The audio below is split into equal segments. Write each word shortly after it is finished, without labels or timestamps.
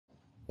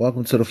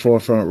Welcome to the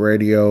Forefront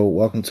Radio.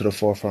 Welcome to the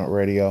Forefront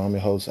Radio. I'm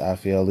your host,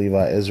 Afiel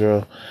Levi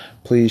Israel.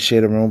 Please share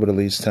the room with at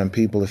least 10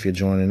 people if you're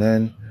joining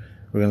in.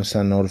 We're going to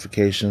send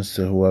notifications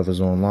to whoever's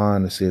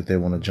online to see if they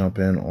want to jump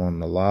in on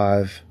the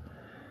live.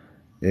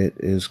 It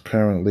is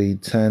currently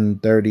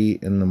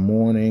 10:30 in the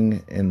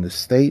morning in the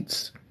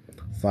States,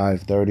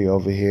 5:30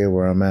 over here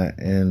where I'm at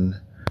in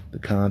the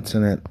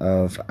continent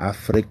of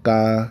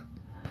Africa.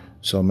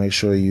 So make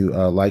sure you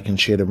like and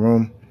share the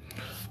room.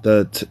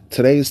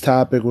 Today's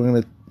topic we're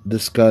going to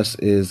discuss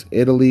is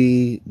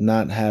Italy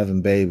not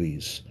having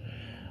babies.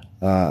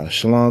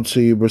 Shalom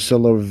to you,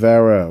 Priscilla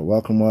Rivera.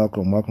 Welcome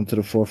to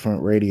the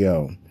Forefront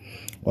Radio.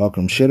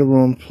 Welcome. Share the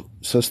room,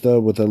 sister,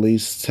 with at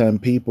least 10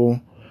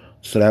 people,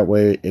 so that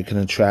way it can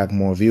attract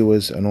more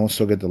viewers, and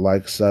also get the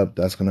likes up.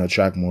 That's going to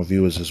attract more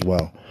viewers as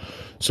well.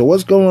 So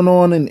what's going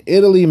on in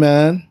Italy,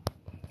 man?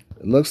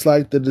 It looks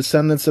like the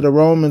descendants of the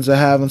Romans are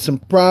having some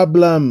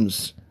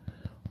problems.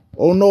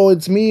 Oh no,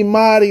 it's me,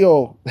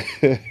 Mario.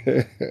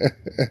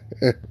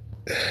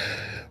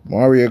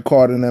 Mario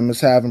Kart and them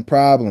is having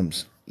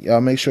problems.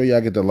 Y'all make sure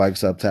y'all get the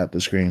likes up, tap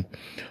the screen.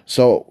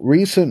 So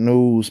recent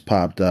news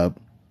popped up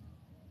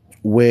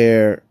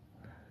where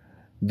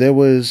there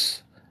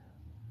was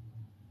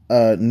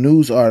a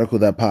news article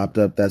that popped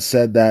up that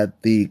said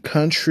that the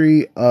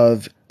country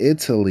of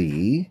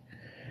Italy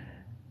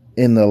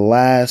in the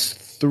last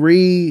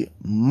 3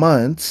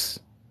 months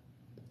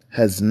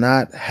has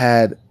not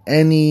had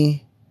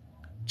any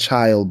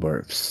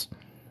childbirths.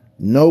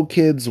 No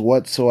kids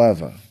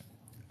whatsoever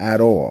at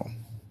all.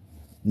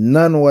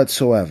 None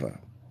whatsoever.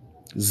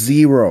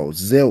 Zero.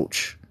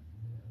 Zilch.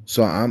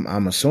 So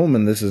I'm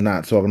assuming this is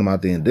not talking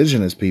about the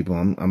indigenous people.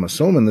 I'm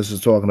assuming this is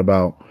talking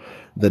about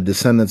the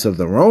descendants of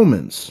the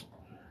Romans,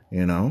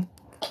 you know.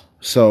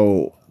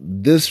 So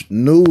this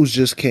news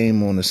just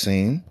came on the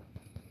scene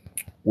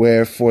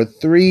where for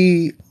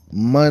 3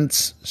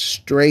 months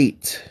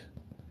straight,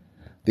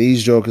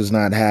 these jokers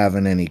not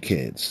having any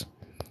kids.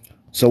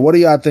 So what do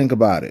y'all think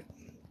about it?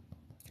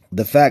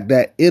 The fact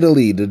that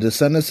Italy, the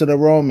descendants of the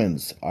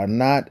Romans, are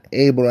not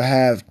able to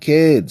have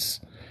kids.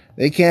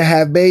 They can't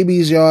have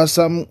babies, y'all.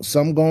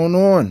 Something going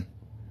on.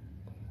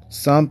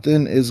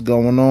 Something is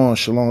going on.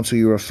 Shalom to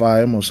you,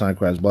 Rafai. Most High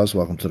Christ bless.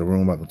 Welcome to the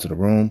room. Welcome to the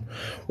room.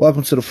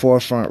 Welcome to the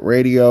Forefront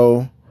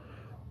Radio.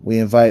 We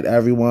invite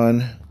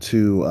everyone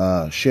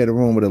to share the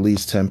room with at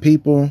least 10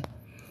 people.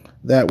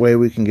 That way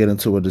we can get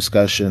into a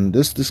discussion.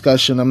 This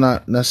discussion, I'm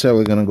not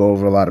necessarily going to go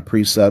over a lot of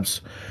precepts.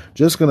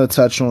 Just going to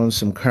touch on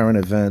some current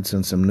events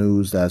and some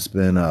news that's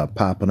been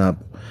popping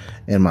up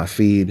in my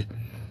feed.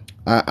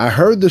 I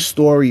heard the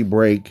story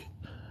break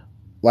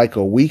like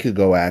a week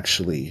ago,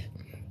 actually,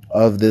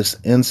 of this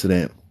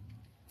incident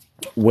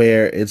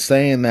where it's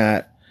saying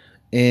that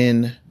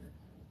in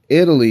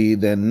Italy,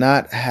 they're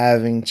not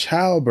having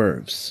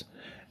childbirths.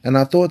 And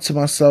I thought to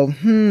myself,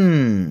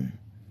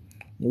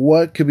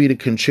 what could be the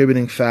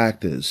contributing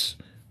factors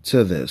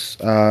to this?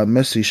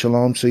 Missy,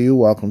 shalom to you.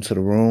 Welcome to the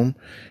room.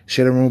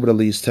 Share the room with at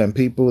least 10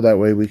 people. That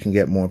way we can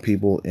get more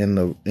people in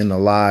the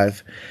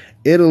live.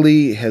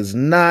 Italy has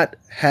not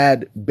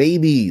had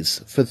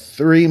babies for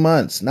 3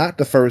 months. Not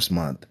the first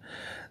month,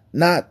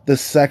 not the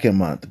second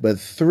month, but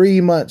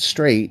 3 months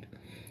straight.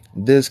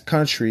 This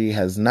country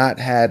has not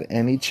had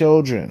any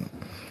children.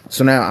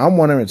 So now I'm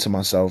wondering to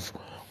myself,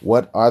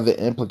 what are the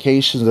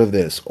implications of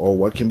this, or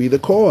what can be the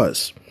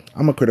cause?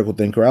 I'm a critical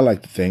thinker. I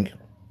like to think.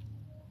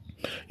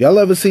 Y'all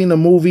ever seen the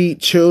movie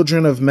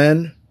Children of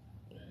Men?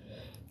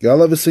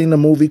 Y'all ever seen the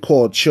movie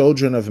called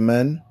Children of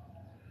Men?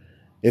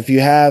 If you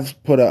have,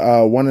 put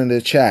a one in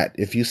the chat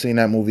if you've seen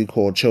that movie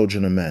called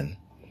Children of Men.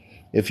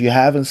 If you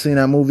haven't seen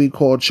that movie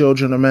called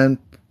Children of Men,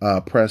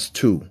 press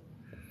 2.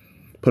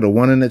 Put a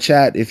 1 in the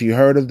chat if you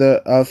heard of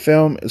the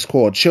film. It's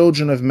called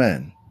Children of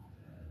Men.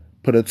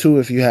 Put a 2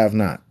 if you have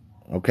not.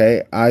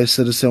 Okay.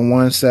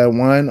 iCitizen1 said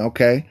 1.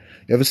 Okay.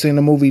 You ever seen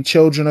the movie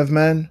Children of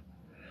Men?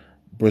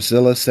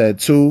 Priscilla said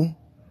 2.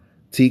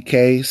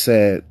 TGK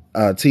said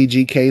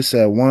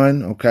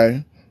 1.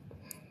 Okay.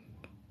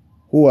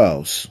 Who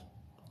else?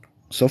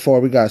 So far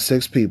we got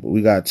 6 people.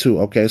 We got 2.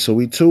 Okay, so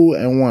we 2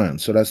 and 1.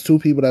 So that's 2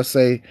 people that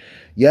say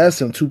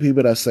yes and 2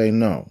 people that say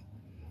no.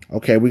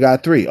 Okay, we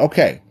got 3.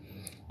 Okay.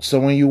 So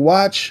when you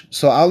watch,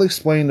 so I'll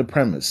explain the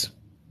premise.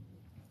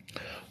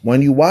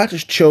 When you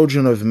watch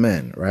Children of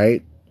Men,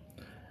 right?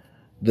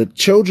 The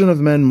Children of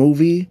Men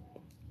movie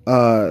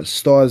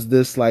stars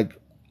this like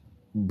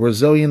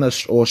Brazilian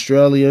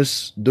Australian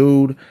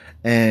dude,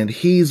 and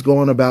he's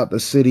going about the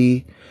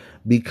city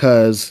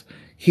because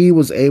he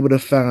was able to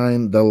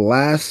find the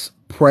last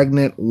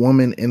pregnant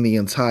woman in the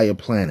entire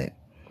planet.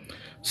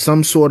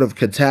 Some sort of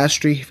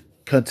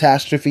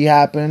catastrophe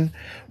happened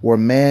where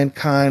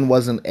mankind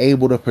wasn't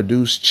able to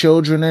produce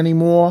children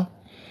anymore,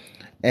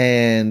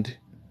 and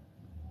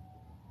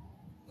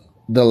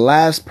the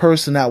last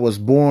person that was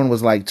born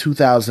was like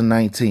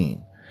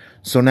 2019.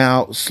 So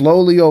now,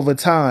 slowly over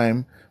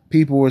time,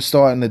 people were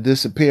starting to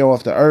disappear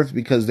off the earth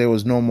because there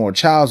was no more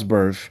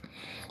childbirth.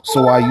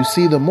 So while you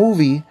see the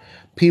movie,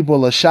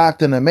 people are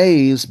shocked and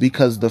amazed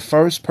because the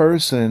first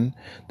person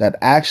that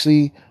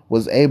actually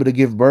was able to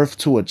give birth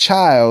to a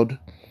child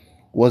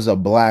was a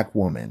black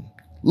woman.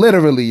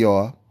 Literally,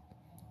 y'all.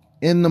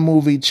 In the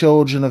movie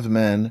Children of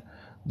Men,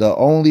 the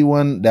only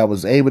one that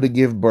was able to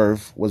give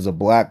birth was a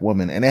black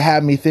woman. And it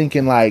had me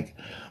thinking like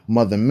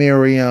Mother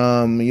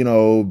Miriam,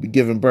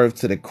 giving birth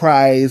to the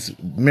Christ,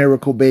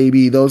 miracle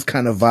baby, those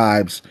kind of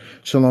vibes.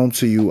 Shalom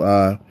to you,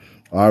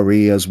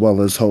 Ari, as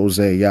well as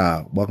Jose.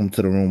 Yeah, welcome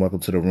to the room. Welcome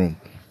to the room.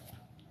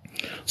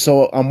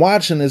 So I'm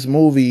watching this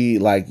movie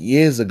like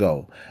years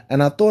ago,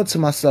 and I thought to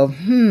myself,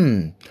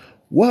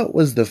 what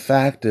was the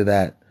factor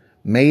that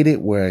made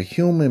it where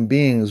human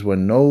beings were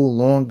no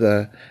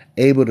longer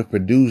able to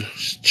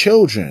produce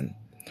children?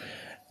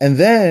 And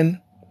then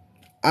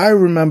I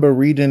remember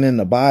reading in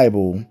the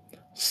Bible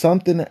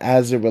something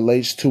as it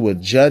relates to a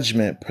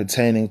judgment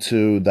pertaining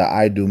to the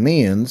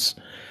Idumeans.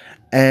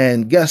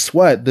 And guess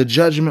what? The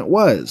judgment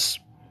was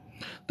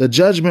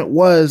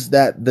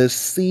that the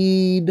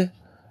seed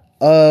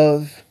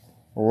of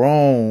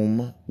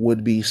Rome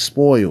would be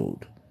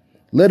spoiled.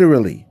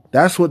 Literally,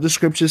 that's what the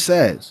scripture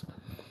says.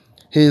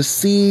 His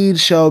seed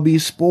shall be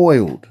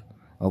spoiled.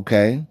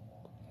 Okay.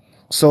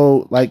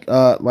 So like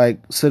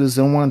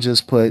Citizen One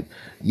just put,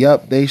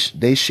 yep,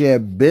 they share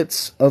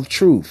bits of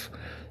truth.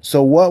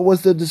 So what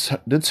was the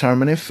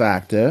determining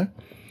factor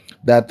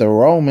that the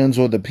Romans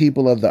or the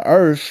people of the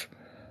earth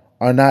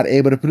are not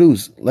able to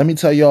produce? Let me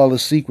tell y'all a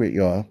secret,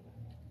 y'all.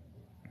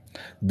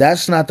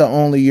 That's not the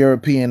only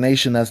European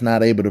nation that's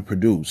not able to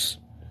produce.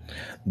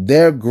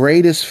 Their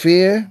greatest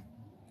fear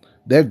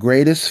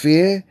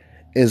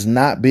is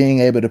not being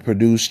able to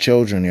produce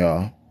children,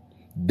 y'all.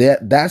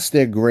 That's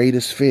their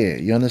greatest fear.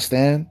 You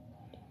understand?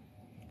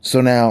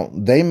 So now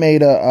they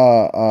made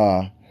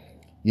a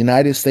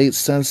United States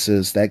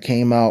Census that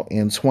came out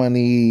in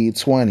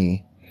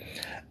 2020,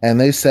 and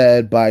they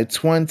said by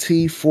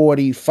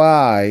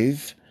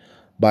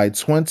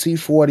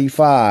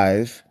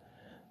 2045,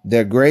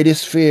 their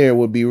greatest fear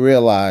would be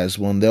realized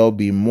when there'll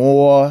be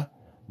more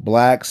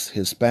blacks,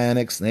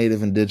 Hispanics,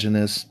 Native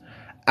Indigenous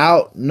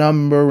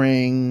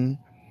outnumbering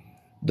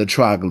the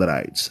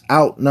troglodytes,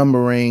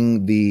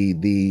 outnumbering the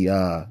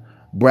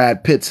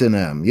Brad Pitts in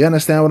them. You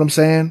understand what I'm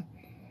saying?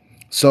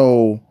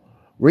 So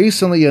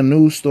recently a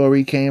news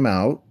story came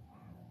out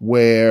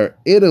where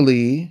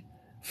Italy,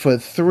 for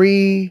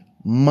 3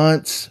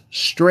 months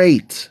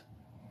straight,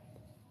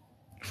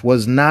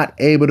 was not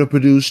able to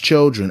produce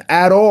children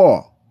at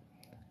all.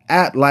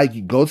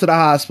 You go to the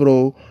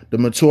hospital, the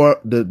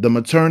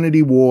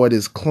maternity ward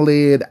is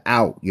cleared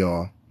out,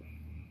 y'all.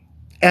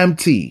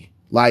 Empty.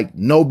 Like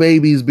no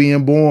babies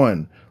being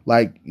born.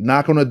 Like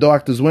knock on the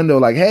doctor's window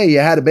like, hey, you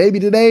had a baby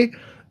today?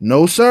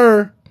 No,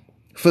 sir.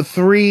 For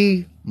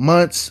 3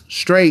 months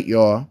straight,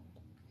 y'all.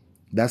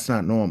 That's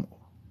not normal.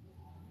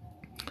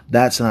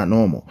 That's not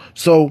normal.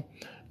 So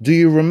do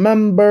you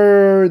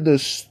remember the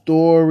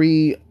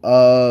story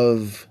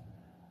of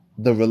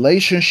the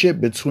relationship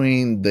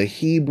between the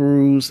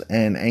Hebrews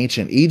and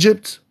ancient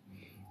Egypt?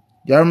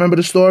 Y'all remember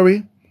the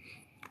story?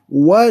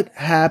 What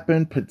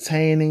happened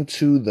pertaining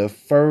to the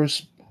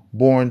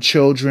firstborn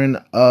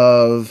children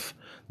of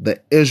the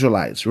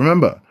Israelites?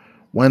 Remember,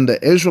 when the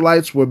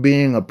Israelites were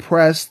being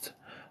oppressed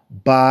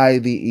by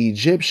the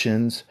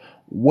Egyptians,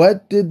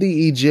 what did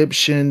the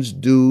Egyptians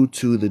do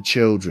to the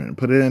children?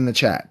 Put it in the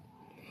chat.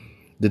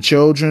 The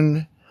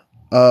children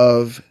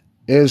of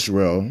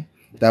Israel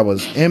that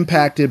was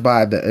impacted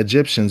by the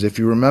Egyptians. If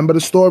you remember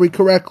the story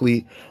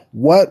correctly,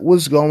 what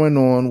was going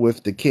on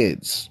with the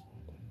kids?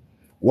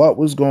 What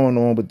was going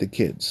on with the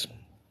kids?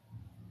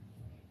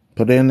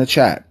 Put it in the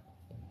chat.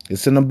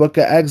 It's in the book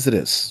of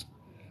Exodus.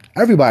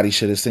 Everybody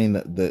should have seen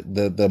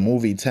the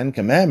movie 10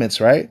 Commandments,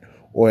 right?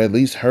 Or at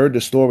least heard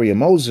the story of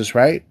Moses,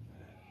 right?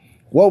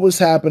 What was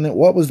happening?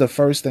 What was the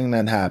first thing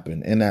that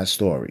happened in that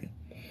story?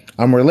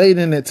 I'm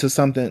relating it to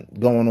something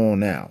going on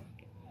now.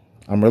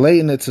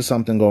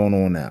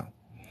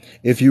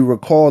 If you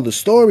recall the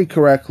story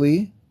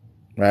correctly,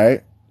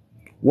 right?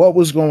 What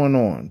was going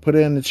on? Put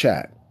it in the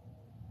chat.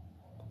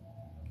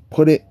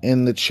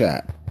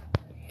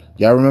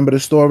 Y'all remember the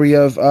story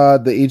of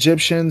the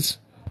Egyptians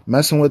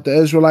messing with the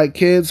Israelite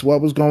kids?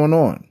 What was going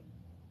on?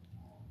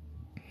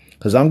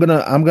 Because I'm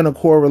gonna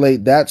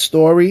correlate that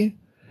story.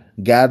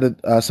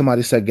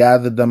 Somebody said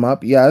gathered them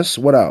up. Yes.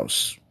 What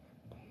else?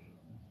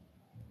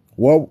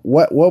 What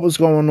was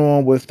going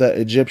on with the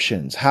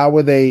Egyptians? How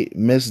were they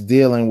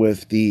misdealing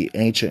with the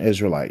ancient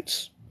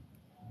Israelites?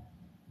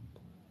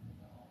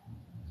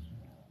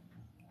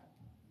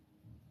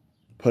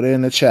 Put it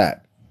in the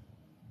chat.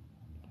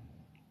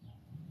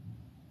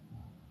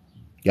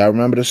 Y'all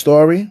remember the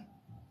story?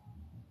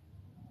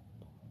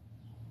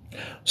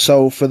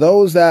 So for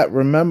those that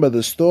remember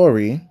the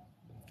story,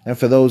 and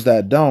for those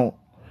that don't,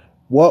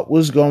 what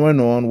was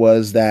going on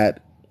was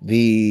that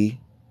the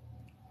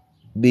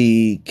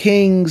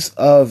kings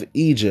of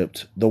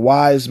Egypt, the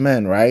wise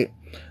men, right?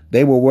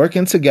 They were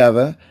working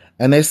together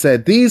and they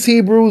said, these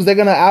Hebrews, they're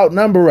going to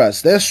outnumber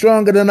us. They're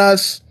stronger than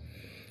us.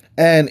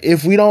 And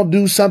if we don't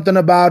do something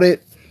about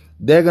it,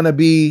 they're going to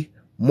be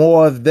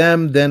more of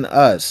them than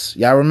us.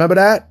 Y'all remember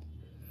that?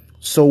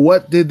 So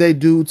what did they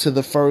do to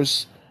the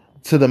first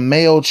to the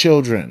male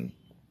children?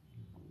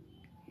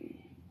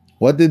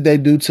 What did they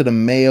do to the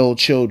male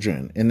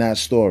children in that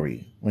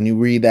story? When you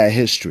read that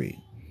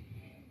history,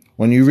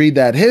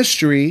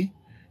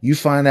 you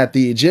find that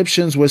the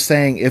Egyptians were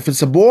saying, if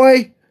it's a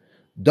boy,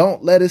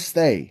 don't let it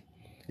stay.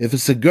 If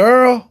it's a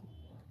girl,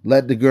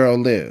 let the girl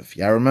live.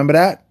 Y'all remember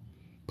that?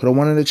 Put a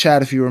 1 in the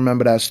chat if you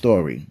remember that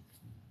story.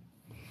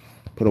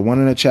 Put a 1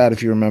 in the chat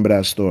if you remember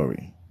that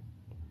story.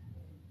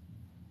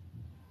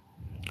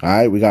 All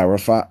right, we got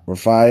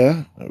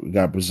Rafia. We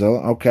got Brazil.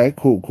 Okay,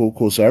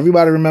 cool. So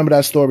everybody remember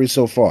that story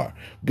so far.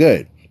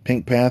 Good.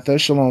 Pink Panther.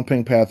 Shalom,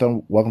 Pink Panther.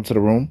 Welcome to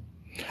the room.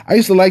 I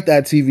used to like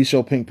that TV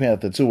show Pink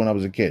Panther too when I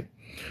was a kid.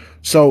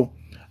 So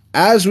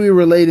as we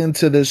relate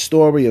into this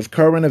story of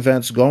current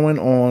events going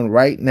on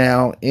right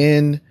now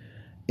in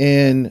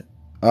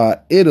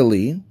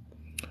Italy,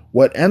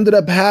 what ended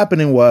up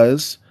happening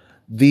was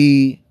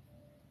the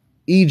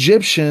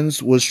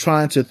Egyptians was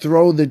trying to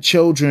throw the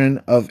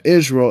children of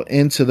Israel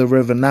into the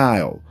river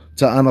Nile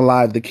to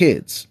unalive the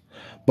kids.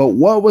 But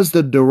what was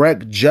the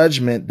direct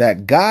judgment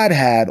that God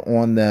had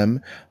on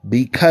them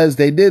because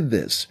they did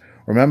this?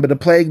 Remember the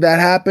plague that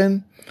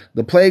happened?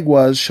 The plague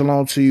was,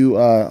 shalom to you,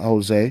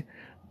 Jose.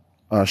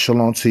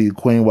 Shalom to you,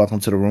 Queen.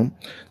 Welcome to the room.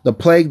 The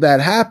plague that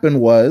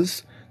happened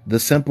was the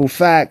simple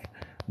fact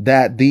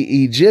that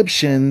the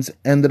Egyptians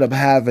ended up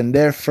having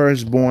their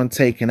firstborn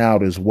taken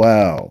out as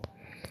well.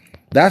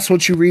 That's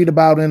what you read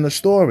about in the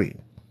story.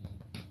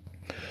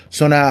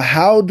 So now,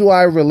 how do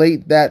I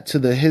relate that to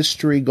the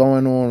history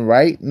going on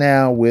right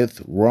now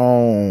with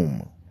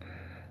Rome?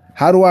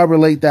 How do I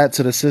relate that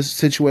to the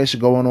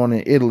situation going on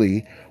in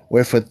Italy,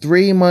 where for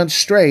 3 months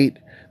straight,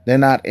 they're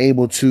not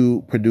able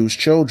to produce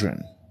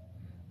children?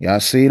 Y'all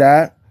see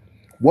that?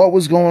 What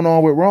was going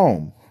on with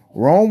Rome?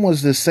 Rome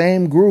was the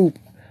same group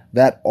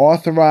that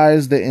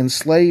authorized the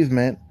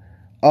enslavement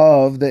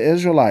of the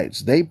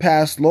Israelites. They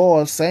passed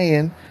laws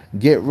saying,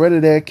 get rid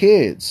of their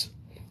kids.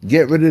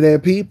 Get rid of their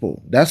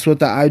people. That's what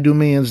the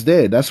Idumeans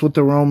did. That's what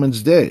the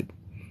Romans did.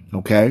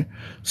 Okay?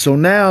 So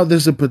now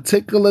there's a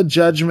particular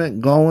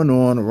judgment going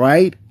on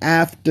right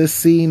after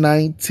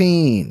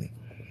C19.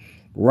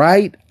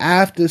 Right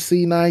after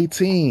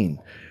C19.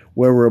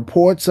 Where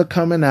reports are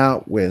coming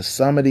out where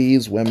some of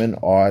these women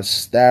are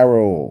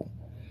sterile.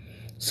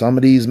 Some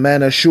of these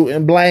men are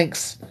shooting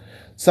blanks.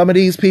 Some of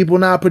these people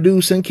not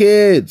producing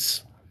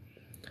kids.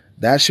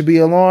 That should be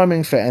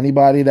alarming for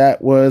anybody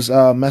that was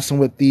messing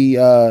with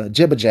the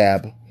jibber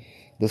jab,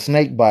 the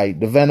snake bite,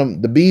 the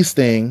venom, the bee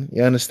sting.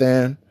 You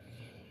understand?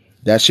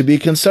 That should be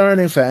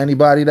concerning for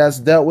anybody that's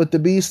dealt with the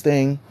bee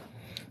sting,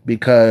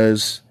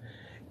 because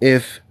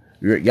if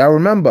y'all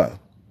remember,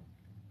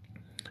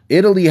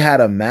 Italy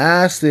had a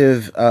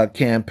massive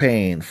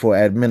campaign for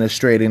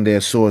administrating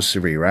their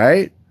sorcery,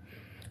 right?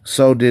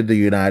 So did the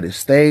United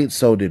States.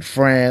 So did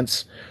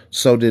France.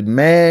 So did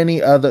many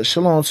other.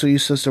 Shalom to you,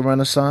 Sister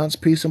Renaissance.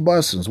 Peace and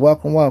blessings.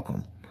 Welcome,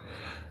 welcome.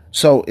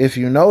 So if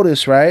you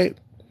notice, right,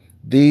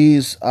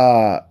 these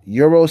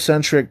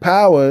Eurocentric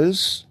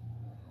powers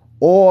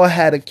all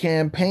had a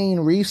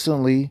campaign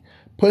recently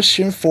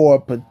pushing for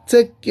a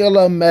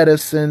particular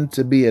medicine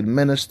to be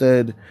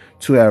administered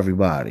to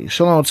everybody.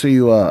 Shalom to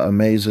you,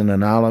 amazing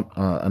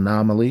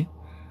anomaly.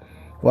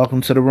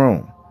 Welcome to the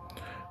room.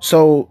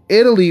 So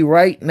Italy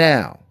right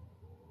now,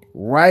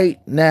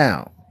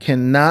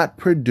 cannot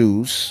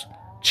produce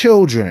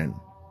children.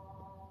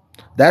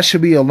 That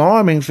should be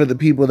alarming for the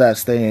people that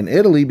stay in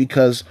Italy,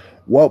 because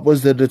what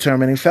was the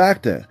determining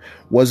factor?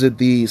 Was it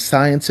the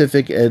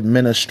scientific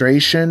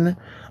administration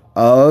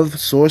of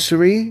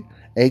sorcery,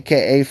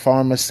 aka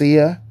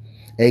pharmacia,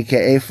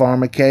 aka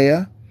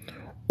pharmakeia?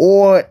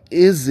 Or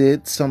is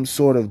it some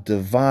sort of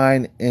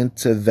divine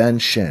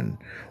intervention?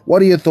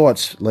 What are your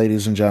thoughts,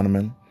 ladies and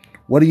gentlemen?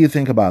 What do you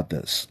think about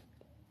this?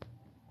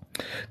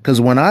 Because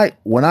when I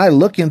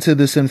look into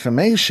this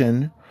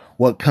information,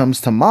 what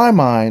comes to my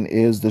mind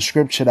is the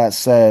scripture that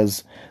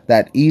says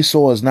that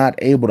Esau is not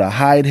able to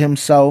hide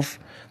himself,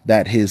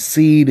 that his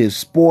seed is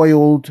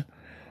spoiled.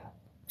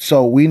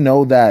 So we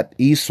know that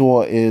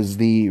Esau is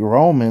the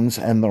Romans,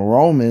 and the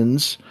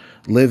Romans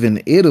live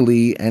in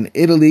Italy, and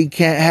Italy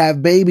can't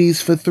have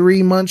babies for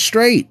 3 months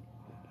straight.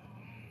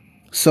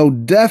 So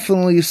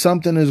definitely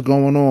something is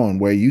going on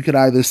where you could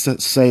either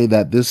say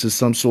that this is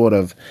some sort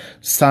of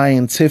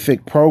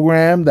scientific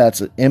program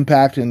that's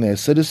impacting their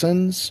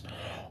citizens,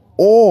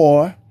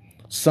 or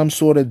some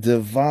sort of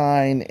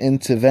divine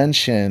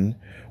intervention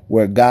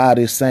where God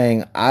is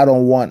saying, I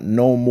don't want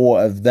no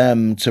more of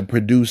them to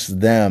produce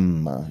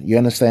them. You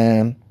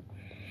understand?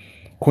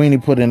 Queenie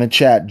put in a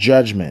chat,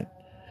 judgment.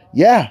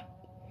 Yeah.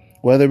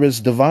 Whether it's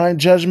divine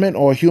judgment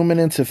or human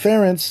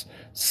interference,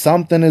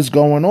 something is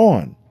going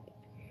on.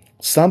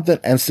 Something,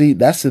 and see,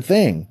 that's the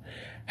thing.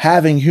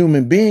 Having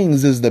human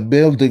beings is the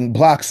building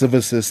blocks of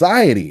a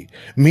society,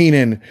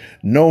 meaning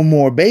no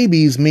more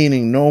babies,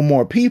 meaning no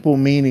more people,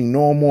 meaning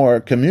no more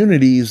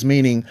communities,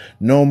 meaning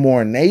no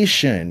more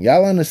nation.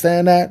 Y'all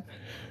understand that?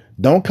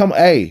 Don't come,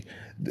 hey,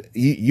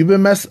 you've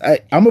been I'm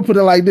gonna put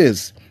it like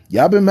this.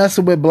 Y'all been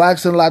messing with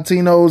blacks and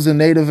Latinos and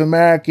Native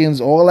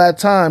Americans all that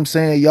time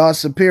saying y'all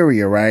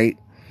superior, right?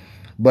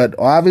 But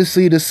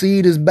obviously the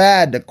seed is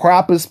bad. The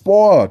crop is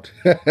spoiled.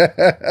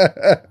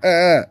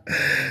 The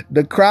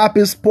crop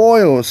is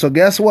spoiled. So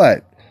guess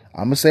what?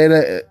 I'm gonna say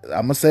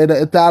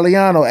the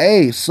Italiano,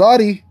 hey,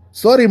 sorry,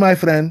 my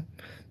friend.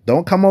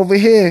 Don't come over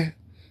here.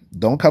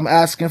 Don't come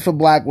asking for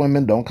black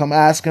women. Don't come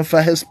asking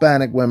for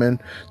Hispanic women.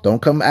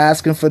 Don't come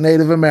asking for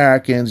Native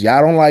Americans.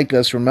 Y'all don't like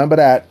us. Remember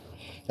that.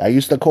 I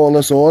used to call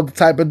us all the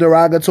type of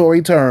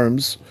derogatory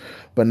terms,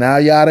 but now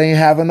y'all ain't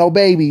having no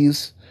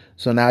babies.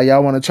 So now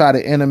y'all want to try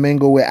to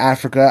intermingle with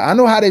Africa. I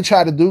know how they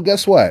try to do.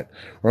 Guess what?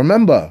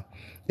 Remember,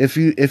 if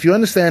you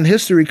understand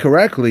history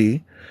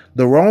correctly,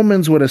 the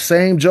Romans were the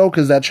same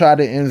jokers that tried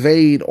to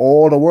invade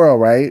all the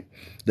world, right?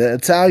 The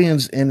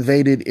Italians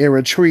invaded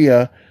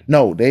Eritrea.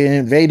 No, they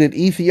invaded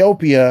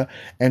Ethiopia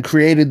and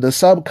created the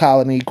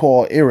sub-colony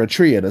called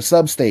Eritrea, the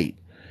sub-state,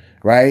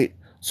 right?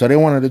 So they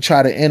wanted to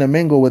try to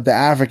intermingle with the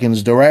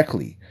Africans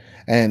directly.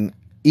 And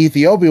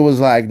Ethiopia was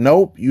like,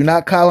 nope, you're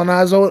not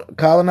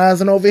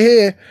colonizing over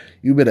here.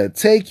 You better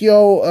take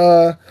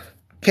your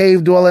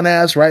cave dwelling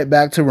ass right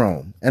back to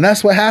Rome. And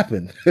that's what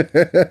happened.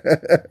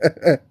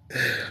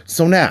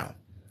 So now,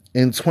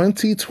 in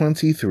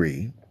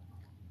 2023,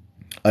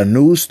 a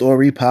news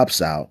story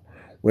pops out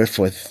where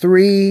for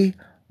 3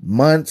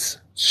 months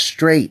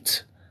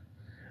straight,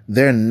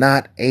 they're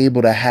not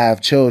able to have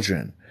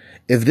children.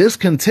 If this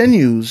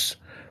continues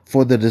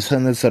for the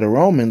descendants of the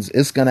Romans,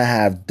 it's going to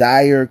have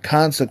dire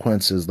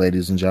consequences,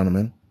 ladies and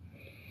gentlemen.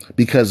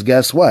 Because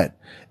guess what?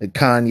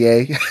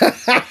 Kanye.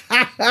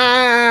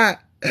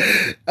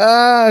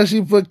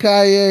 She put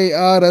Kanye.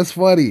 Oh, that's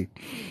funny.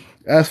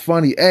 That's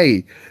funny.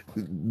 Hey,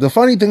 the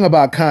funny thing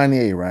about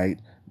Kanye, right?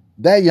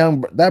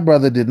 That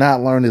brother did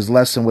not learn his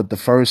lesson with the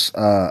first,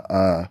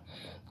 how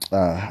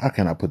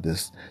can I put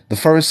this? The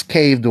first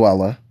cave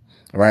dweller,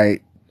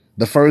 right?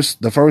 The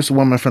first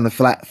woman from the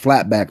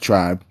flatback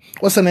tribe.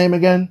 What's her name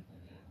again?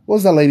 What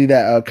was that lady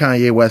that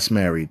Kanye West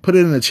married? Put it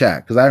in the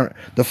chat, because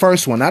the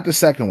first one, not the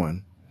second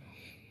one.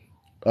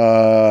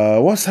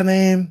 What's her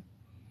name?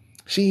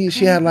 She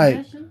had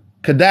like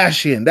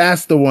Kardashian.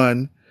 That's the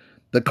one.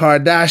 The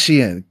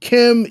Kardashian.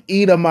 Kim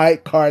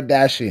Edomite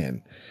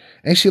Kardashian.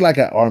 Ain't she like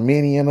an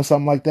Armenian or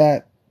something like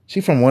that?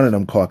 She from one of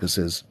them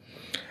Caucasus.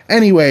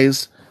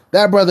 Anyways,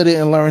 that brother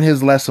didn't learn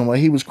his lesson when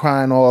he was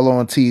crying all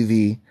on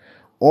TV,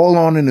 all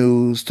on the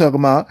news, talking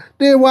about,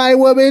 the white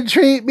woman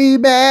treat me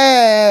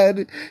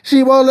bad.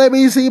 She won't let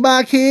me see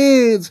my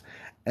kids.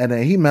 And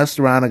then he messed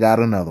around and got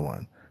another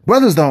one.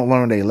 Brothers don't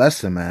learn their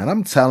lesson, man.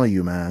 I'm telling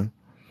you, man.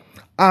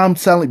 I'm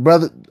telling you,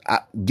 brother,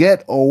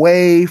 get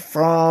away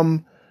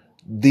from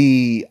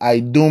the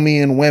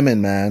Idumean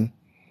women, man.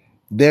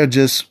 They're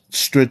just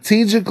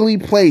strategically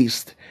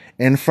placed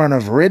in front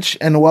of rich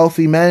and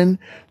wealthy men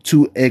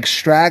to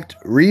extract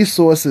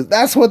resources.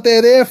 That's what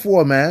they're there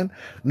for, man.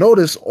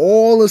 Notice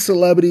all the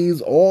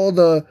celebrities, all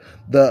the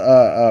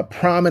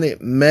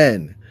prominent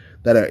men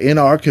that are in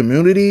our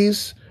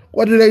communities.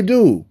 What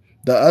do?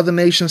 The other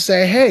nations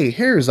say, hey,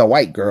 here's a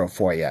white girl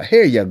for you.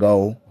 Here you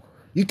go.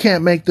 You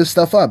can't make this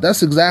stuff up.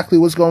 That's exactly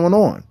what's going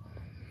on.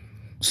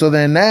 So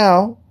then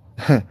now,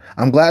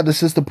 I'm glad the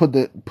sister put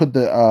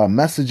the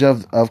message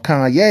of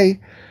Kanye.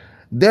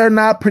 They're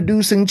not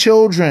producing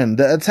children.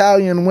 The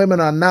Italian women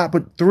are not,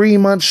 but 3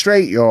 months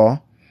straight,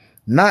 y'all,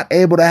 not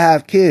able to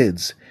have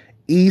kids.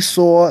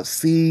 Esau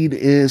seed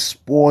is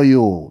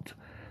spoiled.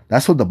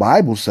 That's what the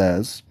Bible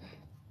says.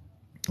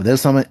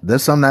 There's some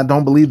that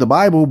don't believe the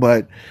Bible,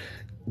 but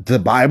the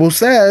Bible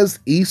says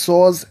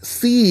Esau's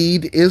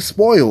seed is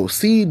spoiled.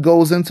 Seed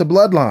goes into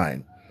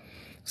bloodline.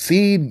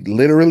 Seed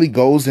literally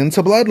goes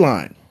into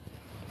bloodline.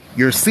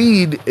 Your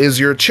seed is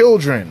your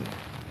children,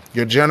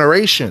 your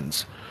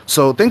generations.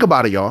 So think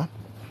about it, y'all.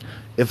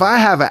 If I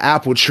have an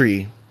apple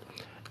tree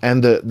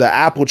and the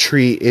apple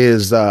tree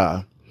is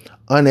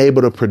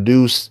unable to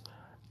produce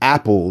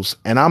apples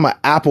and I'm an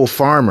apple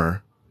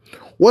farmer,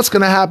 what's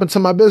going to happen to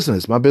my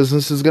business? My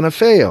business is going to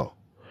fail,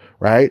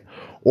 right?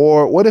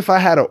 Or what if I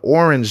had an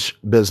orange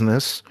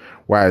business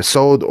where I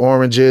sold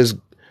oranges,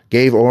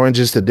 gave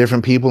oranges to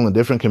different people in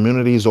different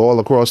communities all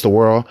across the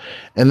world,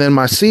 and then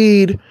my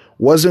seed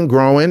wasn't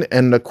growing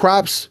and the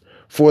crops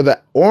for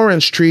the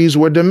orange trees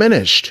were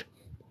diminished?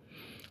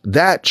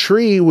 That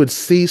tree would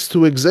cease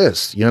to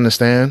exist. You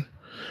understand?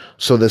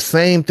 So the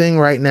same thing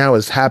right now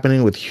is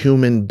happening with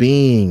human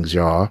beings,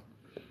 y'all.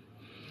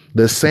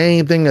 The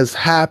same thing is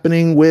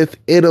happening with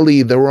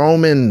Italy, the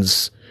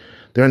Romans.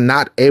 They're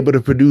not able to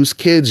produce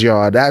kids,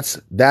 y'all.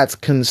 That's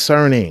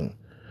concerning.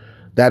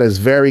 That is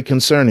very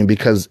concerning,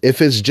 because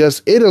if it's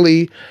just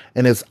Italy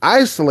and it's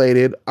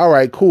isolated, all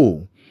right,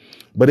 cool.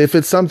 But if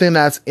it's something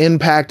that's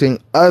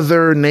impacting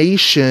other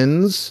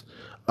nations,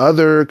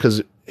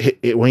 because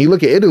when you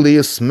look at Italy,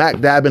 it's smack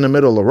dab in the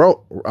middle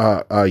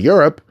of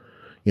Europe.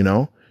 You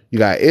know, you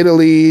got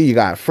Italy, you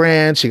got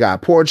France, you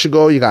got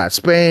Portugal, you got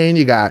Spain,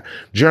 you got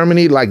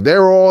Germany. Like,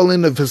 they're all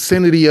in the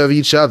vicinity of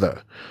each other.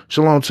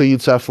 Shalom to you,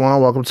 Teflon.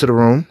 Welcome to the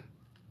room.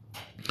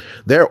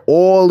 They're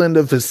all in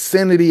the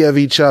vicinity of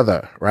each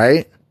other,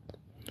 right?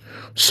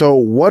 So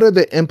what are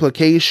the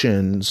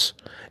implications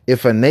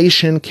if a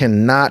nation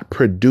cannot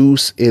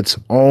produce its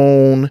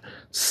own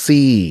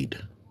seed?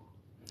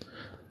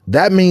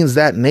 That means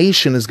that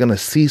nation is going to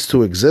cease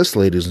to exist,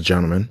 ladies and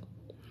gentlemen.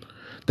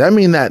 That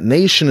means that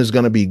nation is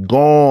going to be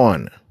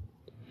gone.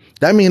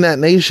 That means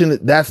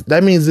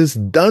that means it's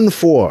done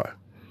for.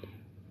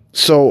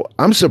 So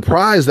I'm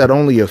surprised that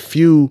only a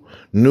few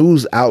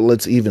news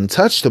outlets even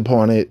touched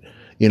upon it.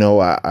 You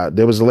know,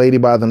 there was a lady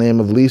by the name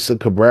of Lisa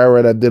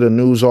Cabrera that did a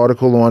news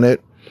article on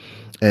it,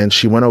 and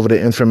she went over the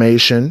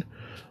information.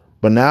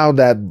 But now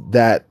that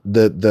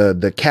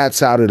the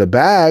cat's out of the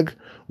bag,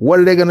 what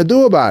are they going to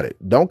do about it?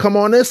 Don't come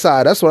on this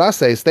side. That's what I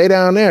say. Stay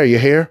down there. You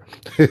hear?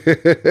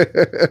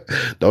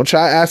 Don't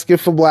try asking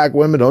for black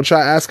women. Don't try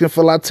asking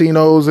for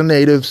Latinos and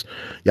natives.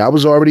 Y'all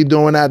was already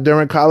doing that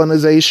during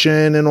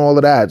colonization and all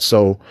of that.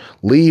 So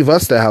leave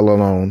us the hell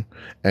alone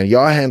and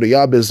y'all handle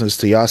y'all business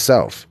to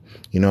yourself,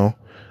 you know?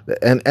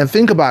 And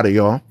think about it,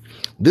 y'all.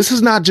 This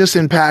is not just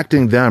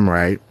impacting them,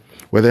 right?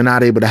 Where they're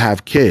not able to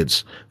have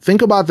kids.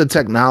 Think about the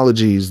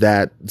technologies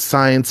that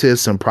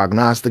scientists and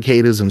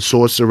prognosticators and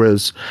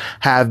sorcerers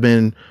have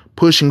been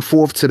pushing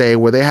forth today,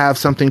 where they have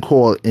something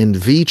called in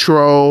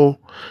vitro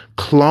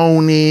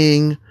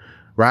cloning,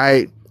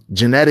 right?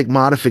 Genetic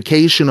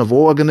modification of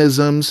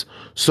organisms.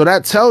 So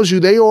that tells you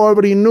they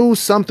already knew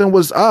something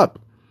was up.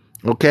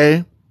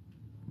 Okay.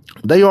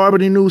 They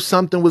already knew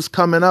something was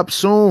coming up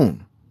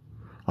soon.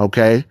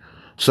 Okay.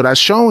 So that's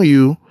showing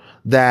you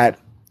that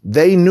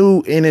they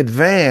knew in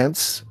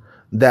advance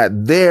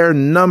that their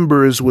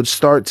numbers would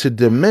start to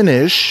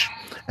diminish.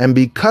 And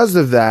because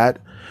of that,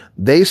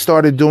 they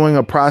started doing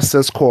a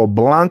process called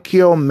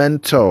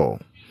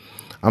blanqueamento.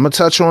 I'm going to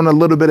touch on a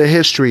little bit of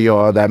history,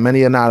 y'all, that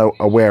many are not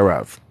aware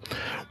of.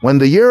 When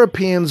the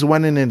Europeans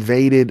went and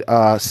invaded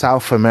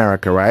South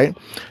America, right?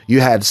 You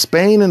had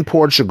Spain and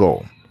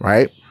Portugal,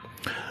 right?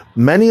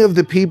 Many of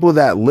the people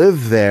that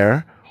lived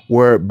there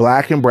were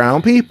black and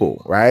brown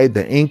people, right?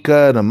 The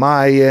Inca, the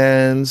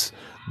Mayans,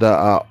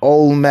 the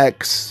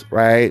Olmecs,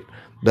 right?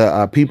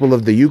 The people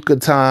of the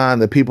Yucatan,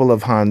 the people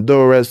of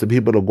Honduras, the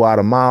people of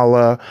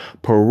Guatemala,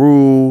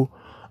 Peru,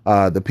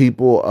 the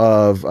people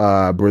of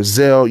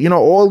Brazil. You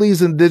know, all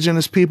these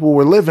indigenous people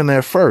were living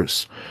there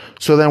first.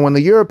 So then when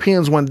the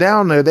Europeans went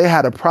down there, they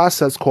had a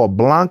process called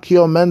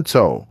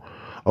blanqueamento.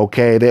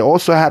 Okay. They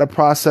also had a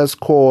process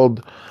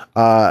called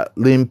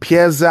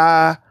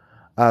limpieza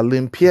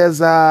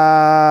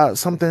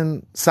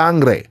something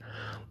sangre.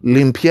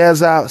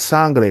 Limpieza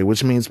sangre,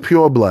 which means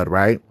pure blood,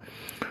 right?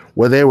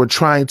 Where they were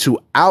trying to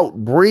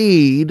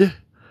outbreed,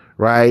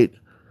 right,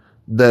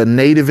 the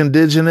native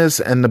indigenous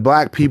and the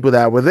black people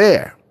that were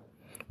there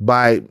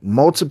by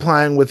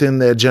multiplying within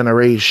their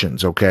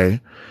generations,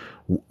 okay?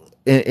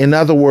 In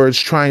other words,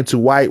 trying to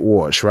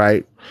whitewash,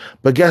 right?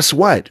 But guess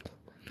what?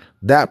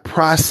 That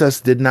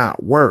process did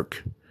not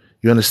work.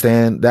 You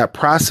understand? That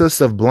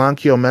process of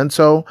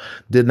blanqueamento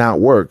did not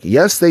work.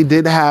 Yes, they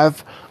did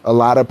have a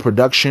lot of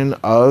production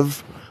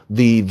of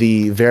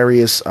the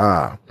various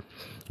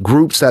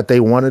groups that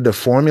they wanted to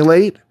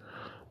formulate.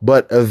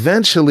 But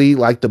eventually,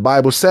 like the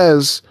Bible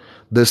says,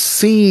 the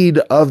seed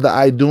of the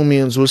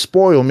Idumeans was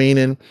spoiled,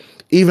 meaning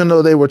even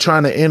though they were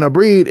trying to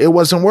interbreed, it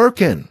wasn't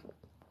working.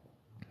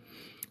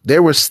 They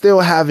were still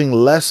having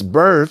less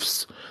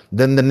births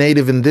than the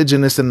native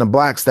indigenous and the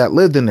blacks that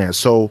lived in there.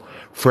 So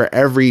for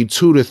every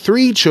 2 to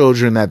 3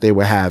 children that they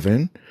were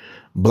having,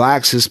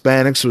 blacks,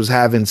 Hispanics was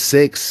having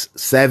 6,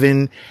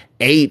 7,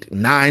 8,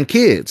 9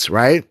 kids,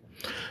 right?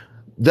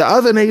 The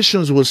other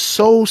nations was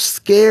so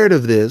scared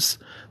of this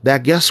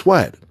that guess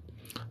what?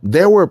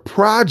 There were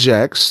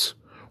projects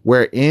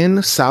where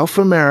in South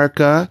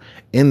America,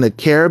 in the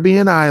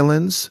Caribbean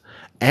islands,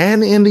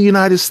 and in the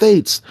United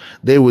States,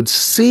 thank you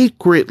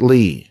for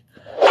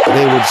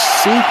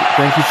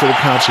the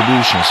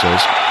contribution,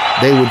 sis.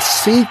 They would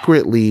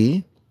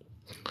secretly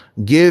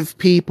give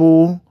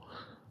people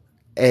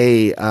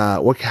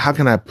how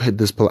can I put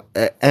this?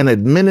 An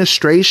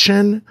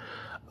administration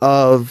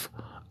of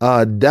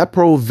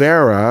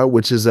Depo-Provera,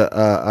 which is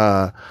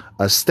a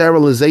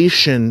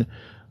sterilization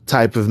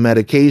type of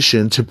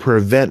medication to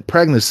prevent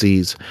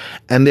pregnancies.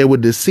 And they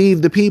would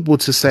deceive the people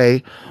to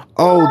say,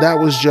 oh, that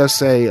was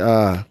just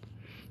a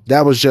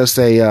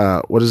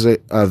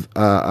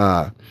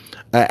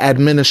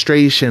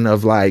administration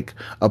of like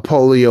a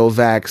polio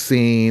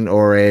vaccine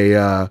or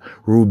a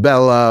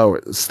rubella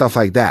or stuff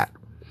like that.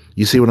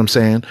 You see what I'm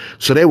saying?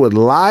 So they would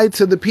lie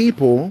to the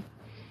people,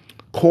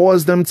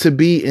 cause them to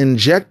be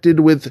injected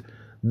with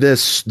their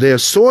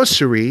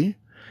sorcery,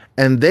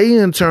 and they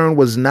in turn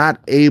was not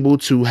able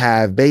to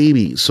have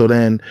babies. So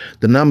then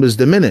the numbers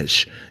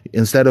diminish.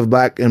 Instead of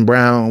black and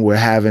brown, we're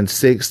having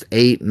 6,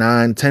 8,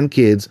 9, 10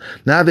 kids.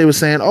 Now they were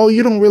saying, oh,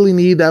 you don't really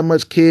need that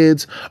much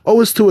kids.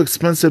 Oh, it's too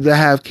expensive to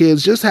have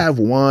kids. Just have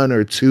 1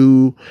 or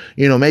 2,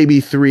 maybe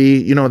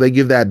 3. They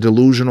give that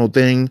delusional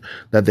thing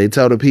that they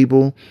tell the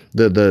people,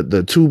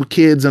 the 2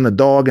 kids and a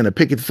dog and a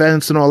picket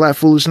fence and all that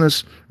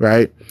foolishness,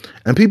 right?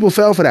 And people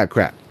fell for that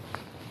crap.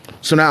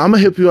 So now I'm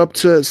going to hip you up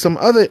to some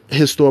other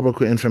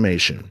historical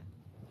information.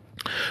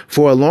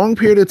 For a long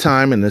period of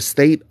time in the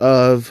state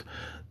of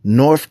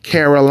North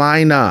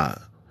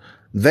Carolina,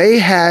 they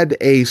had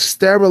a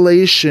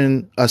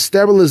sterilization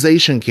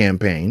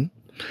campaign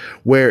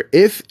where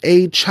if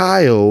a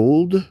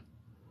child,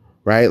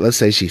 right, let's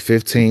say she's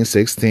 15,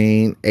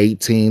 16,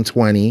 18,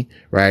 20,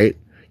 right,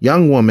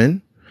 young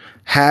woman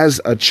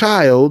has a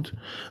child,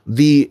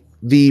 the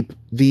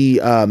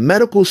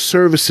medical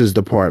services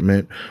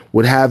department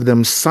would have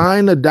them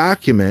sign a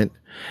document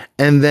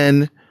and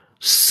then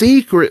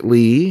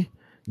secretly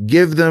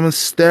give them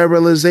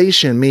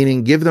sterilization,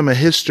 meaning give them a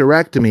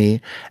hysterectomy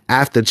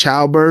after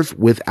childbirth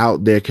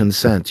without their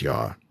consent,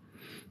 y'all.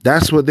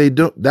 That's what they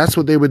do. That's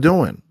what they were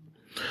doing.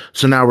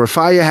 So now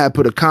Rafaya had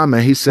put a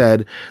comment. He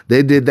said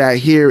they did that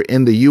here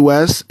in the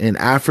U.S., in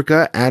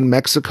Africa, and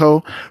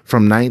Mexico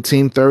from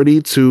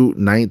 1930 to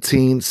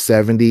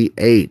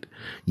 1978.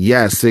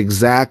 Yes,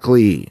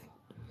 exactly.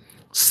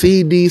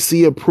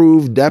 CDC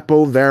approved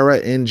Depo-Vera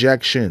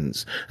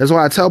injections. That's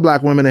why I tell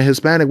black women and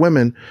Hispanic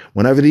women,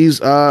 whenever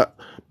these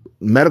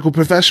medical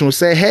professionals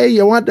say, hey,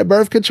 you want the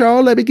birth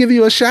control? Let me give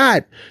you a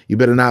shot. You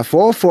better not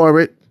fall for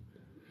it.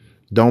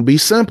 Don't be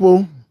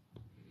simple.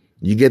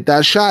 You get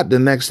that shot, the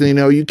next thing you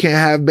know, you can't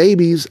have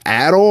babies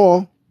at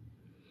all.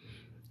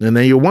 And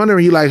then you're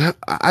wondering, you're like,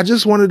 I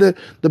just wanted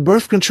the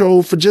birth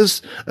control for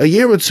just a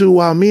year or two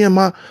while me and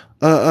my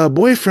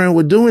boyfriend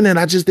were doing it.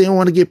 I just didn't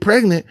want to get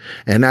pregnant.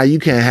 And now you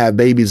can't have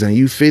babies and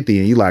you 50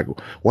 and you're like,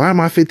 why am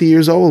I 50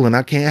 years old and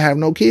I can't have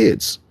no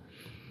kids?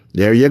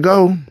 There you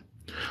go.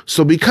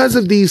 So because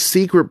of these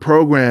secret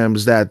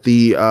programs that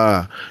the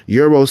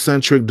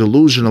Eurocentric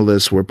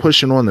delusionalists were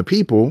pushing on the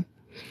people,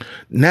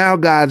 now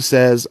God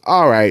says,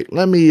 all right,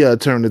 let me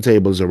turn the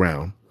tables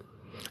around.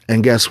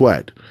 And guess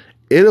what?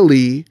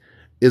 Italy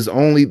is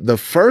only the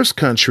first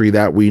country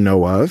that we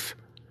know of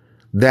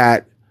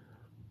that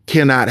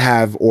cannot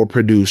have or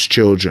produce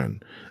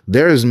children.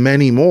 There's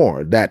many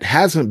more that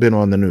hasn't been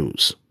on the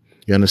news.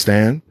 You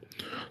understand?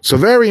 So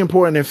very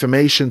important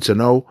information to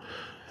know.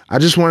 I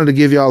just wanted to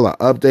give y'all an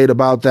update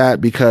about that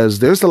because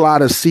there's a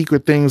lot of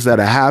secret things that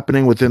are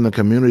happening within the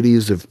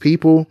communities of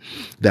people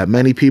that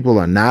many people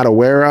are not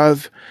aware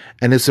of.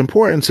 And it's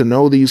important to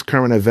know these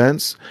current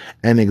events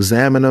and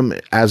examine them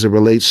as it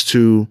relates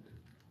to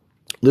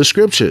the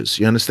scriptures.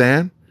 You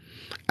understand?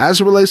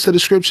 As it relates to the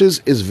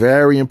scriptures, it's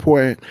very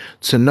important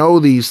to know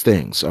these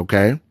things.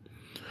 Okay.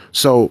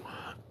 So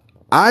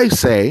I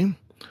say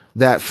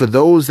that for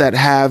those that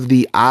have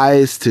the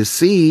eyes to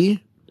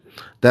see,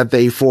 that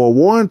they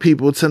forewarn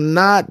people to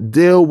not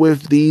deal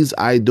with these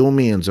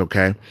Idumeans,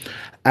 okay?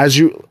 I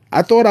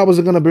thought I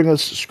wasn't going to bring a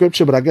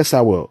scripture, but I guess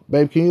I will.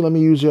 Babe, can you let me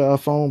use your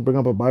phone? Bring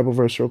up a Bible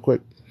verse real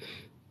quick.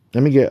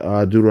 Let me get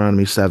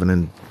Deuteronomy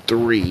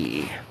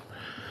 7:3.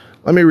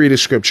 Let me read a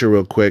scripture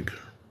real quick.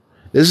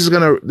 This is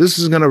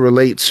gonna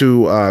relate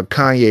to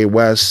Kanye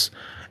West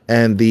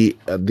and the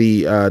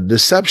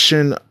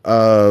deception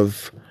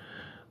of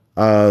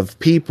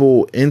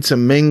people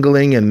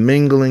intermingling and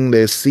mingling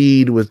their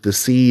seed with the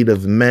seed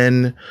of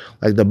men,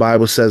 like the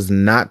Bible says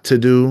not to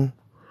do.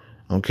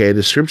 Okay,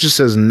 the scripture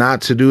says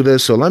not to do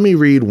this. So let me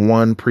read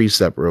one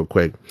precept real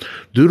quick.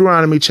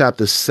 Deuteronomy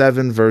chapter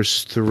 7,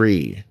 verse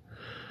 3.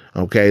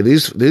 Okay,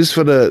 these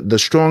for the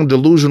strong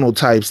delusional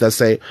types that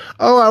say,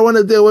 oh, I want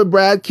to deal with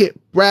Brad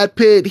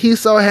Pitt. He's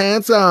so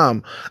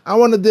handsome. I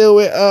want to deal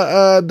with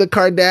the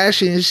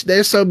Kardashians.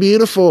 They're so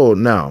beautiful.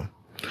 No.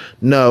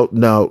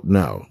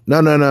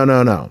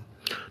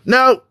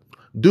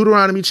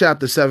 Deuteronomy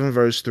chapter 7,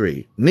 verse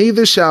 3.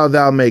 Neither shalt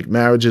thou make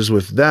marriages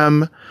with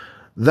them.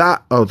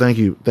 Thank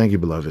you,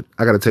 beloved.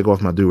 I got to take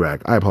off my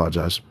do-rag. I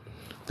apologize.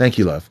 Thank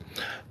you, love.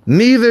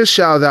 Neither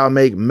shalt thou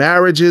make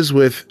marriages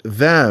with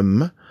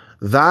them.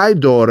 Thy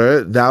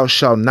daughter thou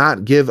shalt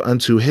not give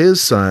unto his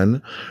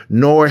son,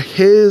 nor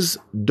his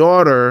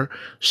daughter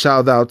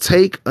shalt thou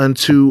take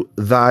unto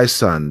thy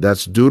son.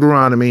 That's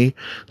Deuteronomy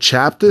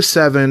chapter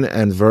 7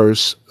 and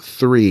verse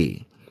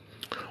 3.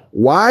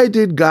 Why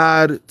did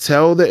God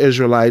tell the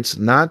Israelites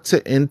not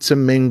to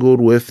intermingle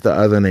with the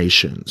other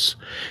nations?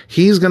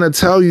 He's going to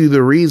tell you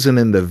the reason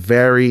in the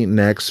very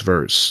next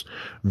verse.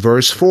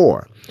 Verse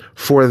 4.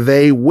 For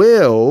they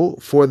will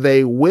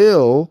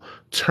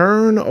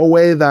turn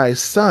away thy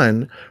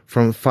son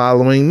from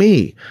following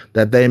me,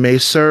 that they may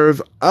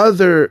serve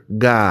other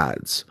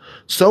gods.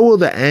 So will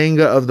the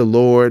anger of the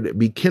Lord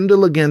be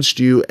kindled against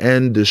you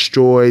and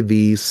destroy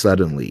thee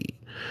suddenly.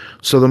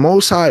 So the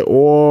Most High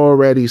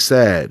already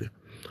said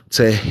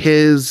to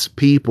his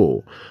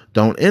people,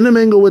 don't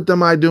intermingle with them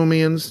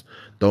Idumeans,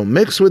 don't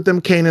mix with them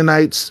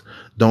Canaanites,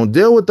 don't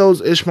deal with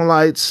those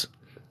Ishmaelites.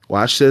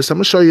 Watch this. I'm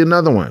going to show you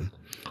another one.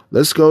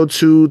 Let's go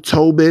to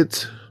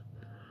Tobit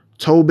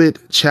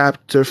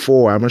chapter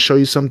 4. I'm going to show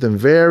you something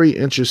very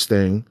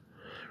interesting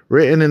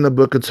written in the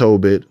book of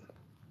Tobit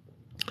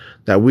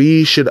that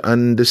we should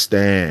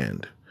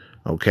understand.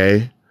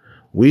 Okay?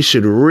 We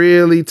should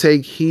really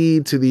take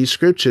heed to these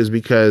scriptures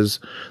because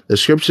the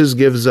scriptures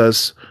gives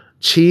us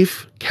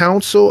chief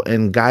counsel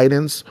and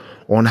guidance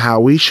on how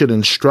we should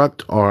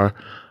instruct our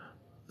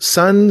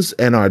sons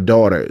and our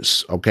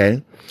daughters.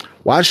 Okay?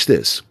 Watch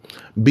this.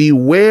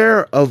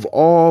 beware of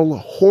all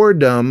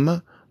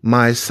whoredom,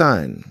 my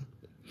son,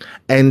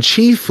 and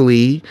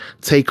chiefly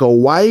take a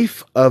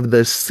wife of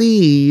the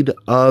seed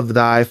of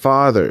thy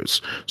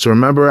fathers. So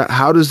remember,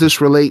 how does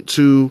this relate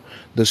to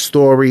the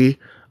story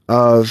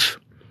of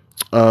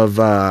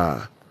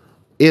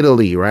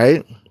Italy,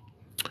 right?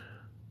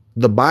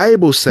 The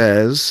Bible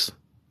says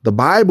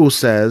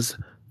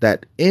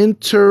that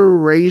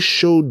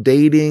interracial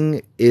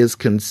dating is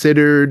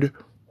considered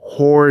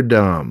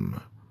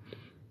whoredom.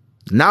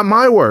 Not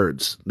my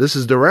words. This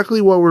is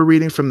directly what we're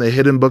reading from the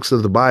hidden books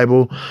of the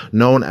Bible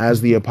known as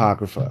the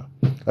Apocrypha.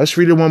 Let's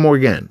read it one more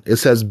again. It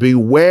says,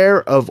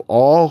 beware of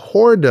all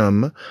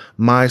whoredom,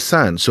 my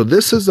son. So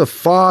this is a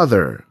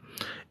father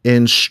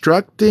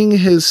instructing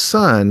his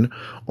son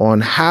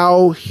on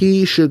how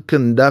he should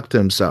conduct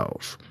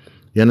himself.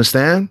 You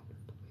understand?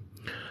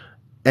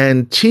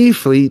 And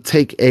chiefly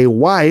take a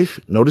wife.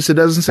 Notice it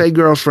doesn't say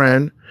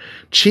girlfriend.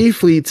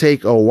 Chiefly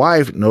take a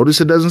wife. Notice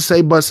it doesn't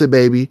say busted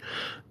baby.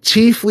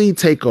 Chiefly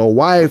take a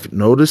wife.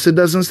 Notice it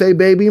doesn't say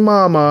baby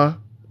mama.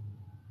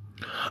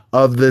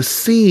 Of the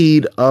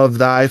seed of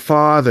thy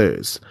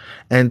fathers,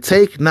 and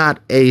take not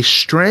a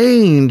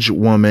strange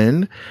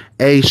woman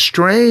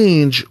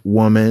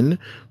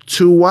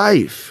to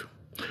wife,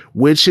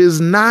 which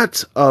is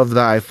not of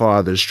thy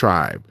father's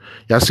tribe.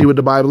 Y'all see what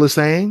the Bible is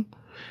saying?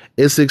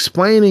 It's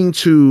explaining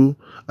to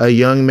a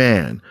young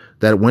man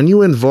that when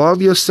you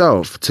involve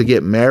yourself to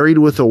get married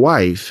with a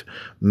wife,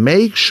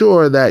 make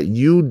sure that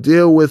you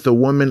deal with a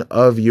woman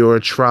of your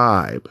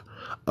tribe,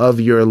 of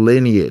your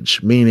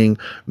lineage, meaning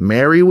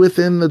marry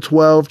within the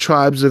 12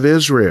 tribes of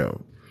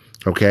Israel.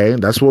 Okay,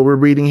 that's what we're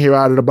reading here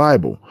out of the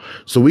Bible.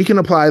 So we can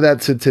apply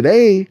that to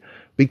today,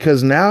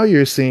 because now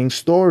you're seeing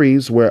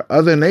stories where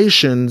other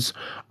nations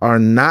are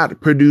not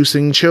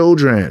producing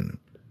children.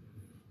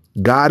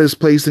 God is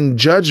placing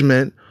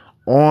judgment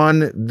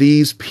on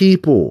these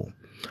people.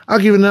 I'll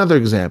give you another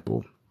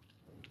example.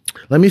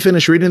 Let me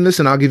finish reading this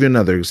and I'll give you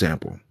another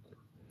example.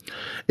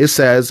 It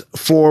says,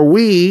 for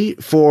we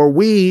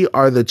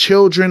are the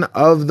children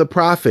of the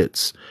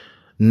prophets,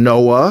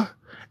 Noah,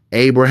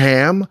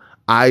 Abraham,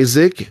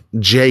 Isaac,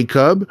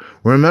 Jacob.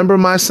 Remember,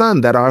 my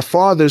son, that our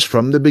fathers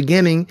from the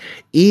beginning,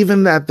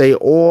 even that they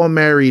all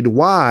married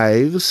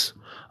wives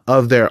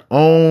of their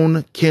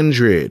own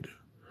kindred.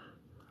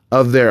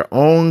 Of their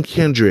own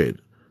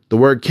kindred. The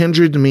word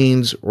kindred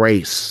means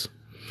race.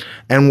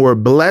 And were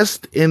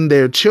blessed in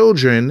their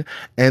children,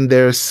 and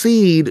their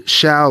seed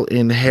shall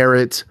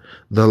inherit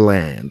the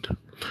land.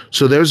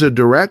 So there's a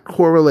direct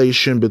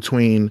correlation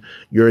between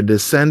your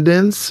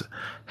descendants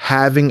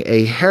having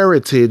a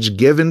heritage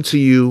given to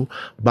you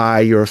by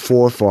your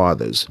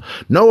forefathers.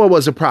 Noah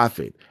was a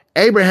prophet.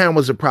 Abraham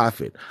was a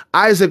prophet.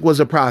 Isaac was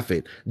a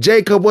prophet.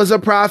 Jacob was a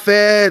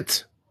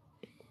prophet.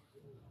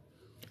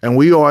 And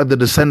we are the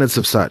descendants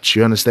of such.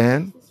 You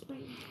understand?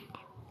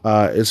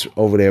 It's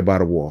over there by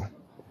the wall.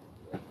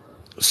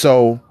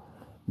 So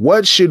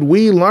what should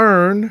we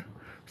learn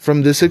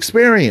from this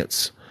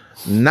experience?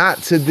 Not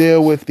to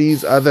deal with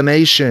these other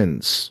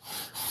nations.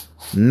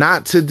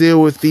 Not to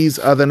deal with these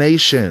other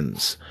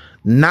nations.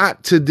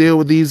 Not to deal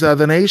with these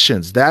other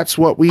nations. That's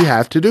what we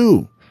have to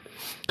do,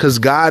 because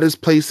God is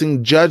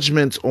placing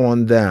judgments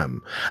on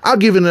them. I'll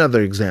give you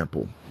another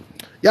example.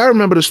 Y'all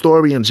remember the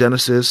story in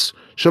Genesis?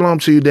 Shalom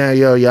to you,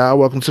 Danielle. Y'all,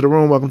 welcome to the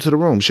room. Welcome to the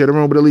room. Share the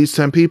room with at least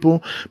 10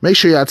 people. Make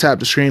sure y'all tap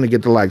the screen and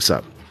get the likes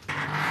up.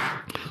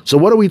 So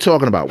what are we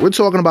talking about? We're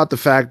talking about the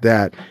fact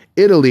that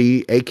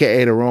Italy,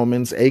 aka the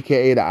Romans,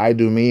 aka the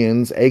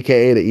Idumeans,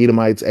 aka the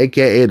Edomites,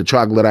 aka the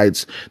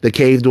Troglodytes, the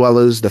cave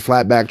dwellers, the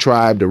flatback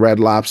tribe, the red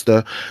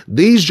lobster,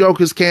 these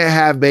jokers can't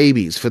have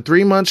babies. For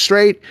 3 months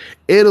straight,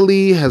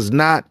 Italy has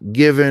not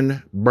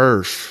given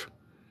birth.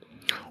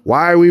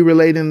 Why are we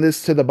relating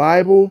this to the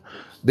Bible?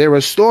 There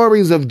are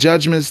stories of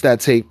judgments that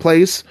take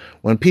place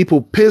when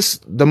people piss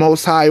the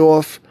Most High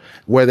off,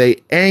 where they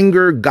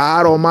anger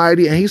God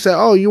Almighty, and he said,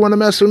 oh, you want to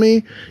mess with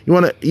me? You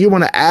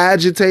want to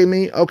agitate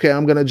me? Okay,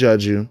 I'm going to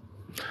judge you.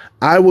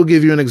 I will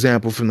give you an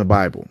example from the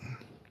Bible.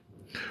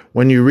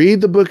 When you read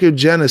the book of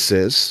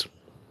Genesis,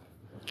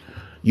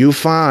 you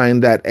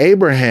find that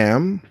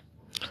Abraham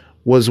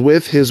was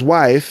with his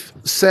wife,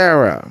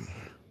 Sarah.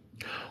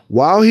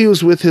 While he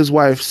was with his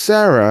wife,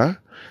 Sarah,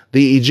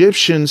 the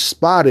Egyptians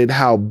spotted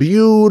how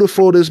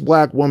beautiful this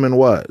black woman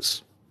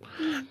was.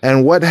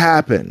 And what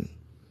happened?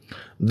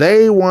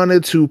 They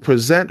wanted to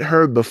present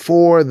her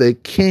before the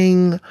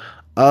king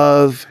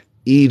of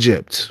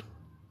Egypt.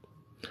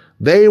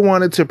 They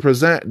wanted to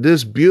present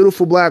this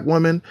beautiful black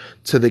woman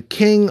to the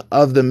king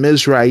of the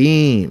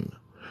Mizraim.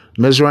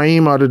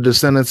 Mizraim are the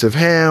descendants of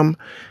Ham.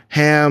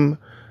 Ham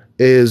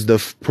is the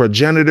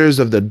progenitors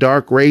of the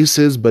dark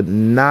races, but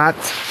not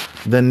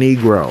the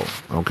Negro,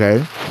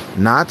 okay?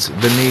 Not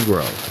the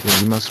Negro.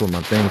 Yeah, you mess with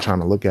my thing trying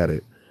to look at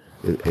it.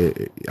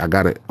 I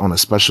got it on a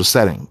special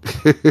setting.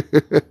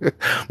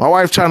 My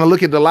wife trying to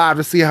look at the live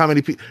to see how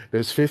many people.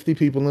 There's 50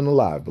 people in the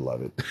live,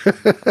 beloved.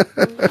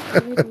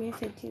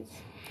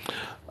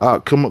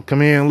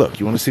 Come here and look.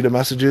 You want to see the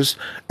messages?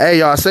 Hey,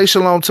 y'all, say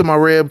shalom to my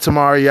rib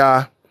tomorrow,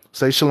 y'all.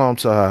 Say shalom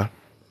to her.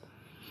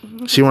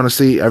 She want to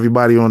see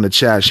everybody on the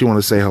chat. She want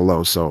to say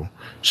hello. So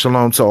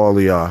shalom to all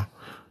of y'all.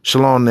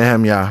 Shalom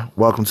Nehemiah.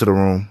 Welcome to the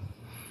room.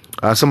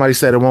 Somebody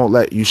said it won't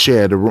let you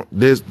share the room.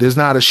 There's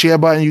not a share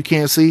button you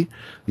can't see.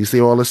 You see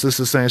all the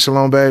sisters saying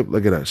shalom, babe.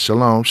 Look at us.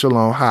 Shalom,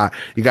 shalom. Hi.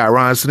 You got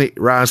Ron.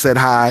 Ron said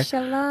hi.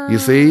 Shalom. You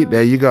see?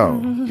 There you go.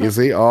 You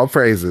see? All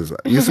praises.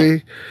 You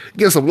see?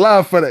 Get some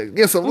love for that.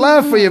 Get some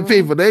love for your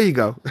people. There you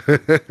go.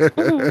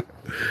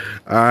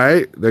 All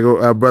right. There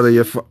go, brother.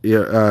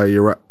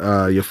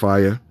 Your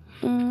fire.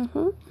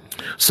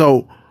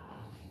 So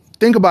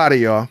think about it,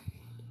 y'all.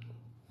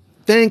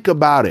 Think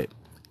about it.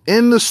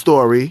 In the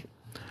story,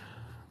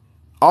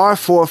 our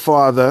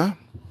forefather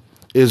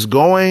is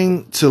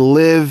going to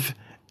live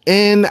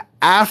in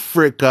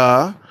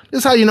Africa. This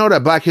is how you know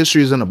that Black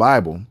history is in the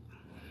Bible.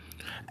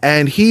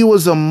 And he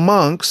was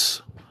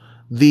amongst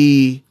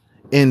the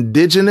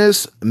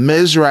indigenous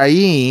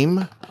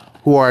Mizraim,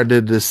 who are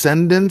the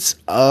descendants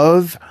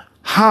of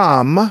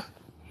Ham.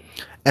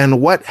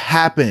 And what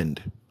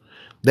happened?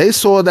 They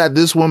saw that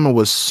this woman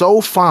was so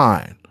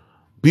fine,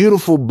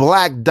 beautiful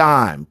black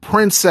dime,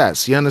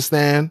 princess, you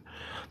understand?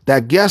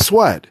 That guess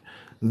what?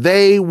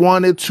 They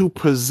wanted to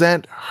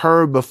present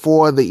her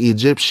before the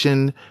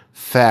Egyptian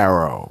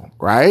pharaoh,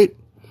 right?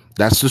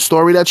 That's the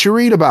story that you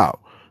read about.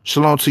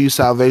 Shalom to you,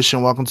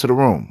 salvation. Welcome to the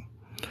room.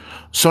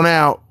 So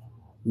now,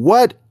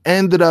 what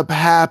ended up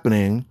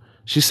happening?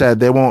 She said,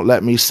 they won't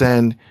let me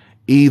send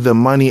either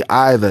money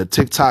either.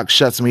 TikTok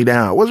shuts me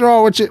down. What's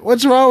wrong with you?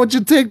 What's wrong with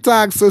your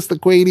TikTok, Sister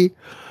Queenie?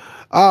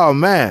 Oh,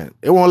 man.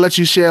 It won't let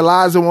you share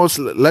lives. It won't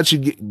let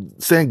you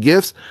send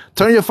gifts.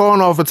 Turn your phone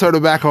off and turn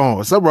it back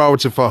on. Something wrong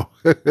with your phone.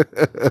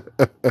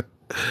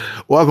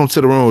 Welcome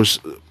to the room.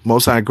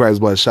 Most High in Christ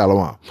blood.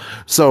 Shalom.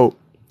 So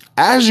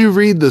as you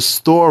read the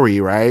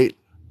story, right,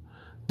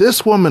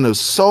 this woman is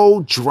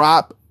so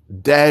drop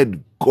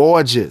dead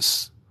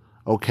gorgeous.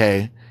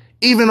 Okay.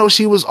 Even though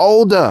she was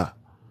older,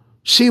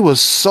 she was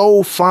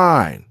so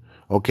fine.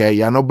 Okay.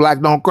 Y'all know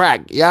black don't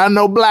crack. Y'all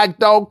know black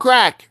don't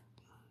crack.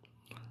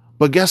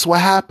 But guess what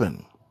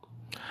happened?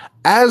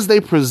 As they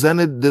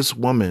presented this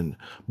woman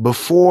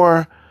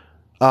before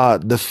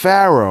the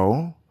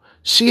Pharaoh,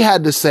 she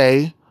had to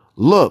say,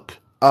 look,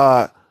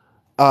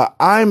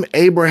 I'm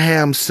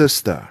Abraham's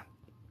sister.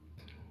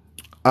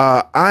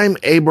 I'm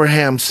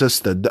Abraham's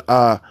sister.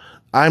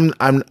 I'm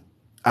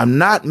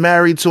not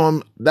married to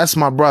him. That's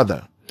my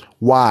brother.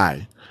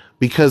 Why?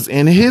 Because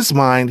in his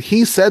mind,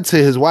 he said to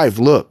his wife,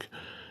 look,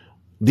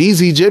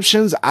 these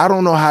Egyptians, I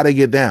don't know how they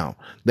get down.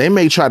 They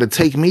may try to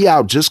take me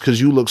out just because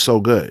you look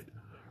so good,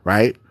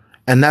 right?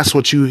 And that's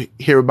what you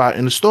hear about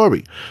in the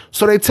story.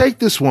 So they take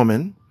this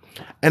woman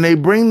and they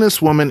bring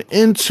this woman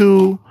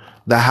into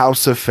the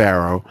house of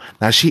Pharaoh.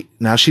 Now she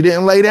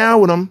didn't lay down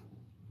with him.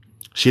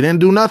 She didn't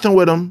do nothing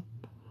with him,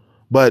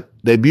 but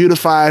they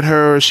beautified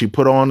her. She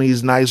put on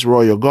these nice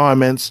royal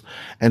garments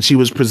and she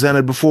was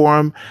presented before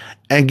him.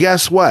 And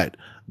guess what?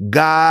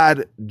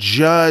 God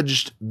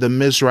judged the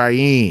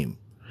Mizraim.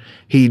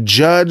 He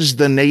judged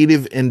the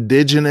native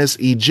indigenous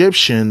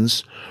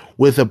Egyptians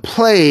with a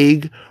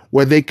plague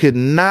where they could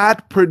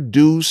not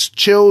produce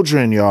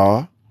children,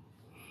 y'all.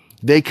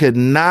 They could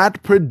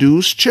not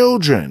produce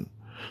children.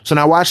 So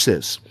now watch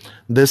this.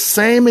 The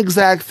same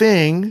exact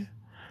thing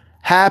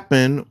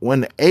happened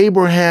when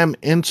Abraham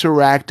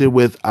interacted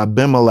with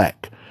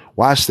Abimelech.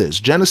 Watch this.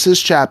 Genesis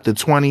chapter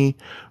 20,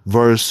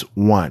 verse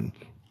 1.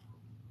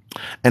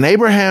 And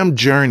Abraham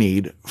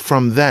journeyed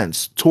from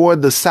thence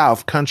toward the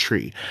south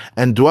country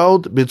and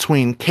dwelt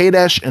between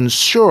Kadesh and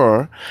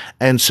Shur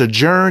and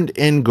sojourned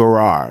in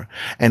Gerar.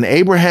 And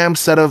Abraham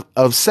said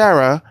of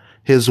Sarah,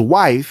 his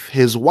wife,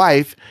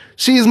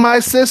 she's my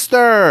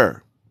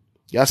sister.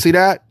 Y'all see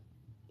that?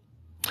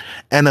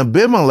 And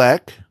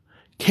Abimelech,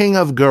 king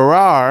of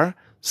Gerar,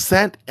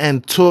 sent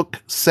and took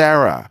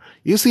Sarah.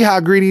 You see how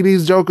greedy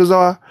these jokers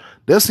are?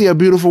 They'll see a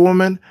beautiful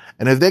woman,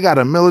 and if they got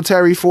a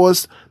military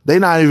force, they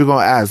not even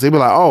gonna ask. They be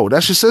like, oh,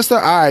 that's your sister?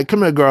 All right,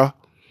 come here, girl.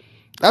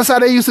 That's how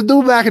they used to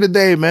do back in the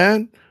day,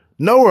 man.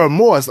 No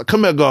remorse. Like,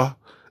 come here, girl.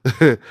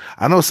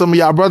 I know some of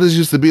y'all brothers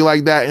used to be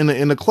like that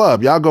in the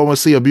club. Y'all go and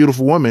see a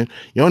beautiful woman.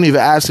 You don't even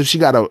ask if she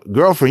got a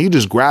girlfriend. You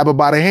just grab her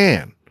by the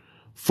hand.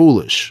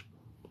 Foolish.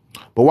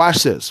 But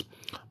watch this.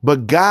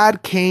 But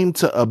God came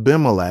to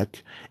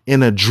Abimelech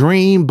in a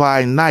dream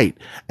by night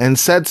and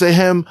said to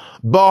him,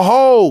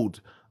 behold,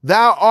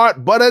 thou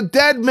art but a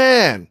dead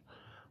man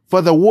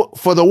for the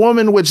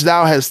woman which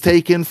thou hast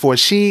taken, for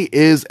she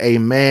is a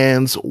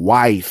man's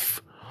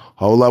wife.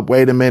 Hold up.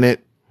 Wait a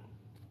minute.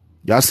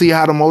 Y'all see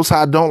how the Most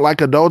High don't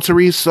like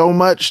adultery so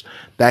much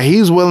that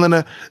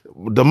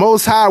the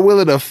Most High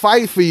willing to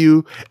fight for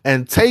you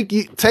and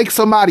take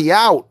somebody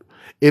out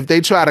if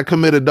they try to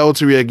commit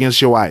adultery against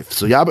your wife.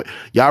 So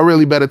y'all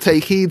really better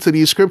take heed to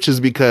these scriptures,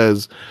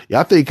 because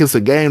y'all think it's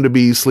a game to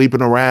be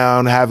sleeping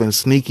around, having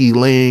sneaky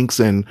links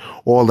and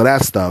all of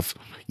that stuff.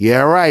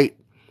 Yeah, right.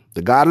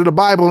 The God of the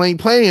Bible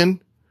ain't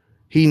playing.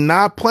 He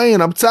not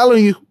playing. I'm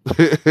telling you.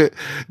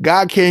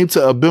 God came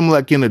to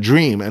Abimelech in a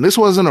dream. And this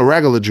wasn't a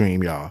regular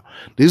dream, y'all.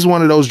 This is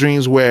one of those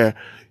dreams where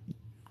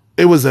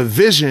it was a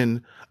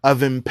vision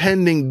of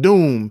impending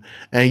doom.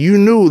 And you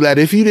knew that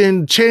if you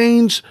didn't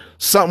change,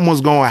 something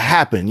was going to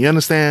happen. You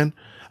understand?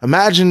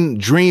 Imagine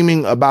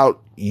dreaming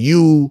about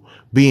you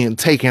being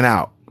taken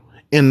out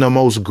in the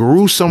most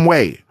gruesome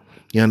way.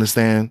 You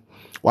understand?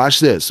 Watch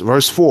this.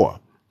 Verse 4.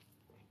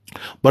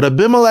 But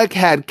Abimelech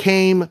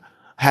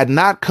had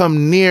not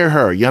come near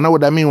her. Y'all know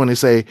what that means when they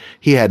say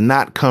he had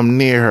not come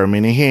near her,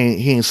 meaning he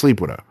ain't sleep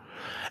with her.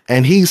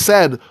 And he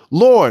said,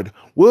 Lord,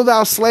 will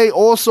thou slay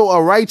also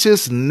a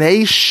righteous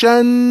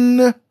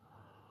nation?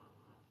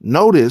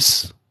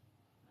 Notice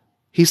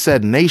he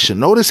said nation.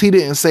 Notice he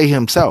didn't say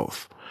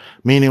himself.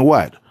 Meaning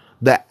what?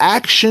 The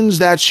actions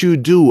that you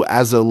do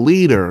as a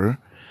leader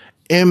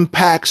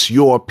impacts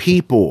your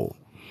people.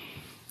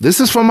 This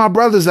is for my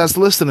brothers that's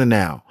listening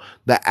now.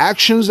 The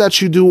actions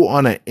that you do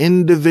on an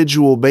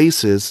individual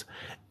basis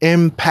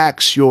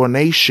impacts your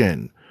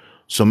nation.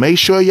 So make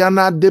sure y'all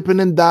not dipping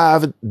and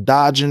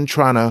dodging,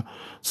 trying to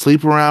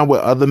sleep around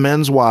with other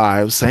men's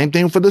wives. Same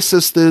thing for the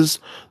sisters.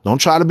 Don't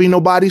try to be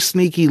nobody's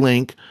sneaky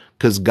link,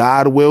 because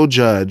God will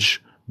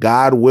judge.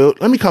 God will.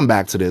 Let me come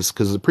back to this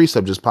because the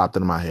precept just popped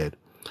into my head.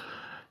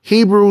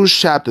 Hebrews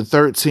chapter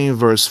 13,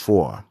 verse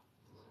 4.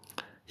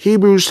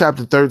 Hebrews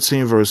chapter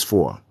 13, verse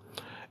 4.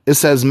 It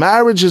says,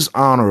 marriage is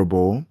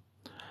honorable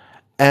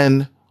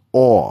and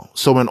all.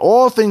 So in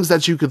all things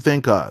that you could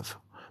think of,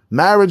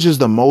 marriage is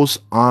the most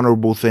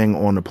honorable thing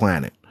on the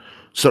planet.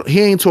 So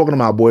he ain't talking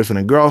about boyfriend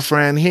and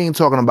girlfriend. He ain't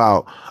talking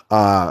about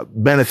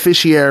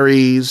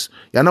beneficiaries.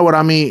 Y'all know what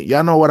I mean?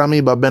 Y'all know what I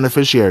mean by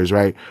beneficiaries,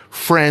 right?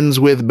 Friends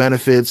with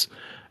benefits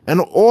and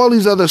all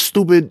these other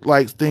stupid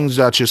like things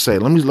that you say.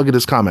 Let me look at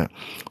this comment.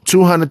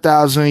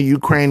 200,000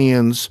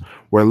 Ukrainians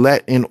were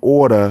let in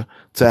order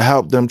to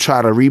help them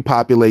try to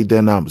repopulate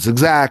their numbers.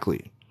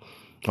 Exactly.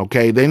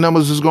 Okay, their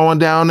numbers is going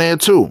down there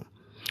too.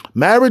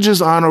 Marriage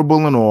is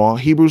honorable in all,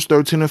 Hebrews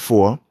 13 and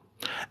 4,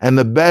 and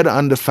the bed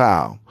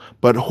undefiled.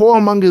 But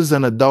whoremongers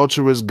and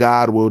adulterers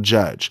God will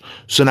judge.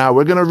 So now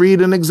we're going to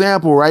read an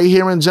example right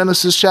here in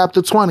Genesis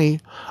chapter 20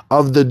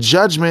 of the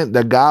judgment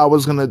that God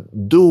was going to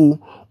do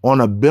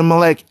on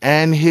Abimelech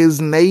and his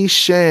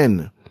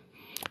nation.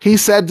 He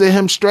said to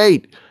him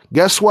straight,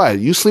 guess what?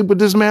 You sleep with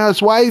this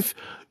man's wife,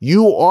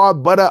 you are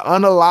but an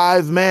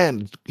unalive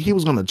man. He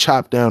was going to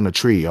chop down the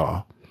tree,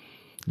 y'all.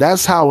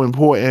 That's how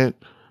important,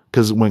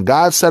 because when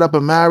God set up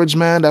a marriage,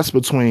 man, that's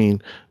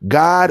between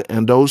God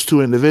and those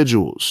two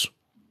individuals.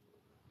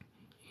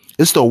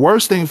 It's the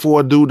worst thing for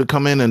a dude to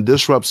come in and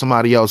disrupt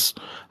somebody else's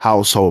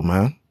household,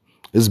 man.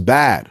 It's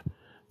bad.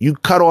 You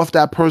cut off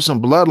that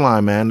person's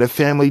bloodline, man. Their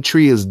family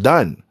tree is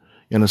done.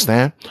 You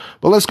understand?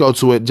 But let's go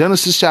to it.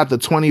 Genesis chapter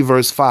 20,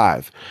 verse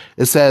 5.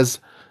 It says,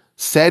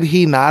 said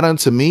he not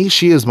unto me,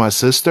 she is my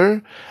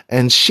sister?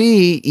 And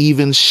she,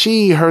 even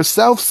she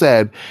herself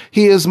said,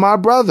 he is my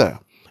brother.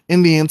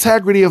 In the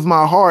integrity of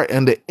my heart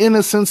and the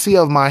innocency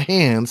of my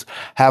hands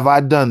have I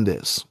done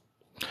this.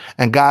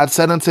 And God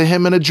said unto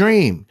him in a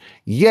dream,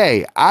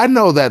 yea, I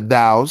know that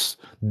thou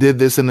did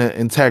this in the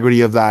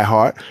integrity of thy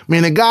heart.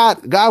 Meaning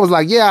God was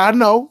like, yeah, I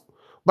know,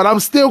 but I'm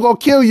still going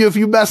to kill you if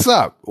you mess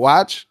up.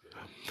 Watch.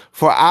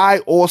 For I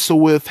also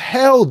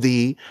withheld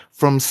thee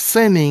from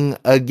sinning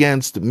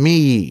against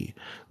me.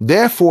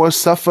 Therefore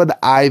suffered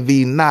I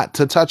thee not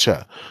to touch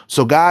her.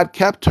 So God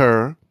kept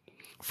her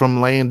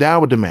from laying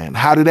down with the man.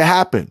 How did it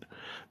happen?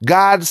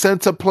 God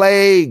sent a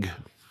plague.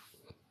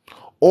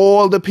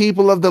 All the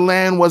people of the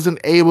land wasn't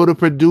able to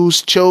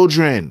produce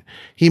children.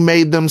 He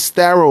made them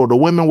sterile. The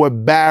women were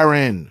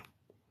barren.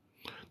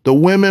 The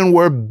women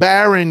were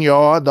barren,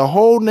 y'all. The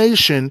whole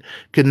nation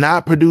could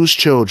not produce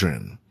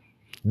children.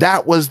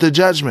 That was the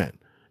judgment.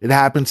 It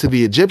happened to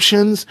the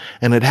Egyptians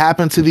and it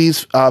happened to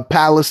these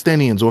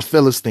Palestinians or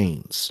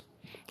Philistines.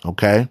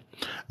 Okay.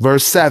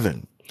 Verse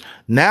 7.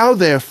 Now,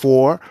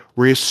 therefore,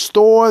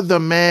 restore the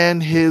man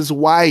his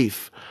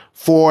wife,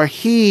 for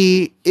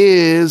he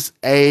is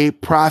a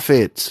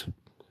prophet.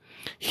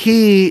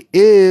 He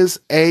is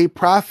a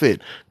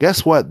prophet.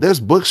 Guess what?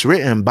 There's books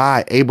written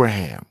by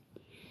Abraham.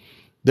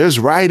 There's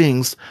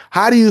writings.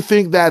 How do you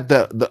think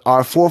that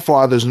our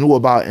forefathers knew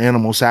about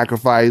animal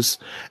sacrifice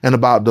and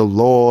about the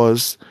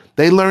laws?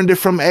 They learned it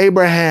from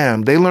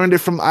Abraham. They learned it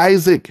from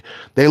Isaac.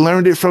 They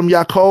learned it from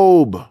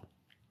Jacob.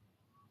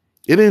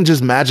 It didn't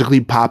just magically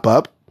pop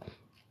up.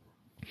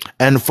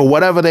 And for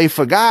whatever they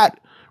forgot,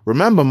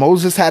 remember,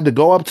 Moses had to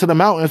go up to the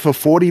mountain for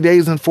 40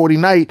 days and 40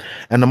 nights.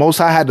 And the Most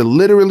High had to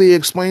literally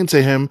explain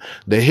to him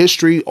the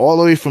history all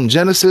the way from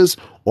Genesis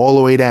all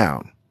the way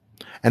down.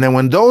 And then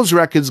when those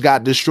records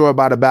got destroyed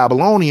by the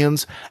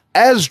Babylonians,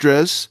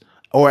 Ezra,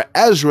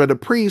 the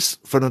priest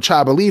from the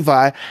tribe of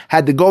Levi,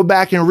 had to go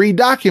back and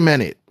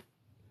redocument it.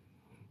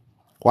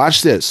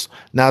 Watch this.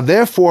 Now,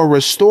 therefore,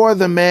 restore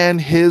the man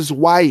his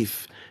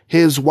wife,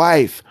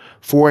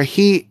 for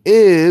he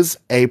is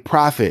a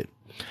prophet,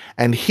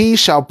 and he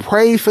shall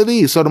pray for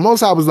thee. So the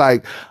Most High was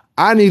like,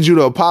 I need you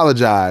to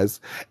apologize,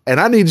 and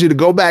I need you to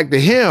go back to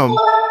him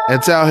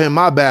and tell him,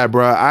 my bad,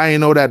 bro. I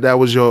ain't know that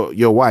was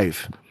your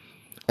wife.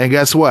 And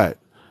guess what?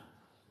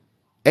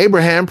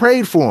 Abraham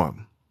prayed for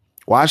him.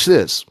 Watch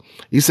this.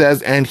 He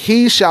says, and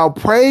he shall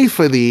pray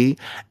for thee,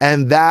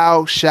 and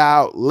thou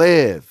shalt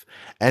live.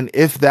 And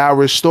if thou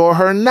restore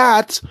her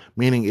not,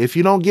 meaning if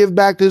you don't give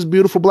back this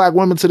beautiful black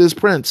woman to this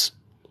prince,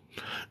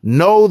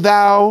 know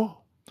thou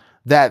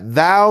that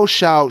thou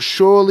shalt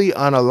surely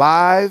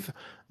unalive,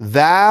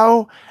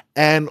 thou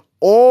and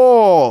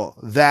all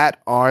that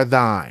are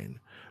thine.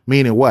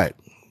 Meaning what?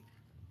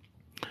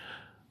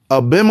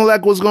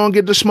 Abimelech was going to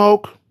get the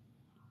smoke.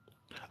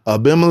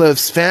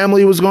 Abimelech's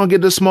family was going to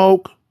get the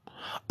smoke.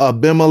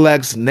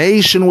 Abimelech's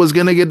nation was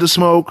going to get the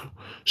smoke.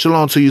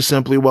 Shalom to you,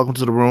 simply. Welcome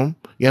to the room.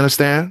 You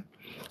understand?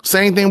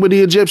 Same thing with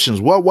the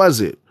Egyptians. What was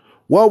it?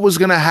 What was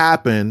going to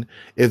happen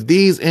if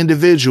these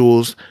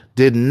individuals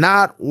did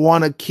not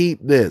want to keep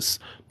this?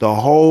 The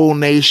whole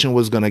nation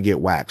was going to get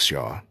waxed,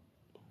 y'all.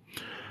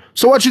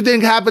 So what you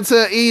think happened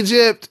to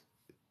Egypt?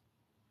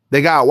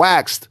 They got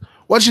waxed.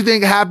 What you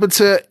think happened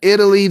to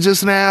Italy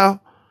just now?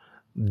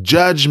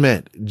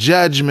 Judgment,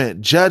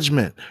 judgment,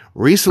 judgment.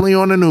 Recently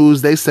on the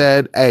news, they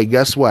said, hey,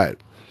 guess what?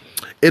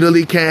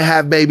 Italy can't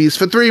have babies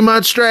for 3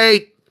 months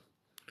straight.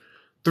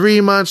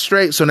 3 months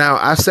straight. So now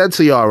I said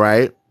to y'all,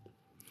 right,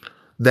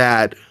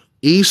 that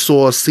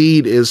Esau's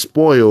seed is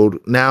spoiled.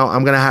 Now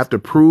I'm going to have to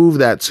prove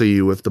that to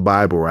you with the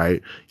Bible,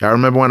 right? Y'all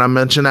remember when I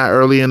mentioned that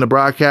early in the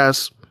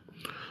broadcast?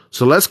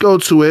 So let's go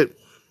to it.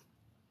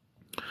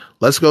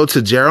 Let's go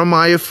to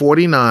Jeremiah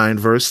 49,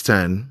 verse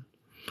 10.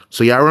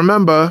 So y'all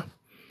remember,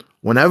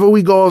 whenever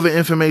we go over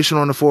information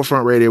on the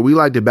Forefront Radio, we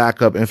like to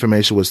back up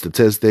information with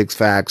statistics,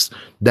 facts,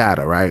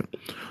 data, right?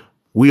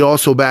 We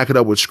also back it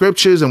up with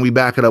scriptures and we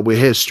back it up with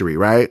history,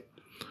 right?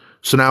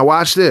 So now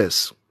watch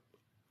this.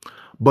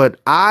 But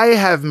I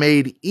have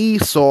made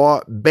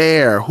Esau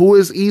bare. Who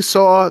is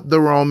Esau?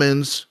 The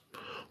Romans.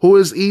 Who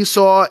is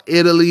Esau?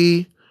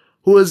 Italy.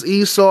 Who is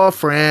Esau?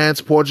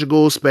 France,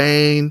 Portugal,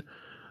 Spain.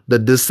 The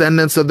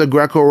descendants of the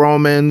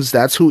Greco-Romans.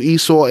 That's who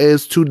Esau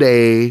is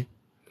today.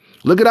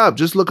 Look it up.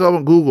 Just look up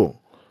on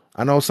Google.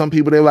 I know some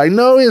people, they're like,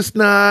 no, it's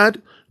not.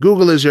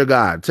 Google is your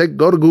God.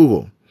 Go to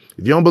Google.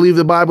 If you don't believe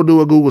the Bible, do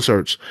a Google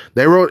search.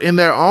 They wrote in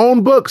their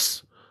own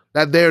books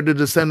that they're the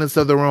descendants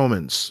of the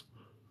Romans.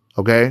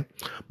 Okay?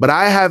 But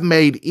I have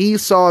made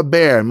Esau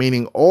bare,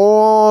 meaning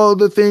all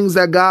the things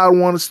that God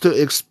wants to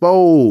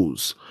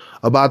expose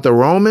about the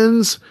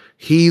Romans,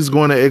 he's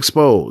going to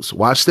expose.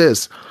 Watch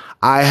this.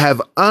 I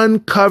have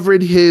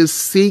uncovered his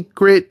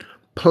secret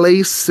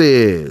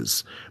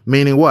places.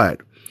 Meaning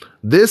what?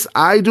 This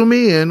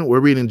Idumean,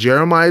 we're reading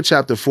Jeremiah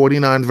chapter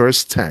 49,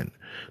 verse 10.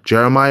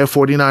 Jeremiah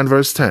 49,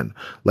 verse 10.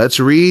 Let's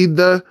read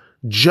the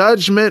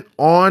judgment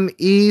on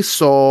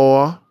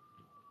Esau.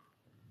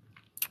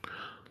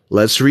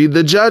 Let's read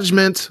the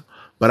judgment.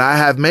 But I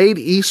have made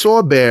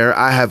Esau bare,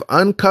 I have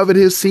uncovered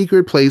his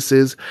secret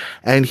places,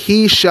 and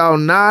he shall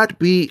not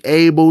be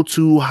able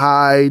to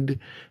hide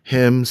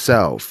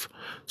himself.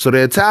 So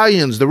the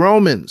Italians, the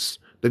Romans,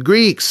 the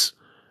Greeks,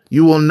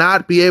 you will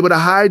not be able to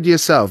hide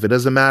yourself. It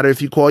doesn't matter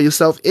if you call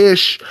yourself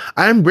Ish.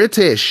 I'm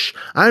British.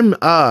 I'm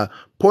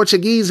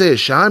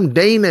Portuguese-ish. I'm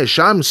Danish.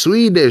 I'm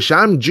Swedish.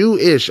 I'm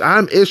Jewish.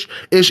 I'm Ish.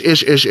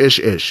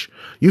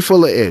 You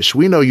full of Ish.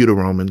 We know you the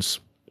Romans.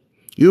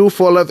 You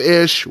full of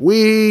Ish.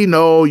 We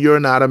know you're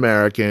not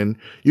American.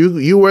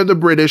 You were the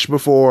British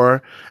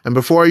before. And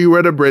before you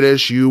were the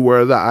British, you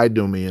were the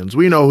Idumeans.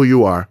 We know who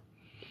you are.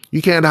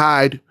 You can't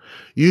hide.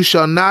 You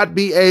shall not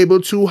be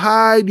able to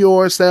hide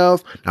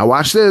yourself. Now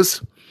watch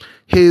this.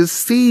 His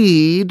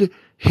seed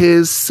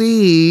is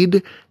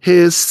spoiled.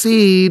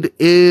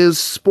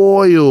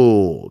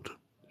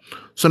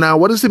 So now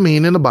what does it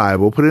mean in the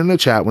Bible? Put it in the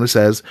chat when it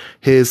says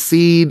his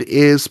seed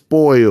is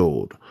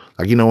spoiled.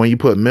 Like, you know, when you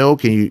put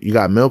milk and you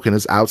got milk and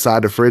it's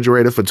outside the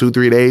refrigerator for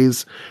 2-3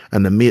 days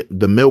and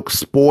the milk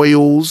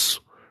spoils,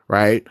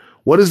 right?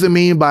 What does it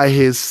mean by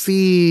his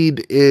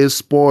seed is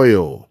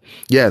spoiled?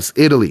 Yes,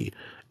 Italy.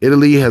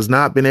 Italy has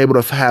not been able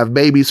to have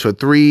babies for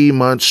 3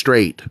 months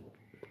straight.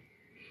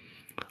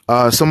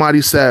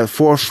 Somebody said,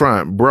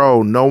 Forefront,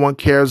 bro, no one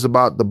cares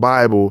about the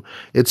Bible.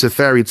 It's a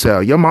fairy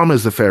tale. Your mama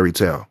is a fairy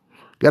tale.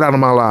 Get out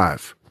of my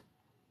life.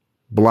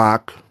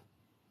 Block.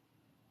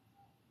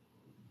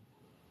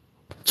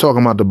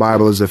 Talking about the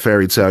Bible is a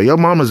fairy tale. Your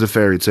mama's a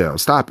fairy tale.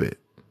 Stop it.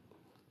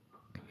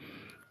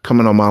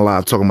 Coming on my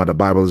live talking about the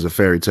Bible is a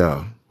fairy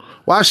tale.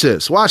 Watch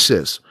this. Watch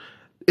this.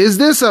 Is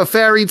this a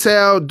fairy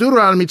tale?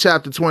 Deuteronomy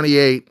chapter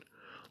 28.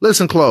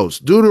 Listen close.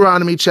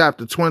 Deuteronomy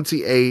chapter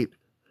 28.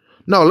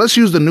 No, let's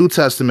use the New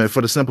Testament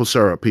for the simple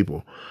syrup,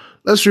 people.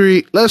 Let's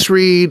read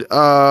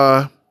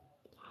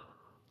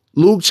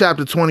Luke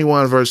chapter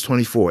 21, verse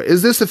 24.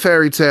 Is this a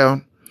fairy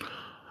tale?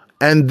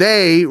 And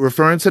they,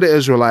 referring to the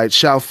Israelites,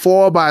 shall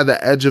fall by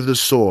the edge of the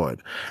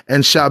sword,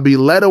 and shall be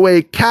led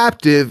away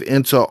captive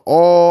into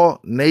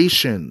all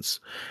nations,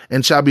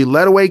 and shall be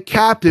led away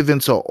captive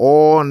into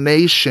all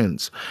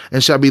nations,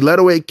 and shall be led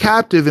away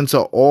captive into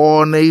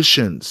all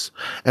nations.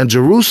 And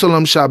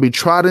Jerusalem shall be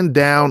trodden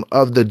down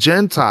of the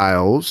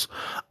Gentiles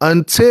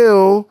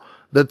until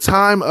the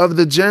time of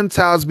the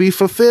Gentiles be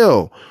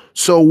fulfilled.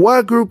 So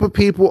what group of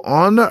people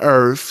on the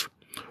earth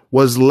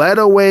was led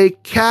away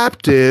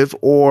captive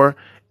or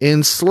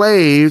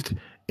enslaved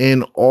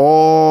in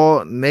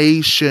all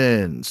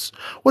nations.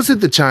 Was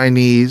it the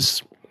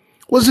Chinese?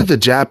 Was it the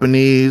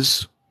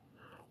Japanese?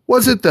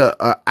 Was it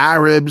the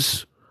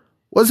Arabs?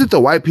 Was it the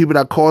white people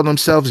that called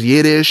themselves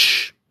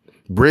Yiddish,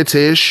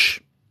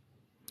 British,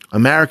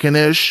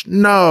 Americanish?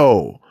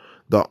 No.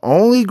 The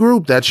only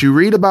group that you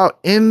read about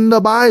in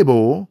the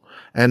Bible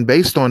and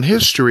based on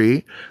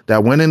history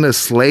that went into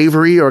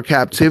slavery or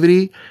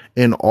captivity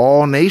in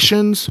all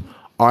nations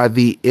are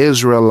the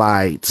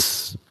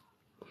Israelites.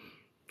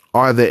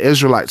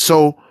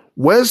 So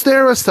was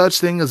there a such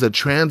thing as a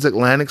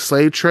transatlantic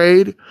slave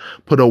trade?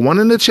 Put a 1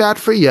 in the chat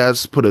for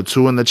yes, put a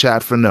 2 in the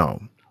chat for no.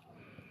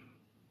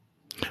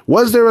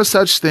 Was there a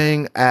such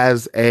thing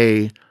as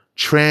a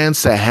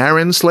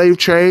trans-Saharan slave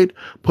trade?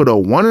 Put a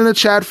 1 in the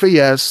chat for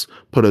yes,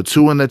 put a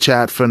 2 in the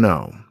chat for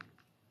no.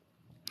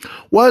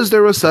 Was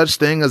there a such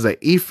thing as a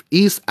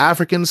East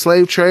African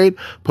slave trade?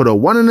 Put a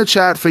 1 in the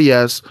chat for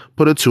yes,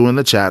 put a 2 in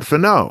the chat for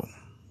no.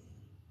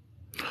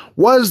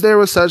 Was there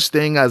a such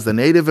thing as the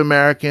Native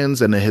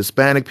Americans and the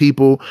Hispanic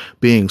people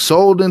being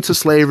sold into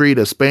slavery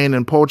to Spain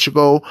and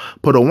Portugal?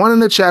 Put a 1 in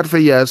the chat for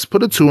yes,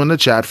 put a 2 in the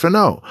chat for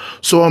no.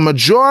 So a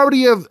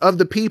majority of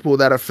the people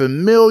that are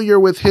familiar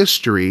with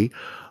history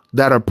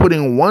that are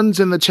putting 1s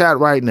in the chat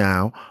right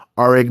now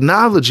are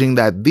acknowledging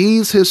that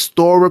these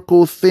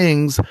historical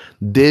things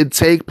did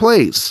take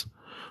place.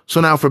 So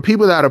now for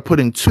people that are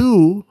putting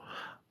 2,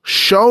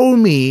 show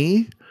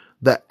me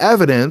the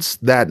evidence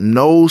that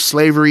no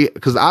slavery,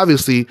 because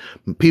obviously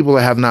people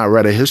have not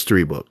read a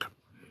history book.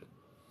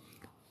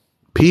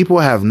 People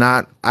have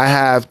not. I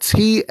have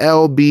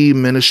TLB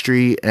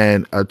Ministry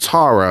and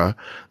Atara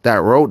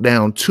that wrote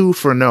down 2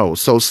 for no.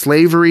 So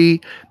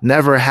slavery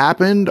never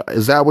happened.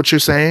 Is that what you're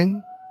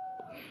saying?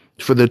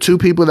 For the 2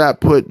 people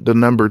that put the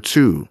number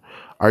 2,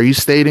 are you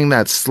stating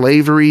that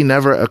slavery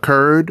never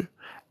occurred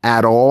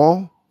at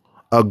all?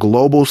 A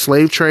global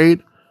slave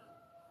trade?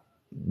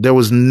 There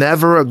was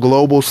never a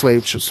global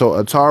slave trade. So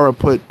Atara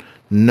put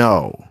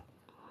no.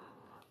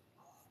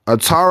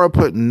 Atara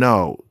put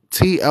no.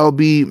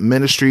 TLB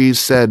Ministries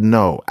said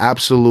no.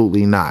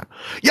 Absolutely not.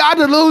 Y'all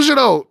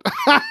delusional.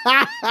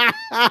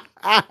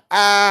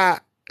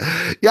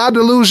 Y'all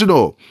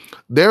delusional.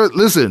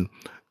 Listen.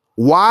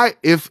 Why,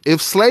 if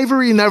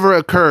slavery never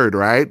occurred,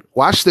 right?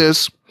 Watch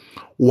this.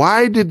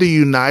 Why did the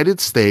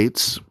United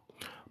States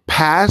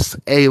pass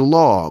a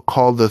law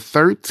called the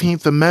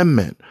 13th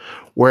Amendment,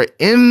 where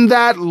in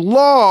that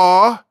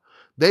law,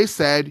 they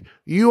said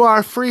you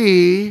are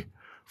free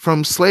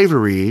from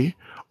slavery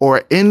or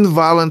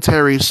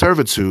involuntary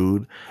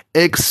servitude,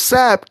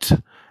 except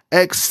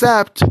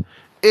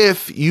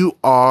if you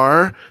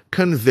are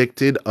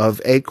convicted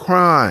of a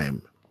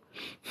crime?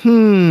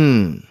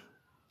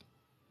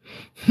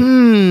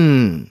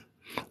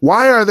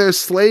 Why are there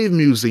slave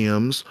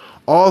museums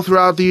all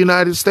throughout the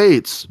United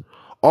States,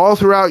 all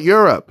throughout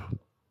Europe?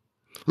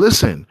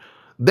 Listen,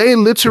 they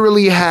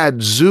literally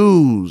had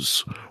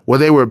zoos where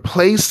they were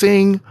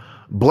placing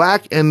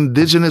Black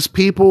indigenous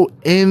people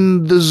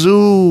in the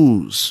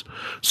zoos.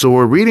 So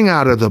we're reading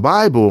out of the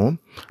Bible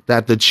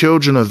that the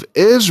children of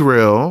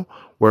Israel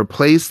were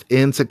placed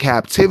into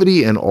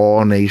captivity in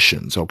all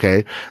nations,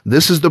 okay?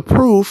 This is the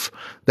proof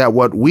that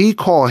what we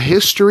call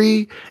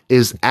history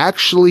is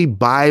actually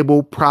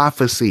Bible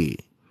prophecy.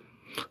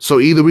 So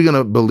either we're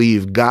going to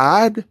believe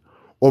God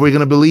or we're going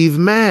to believe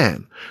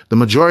man. The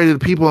majority of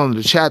the people in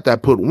the chat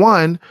that put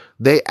 1,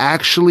 they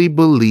actually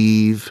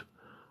believe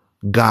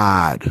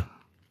God.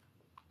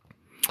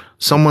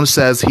 Someone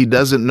says he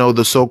doesn't know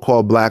the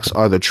so-called blacks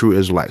are the true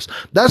Israelites.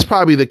 That's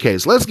probably the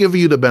case. Let's give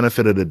you the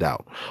benefit of the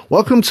doubt.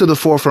 Welcome to the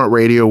Forefront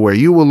Radio, where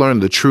you will learn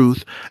the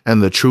truth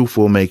and the truth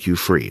will make you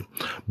free.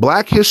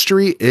 Black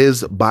history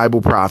is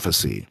Bible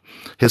prophecy.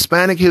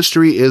 Hispanic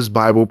history is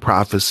Bible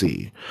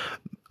prophecy.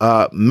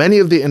 Many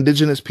of the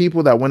indigenous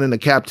people that went into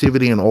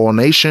captivity in all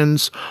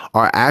nations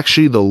are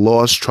actually the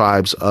lost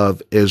tribes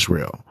of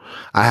Israel.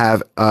 I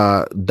have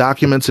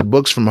documented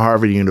books from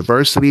Harvard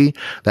University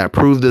that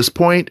prove this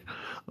point.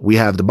 We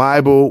have the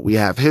Bible, we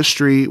have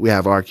history, we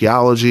have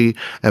archaeology,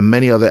 and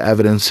many other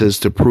evidences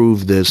to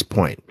prove this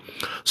point.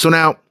 So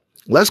now,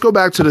 let's go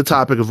back to the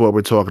topic of what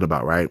we're talking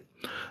about, right?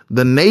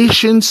 The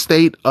nation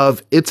state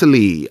of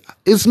Italy.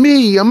 It's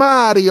me,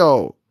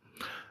 Mario.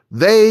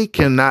 They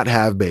cannot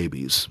have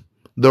babies.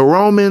 The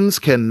Romans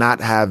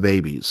cannot have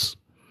babies.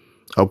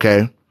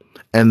 Okay?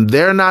 And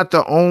they're not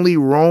the only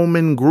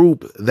Roman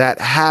group that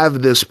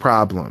have this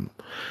problem.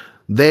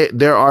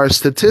 There are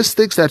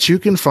statistics that you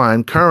can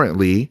find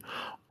currently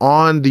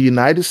on the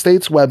United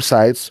States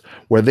websites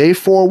where they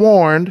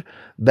forewarned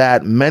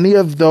that many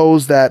of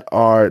those that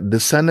are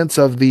descendants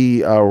of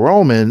the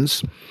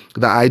Romans,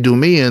 the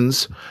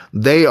Idumeans,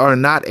 they are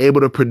not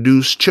able to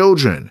produce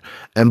children.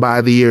 And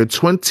by the year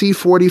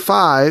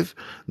 2045,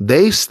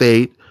 they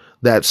state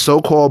that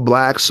so-called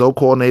blacks,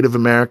 so-called Native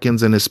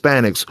Americans, and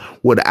Hispanics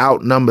would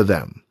outnumber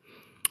them.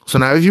 So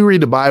now if you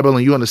read the Bible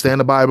and you understand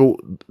the Bible,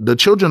 the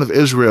children of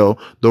Israel,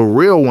 the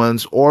real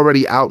ones,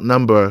 already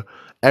outnumber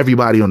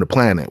everybody on the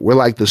planet. We're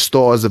like the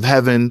stars of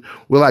heaven.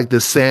 We're like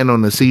the sand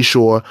on the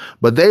seashore.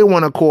 But they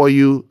want to call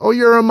you, oh,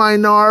 you're a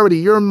minority.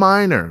 You're a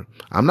minor.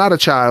 I'm not a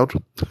child.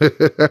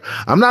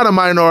 I'm not a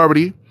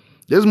minority.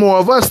 There's more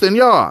of us than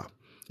y'all.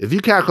 If you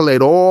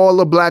calculate all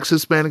the blacks,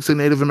 Hispanics, and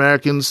Native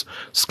Americans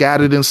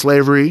scattered in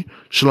slavery,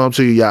 shalom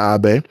to you, Ya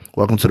Abe.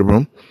 Welcome to the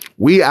room.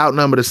 We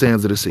outnumber the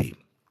sands of the sea.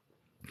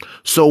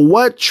 So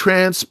what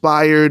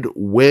transpired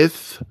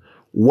with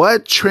the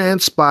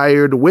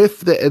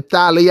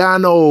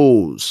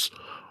Italianos?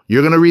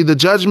 You're going to read the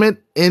judgment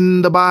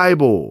in the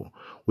Bible.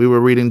 We were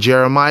reading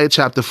Jeremiah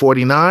chapter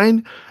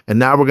 49, and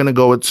now we're going to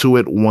go to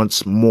it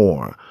once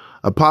more.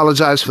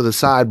 Apologize for the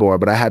sidebar,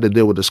 but I had to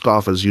deal with the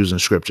scoffers using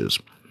scriptures.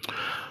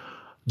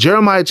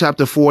 Jeremiah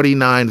chapter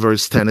 49,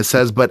 verse 10, it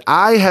says, "But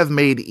I have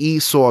made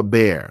Esau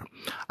bare.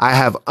 I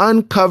have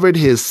uncovered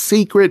his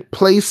secret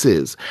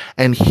places,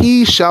 and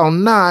he shall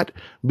not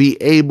be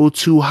able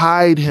to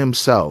hide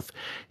himself.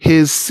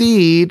 His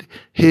seed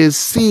is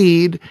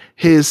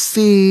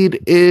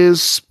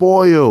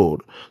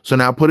spoiled." So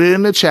now put it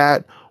in the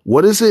chat.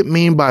 What does it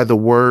mean by the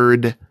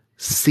word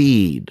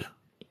seed?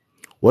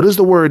 What does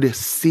the word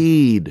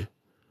seed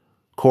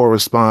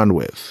correspond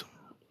with?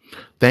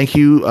 Thank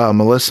you,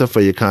 Melissa, for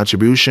your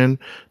contribution.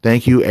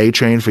 Thank you,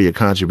 A-Train, for your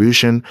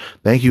contribution.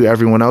 Thank you,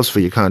 everyone else, for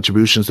your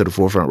contributions to the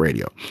Forefront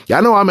Radio.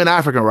 Y'all know I'm in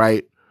Africa,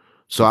 right?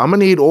 So I'm going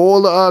to need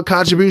all the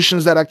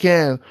contributions that I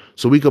can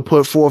so we could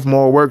put forth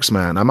more works,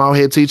 man. I'm out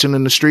here teaching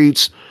in the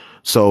streets.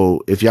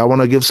 So if y'all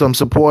want to give some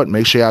support,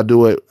 make sure y'all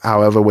do it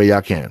however way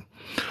y'all can.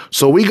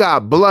 So we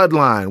got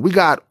bloodline. We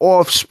got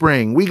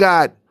offspring. We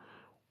got,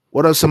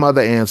 what are some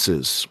other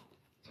answers?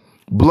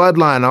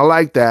 Bloodline, I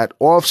like that.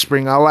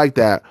 Offspring, I like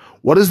that.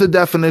 What is the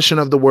definition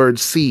of the word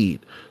seed?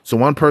 So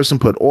one person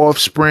put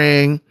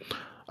offspring.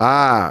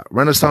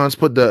 Renaissance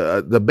put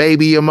the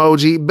baby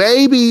emoji.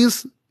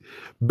 Babies.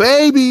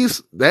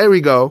 There we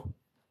go.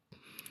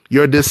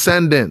 Your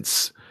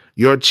descendants,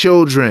 your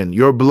children,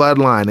 your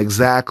bloodline.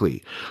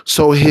 Exactly.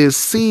 So his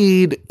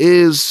seed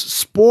is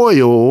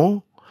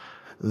spoil.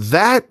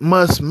 That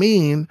must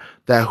mean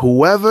that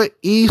whoever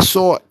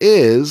Esau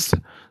is,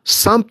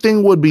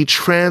 something would be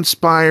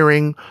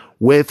transpiring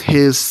with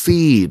his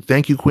seed.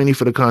 Thank you, Queenie,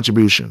 for the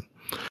contribution.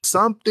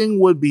 Something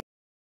would be.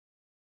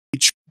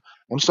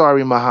 I'm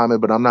sorry,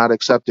 Muhammad, but I'm not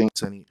accepting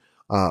any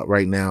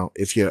right now.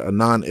 If you're a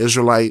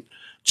non-Israelite,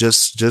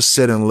 just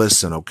sit and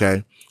listen,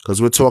 okay?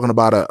 Because we're talking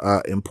about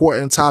a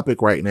important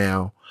topic right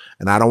now,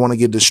 and I don't want to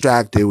get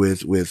distracted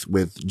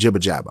with jibber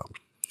jabber.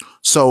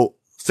 So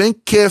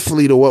think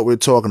carefully to what we're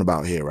talking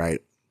about here,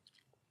 right?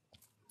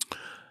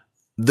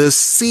 The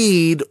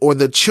seed or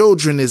the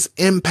children is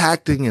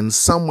impacting in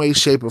some way,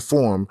 shape, or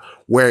form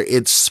where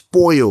it's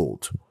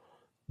spoiled.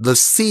 The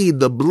seed,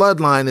 the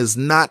bloodline, is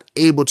not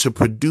able to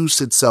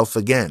produce itself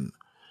again.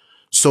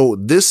 So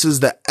this is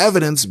the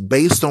evidence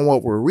based on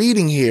what we're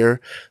reading here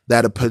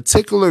that a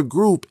particular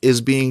group is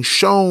being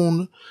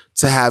shown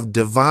to have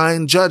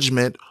divine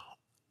judgment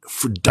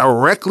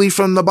directly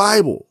from the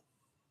Bible.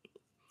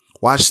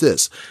 Watch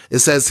this. It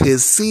says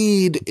his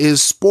seed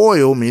is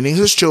spoiled, meaning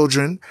his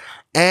children,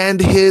 and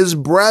his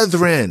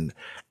brethren,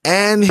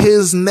 and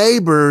his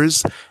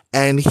neighbors,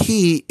 and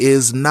he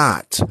is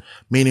not.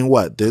 Meaning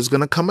what? There's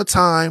going to come a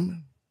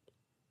time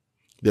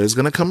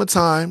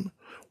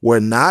where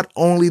not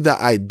only the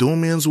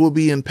Idumeans will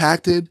be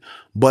impacted,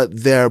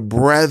 but their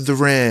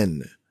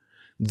brethren,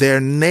 their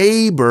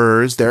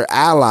neighbors, their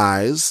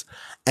allies,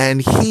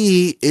 and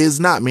he is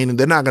not, meaning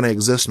they're not going to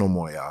exist no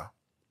more, y'all.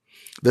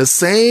 The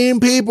same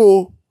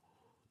people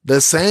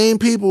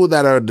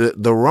that are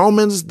the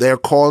Romans, they're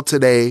called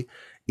today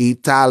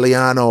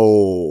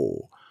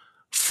Italiano,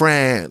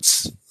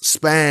 France,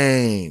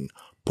 Spain,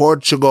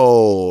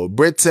 Portugal,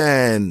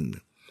 Britain,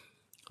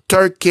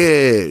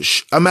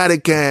 Turkish,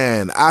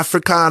 American,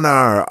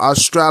 Afrikaner,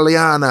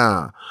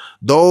 Australiana.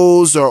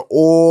 Those are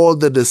all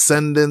the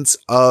descendants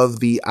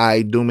of the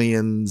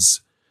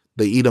Idumeans,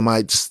 the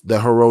Edomites,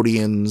 the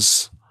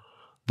Herodians,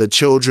 the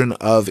children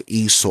of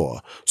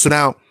Esau. So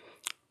now,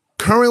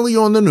 currently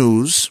on the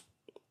news,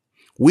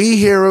 we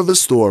hear of a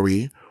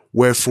story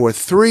where for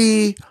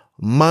 3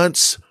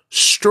 months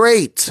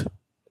straight,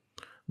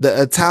 the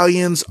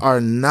Italians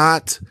are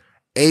not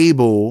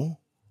able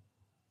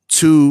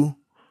to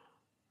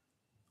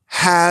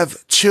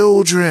have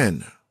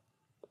children.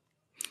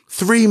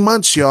 3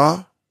 months,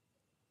 y'all.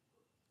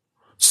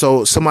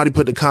 So somebody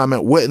put the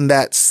comment, wouldn't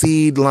that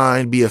seed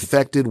line be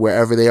affected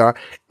wherever they are?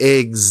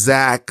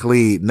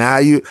 Exactly. Now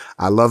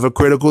I love a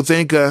critical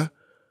thinker.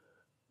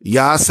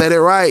 Y'all said it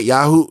right.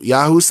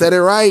 Yahoo said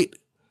it right.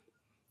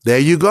 There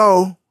you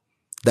go.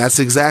 That's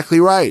exactly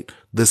right.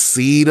 The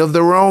seed of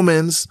the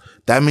Romans.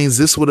 That means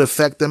this would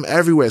affect them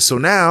everywhere. So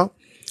now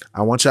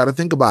I want y'all to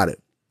think about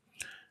it.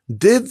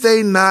 Did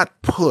they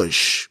not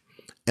push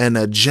an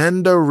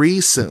agenda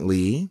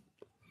recently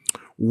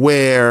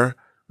where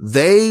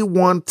they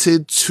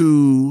wanted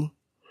to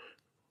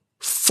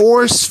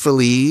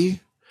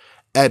forcefully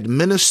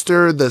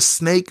administer the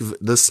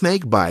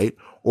snake bite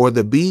or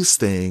the bee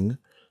sting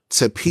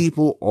to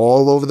people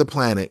all over the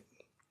planet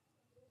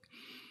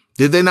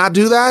Did they not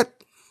do that?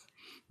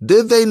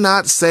 Did they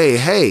not say,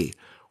 hey,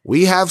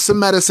 we have some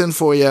medicine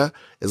for you.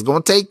 It's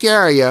going to take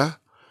care of you.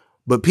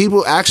 But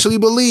people actually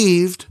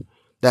believed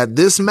that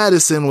this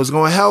medicine was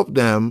going to help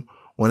them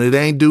when it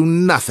ain't do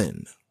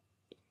nothing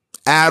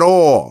at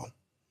all.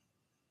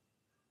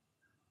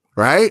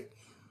 Right?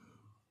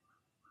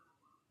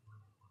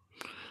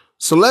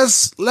 So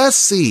let's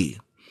see.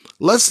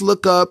 Let's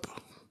look up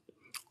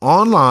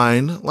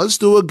online. Let's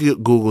do a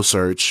Google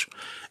search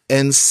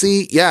and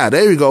see. Yeah,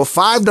 there you go.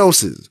 5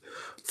 doses.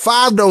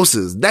 5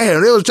 doses.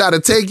 Damn, they was trying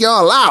to take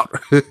y'all out.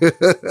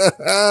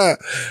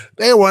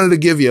 They wanted to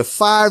give you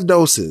 5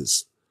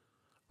 doses.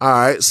 All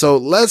right. So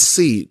let's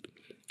see.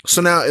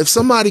 So now if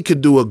somebody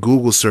could do a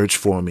Google search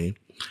for me,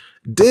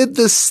 did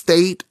the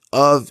state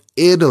of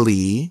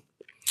Italy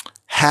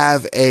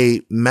have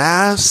a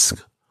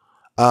mask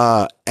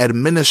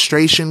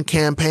administration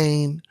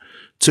campaign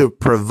to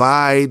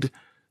provide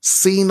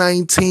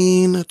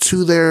C-19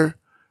 to their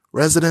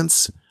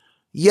residents?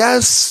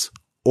 Yes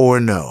or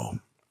no?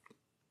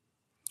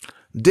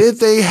 Did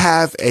they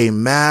have a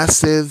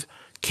massive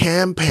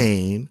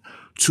campaign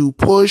to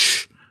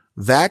push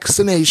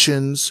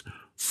vaccinations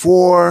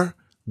for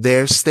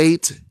their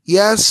state?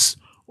 Yes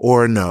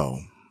or no?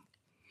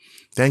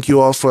 Thank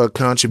you all for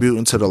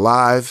contributing to the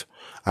live.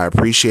 I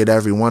appreciate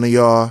every one of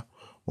y'all.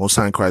 Most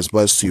High Christ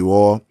bless to you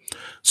all.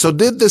 So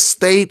did the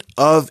state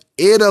of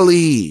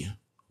Italy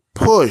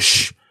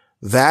push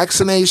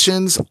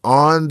vaccinations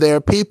on their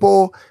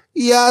people?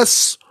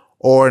 Yes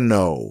or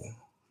no?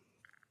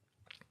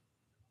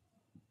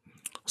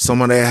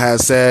 Someone that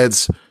has said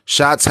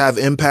shots have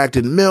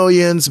impacted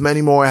millions.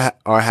 Many more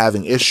are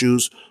having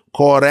issues.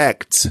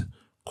 Correct.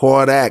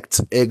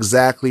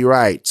 Exactly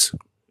right.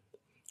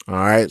 All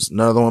right.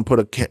 Another one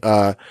put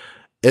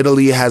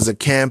Italy has a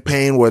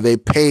campaign where they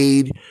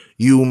paid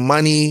you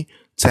money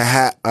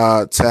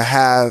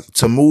to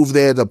move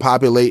there to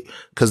populate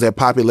because their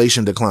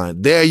population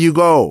declined. There you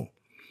go.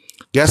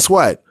 Guess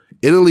what?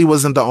 Italy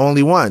wasn't the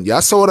only one.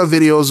 Y'all saw the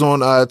videos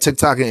on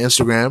TikTok and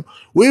Instagram.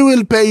 We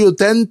will pay you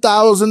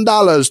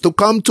 $10,000 to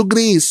come to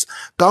Greece,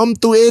 come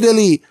to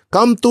Italy,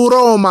 come to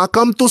Roma,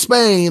 come to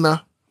Spain.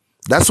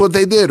 That's what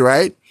they did,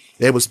 right?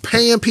 They was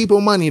paying people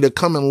money to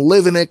come and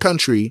live in their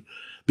country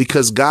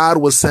because God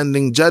was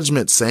sending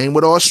judgment. Same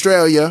with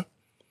Australia.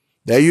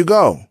 There you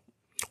go.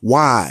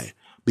 Why?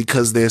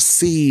 Because their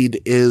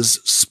seed is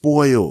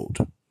spoiled.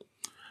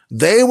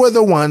 They were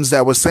the ones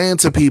that were saying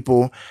to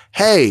people,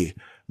 hey,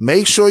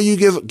 make sure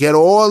you get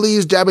all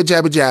these jab,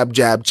 jib,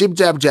 jab,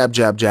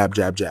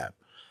 jab.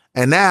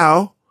 And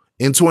now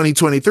in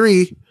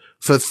 2023,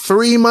 for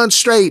 3 months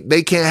straight,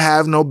 they can't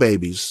have no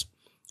babies.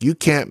 You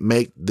can't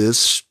make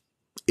this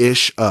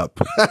ish up.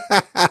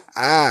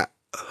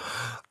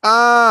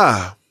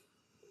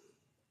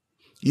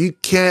 You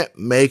can't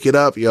make it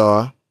up,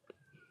 y'all.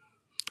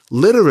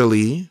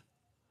 Literally,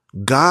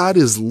 God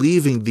is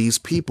leaving these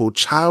people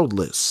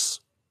childless,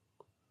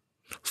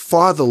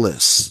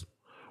 fatherless,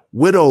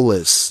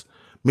 widowless,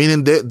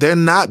 meaning they're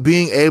not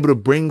being able to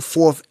bring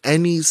forth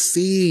any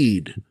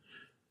seed.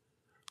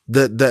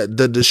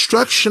 The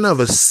destruction of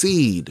a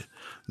seed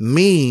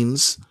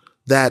means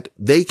that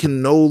they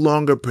can no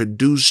longer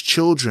produce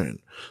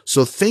children.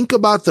 So think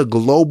about the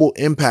global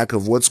impact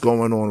of what's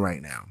going on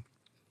right now.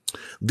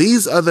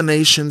 These other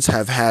nations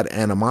have had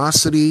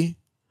animosity.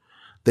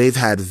 They've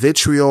had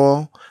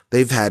vitriol.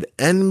 They've had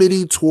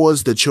enmity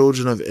towards the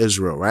children of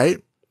Israel,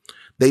 right?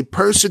 They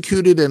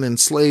persecuted and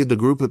enslaved a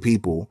group of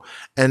people.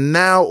 And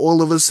now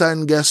all of a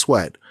sudden, guess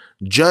what?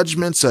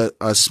 Judgments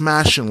are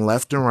smashing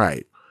left and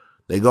right.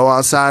 They go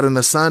outside in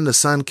the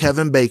sun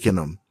Kevin Bacon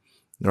them,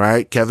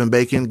 right? Kevin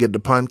Bacon, get the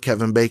pun,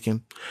 Kevin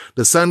Bacon.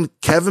 The sun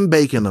Kevin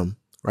Bacon them,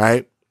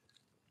 right?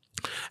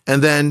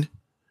 And then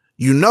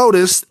you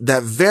notice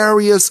that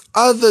various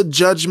other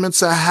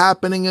judgments are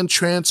happening and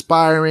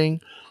transpiring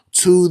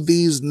to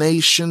these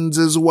nations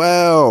as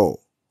well,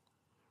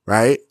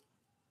 right?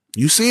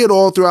 You see it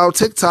all throughout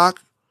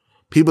TikTok.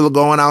 People are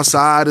going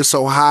outside. It's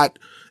so hot.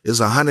 It's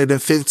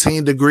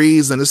 115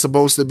 degrees and it's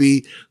supposed to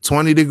be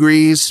 20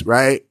 degrees,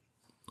 right?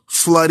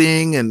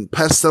 Flooding and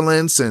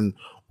pestilence and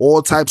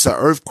all types of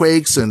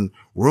earthquakes and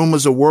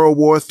rumors of World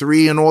War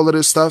III and all of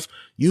this stuff.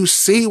 You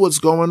see what's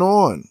going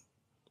on.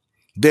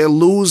 They're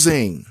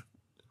losing,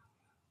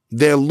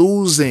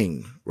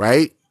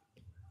 right?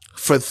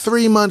 For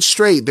 3 months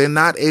straight, they're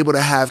not able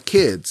to have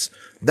kids.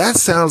 That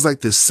sounds like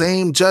the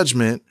same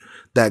judgment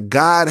that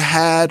God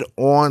had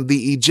on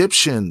the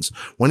Egyptians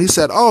when he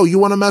said, oh, you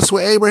want to mess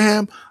with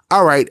Abraham?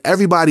 All right,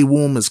 everybody's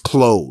womb is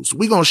closed.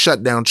 We're going to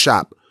shut down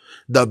shop.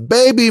 The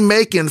baby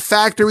making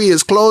factory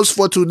is closed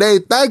for today.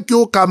 Thank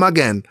you. Come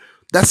again.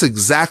 That's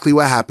exactly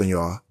what happened,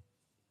 y'all.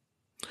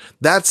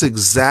 That's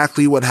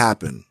exactly what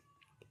happened.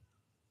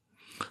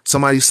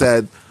 Somebody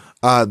said,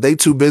 they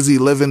too busy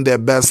living their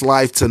best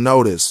life to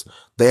notice.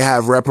 They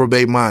have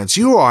reprobate minds.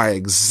 You are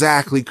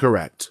exactly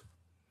correct.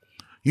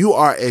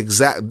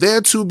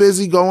 They're too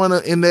busy going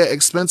in their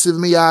expensive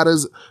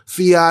Miatas,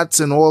 Fiats,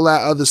 and all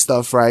that other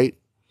stuff, right?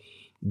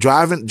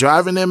 Driving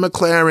their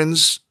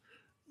McLarens,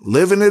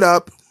 living it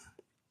up,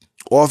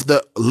 off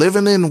the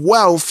living in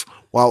wealth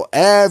while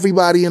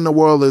everybody in the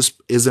world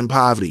is in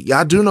poverty.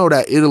 Y'all do know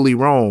that Italy,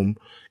 Rome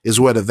is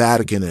where the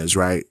Vatican is,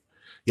 right?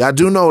 Y'all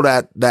do know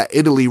that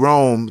Italy,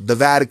 Rome, the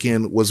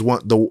Vatican was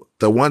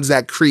the ones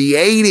that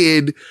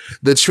created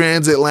the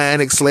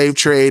transatlantic slave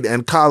trade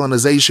and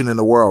colonization in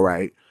the world,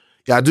 right?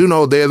 Y'all do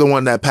know they're the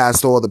one that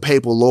passed all the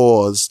papal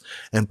laws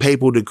and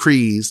papal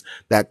decrees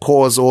that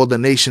caused all the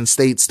nation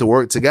states to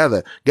work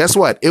together. Guess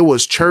what? It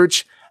was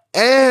church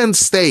and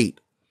state.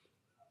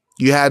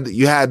 You had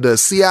the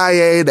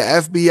CIA, the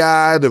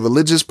FBI, the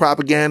religious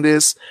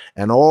propagandists,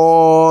 and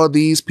all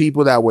these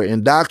people that were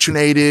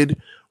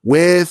indoctrinated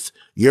with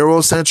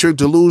Eurocentric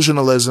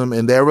delusionalism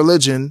in their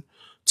religion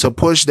to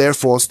push their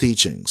false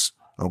teachings.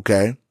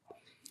 Okay.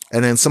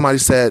 And then somebody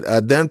said,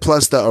 then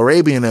plus the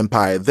Arabian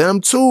Empire,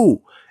 them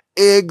too.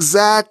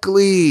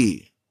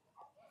 Exactly.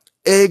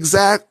 I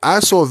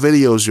saw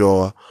videos,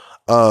 y'all,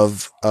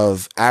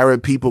 of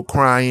Arab people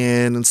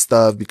crying and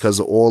stuff because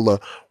of all the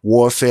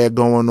warfare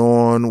going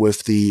on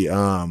with the,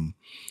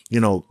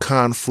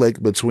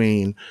 conflict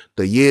between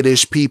the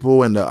Yiddish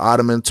people and the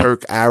Ottoman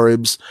Turk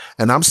Arabs.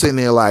 And I'm sitting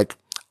there like,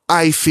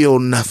 I feel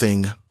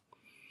nothing.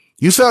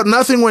 You felt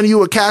nothing when you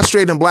were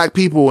castrating black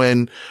people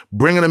and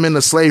bringing them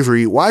into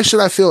slavery. Why should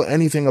I feel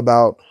anything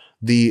about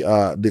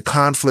the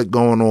conflict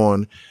going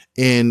on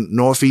in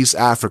Northeast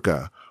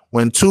Africa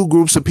when two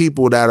groups of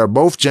people that are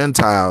both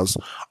Gentiles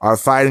are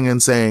fighting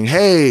and saying,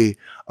 hey,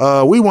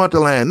 we want the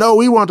land. No,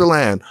 we want the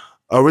land.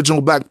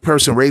 Original black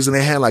person raising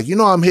their hand like,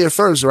 I'm here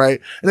first, right?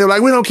 And they're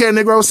like, we don't care,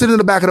 Negro, sit in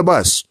the back of the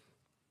bus.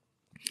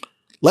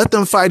 Let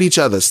them fight each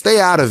other. Stay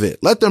out of it.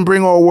 Let them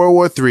bring on World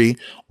War III.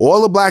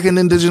 All the black and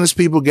indigenous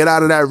people get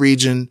out of that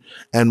region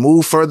and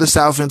move further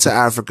south into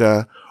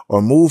Africa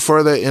or move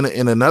further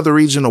in another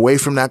region away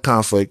from that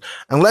conflict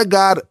and let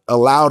God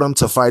allow them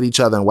to fight each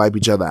other and wipe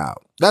each other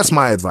out. That's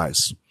my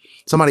advice.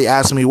 Somebody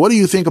asked me, what do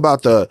you think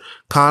about the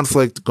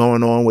conflict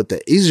going on with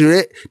the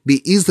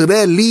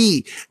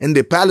Israeli and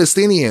the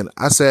Palestinian?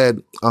 I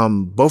said,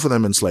 both of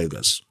them enslaved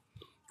us.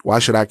 Why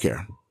should I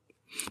care?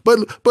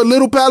 But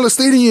little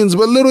Palestinians,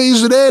 but little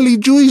Israeli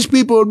Jewish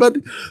people, but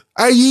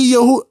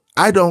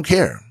I don't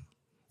care.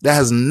 That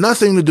has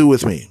nothing to do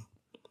with me.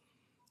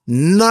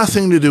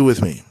 Nothing to do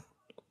with me.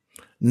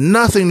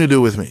 Nothing to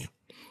do with me.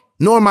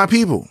 Nor my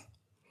people.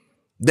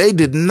 They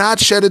did not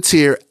shed a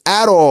tear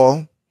at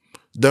all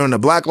during the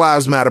Black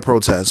Lives Matter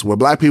protests where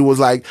black people was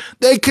like,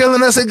 they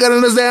killing us and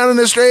gunning us down in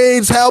the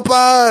streets. Help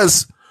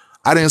us.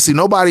 I didn't see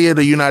nobody at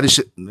the United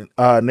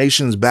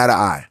Nations bat an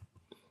eye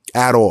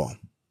at all.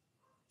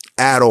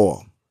 At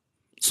all.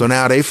 So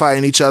now they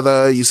fighting each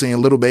other. You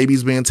seeing little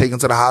babies being taken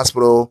to the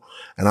hospital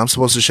and I'm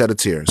supposed to shed a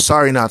tear.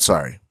 Sorry, not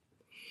sorry.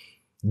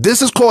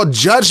 This is called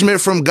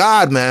judgment from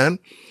God, man.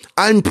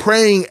 I'm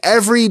praying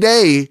every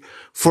day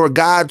for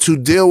God to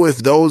deal with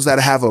those that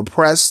have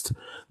oppressed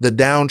the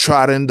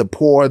downtrodden, the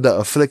poor, the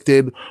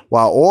afflicted,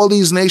 while all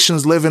these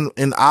nations live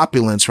in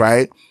opulence,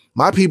 right?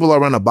 My people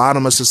are on the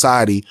bottom of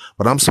society,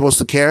 but I'm supposed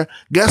to care.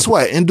 Guess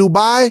what? In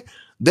Dubai,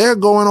 they're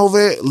going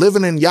over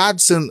living in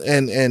yachts and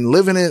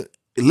living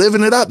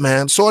it up,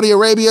 man. Saudi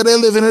Arabia, they're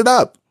living it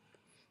up.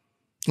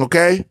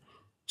 Okay.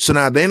 So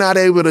now they're not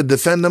able to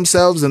defend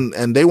themselves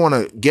and they want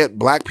to get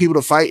black people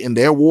to fight in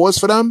their wars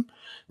for them.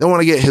 They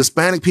want to get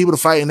Hispanic people to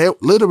fight. And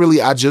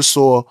literally, I just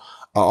saw an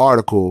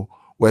article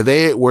where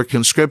they were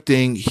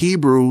conscripting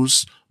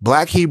Hebrews,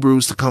 black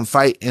Hebrews to come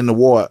fight in the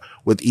war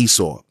with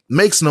Esau.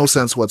 Makes no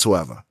sense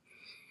whatsoever.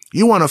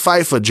 You want to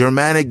fight for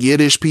Germanic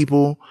Yiddish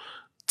people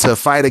to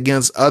fight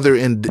against other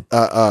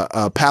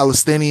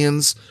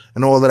Palestinians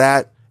and all of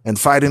that and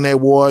fight in their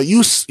war.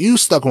 You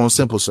stuck on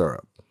simple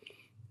syrup.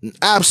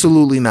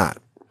 Absolutely not.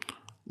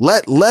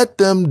 Let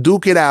them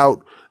duke it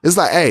out. It's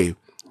like, hey,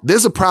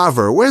 there's a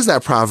proverb. Where's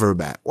that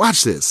proverb at?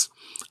 Watch this.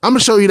 I'm going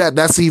to show you that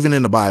that's even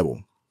in the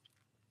Bible.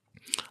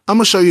 I'm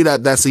going to show you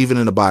that that's even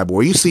in the Bible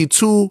where you see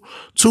two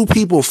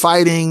people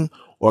fighting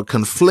or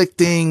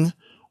conflicting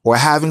or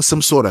having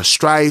some sort of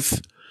strife.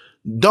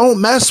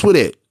 Don't mess with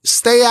it.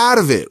 Stay out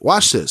of it.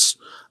 Watch this.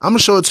 I'm going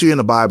to show it to you in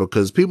the Bible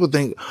because people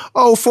think,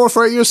 oh,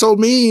 Forfeit, you're so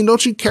mean.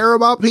 Don't you care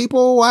about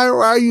people? Why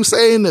are you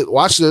saying that?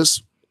 Watch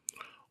this.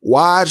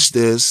 Watch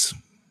this.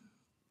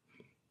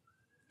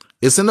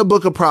 It's in the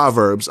book of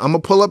Proverbs. I'm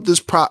going to pull up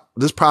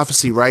this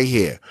prophecy right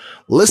here.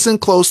 Listen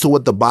close to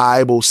what the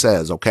Bible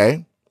says,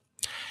 okay?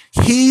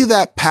 He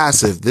that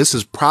passeth, this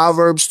is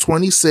Proverbs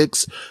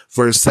 26,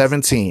 verse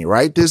 17.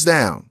 Write this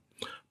down.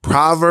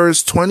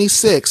 Proverbs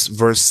 26,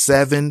 verse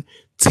 17.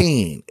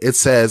 It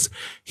says,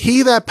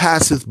 he that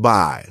passeth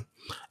by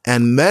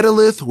and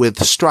meddleth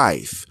with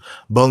strife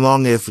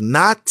belongeth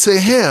not to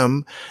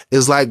him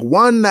is like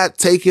one that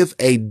taketh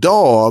a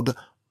dog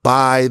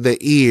by the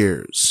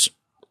ears.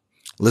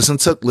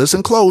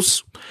 Listen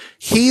close.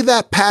 He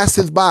that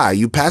passeth by,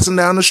 you passing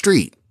down the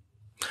street,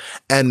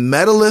 and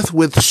meddleth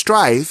with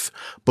strife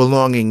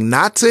belonging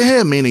not to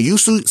him, meaning you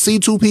see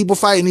two people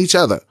fighting each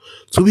other,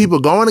 two people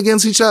going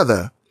against each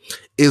other,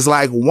 is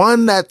like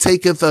one that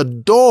taketh a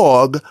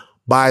dog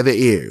by the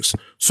ears.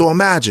 So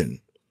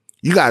imagine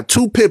you got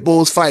two pit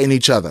bulls fighting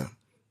each other.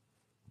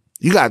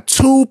 You got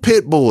two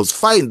pit bulls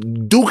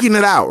fighting, duking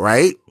it out,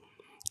 right?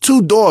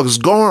 Two dogs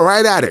going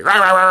right at it.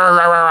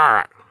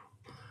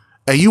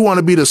 And you want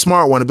to be the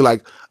smart one and be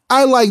like,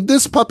 I like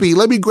this puppy.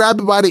 Let me grab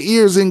it by the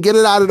ears and get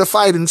it out of the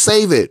fight and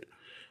save it.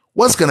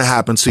 What's going to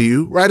happen to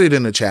you? Write it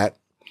in the chat.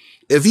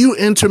 If you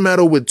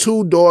intermeddle with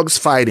two dogs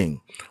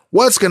fighting,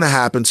 what's going to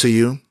happen to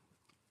you?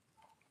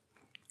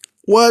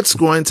 What's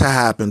going to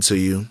happen to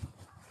you?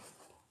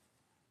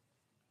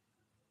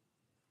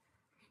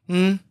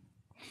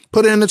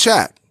 Put it in the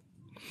chat.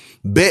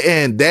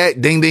 Bitten that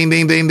ding, ding,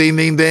 ding, ding, ding,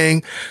 ding,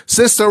 ding.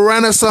 Sister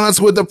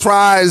Renaissance with the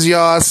prize,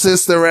 y'all.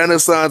 Sister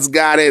Renaissance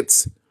got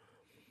it.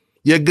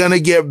 You're going to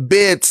get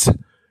bit.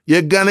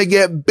 You're going to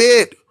get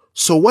bit.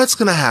 So what's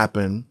going to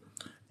happen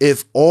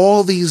if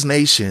all these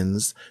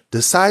nations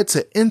decide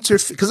to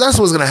interfere? Because that's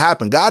what's going to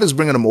happen. God is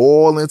bringing them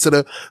all into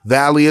the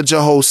valley of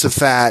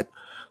Jehoshaphat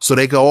so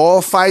they can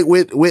all fight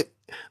with the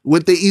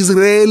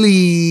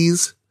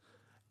Israelis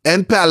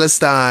and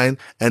Palestine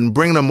and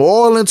bring them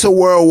all into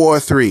World War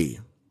III.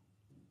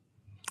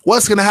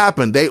 What's going to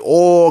happen? They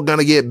all going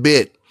to get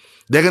bit.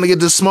 They're going to get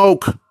the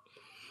smoke.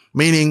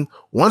 Meaning,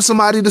 once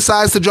somebody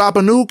decides to drop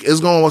a nuke, it's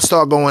going to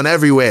start going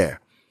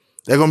everywhere.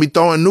 They're going to be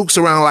throwing nukes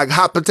around like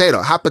hot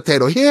potato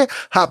here,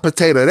 hot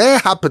potato there,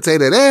 hot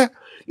potato there.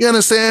 You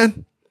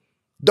understand?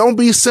 Don't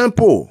be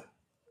simple.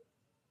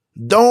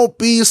 Don't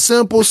be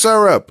simple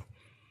syrup.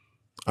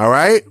 All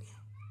right?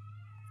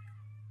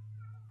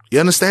 You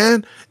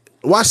understand?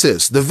 Watch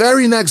this. The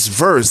very next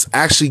verse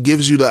actually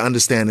gives you the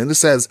understanding. It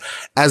says,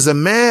 as a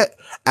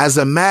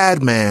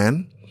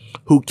madman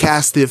who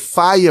casteth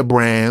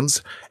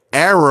firebrands,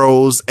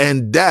 arrows,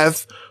 and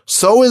death,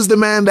 so is the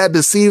man that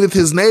deceiveth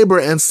his neighbor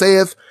and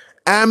saith,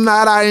 am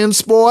not I in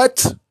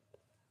sport?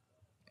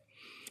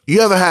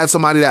 You ever had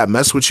somebody that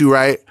mess with you,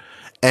 right?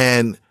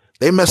 And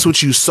they mess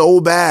with you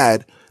so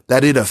bad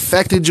that it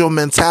affected your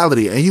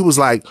mentality. And you was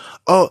like,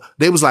 oh,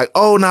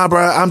 nah,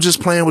 bro, I'm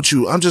just playing with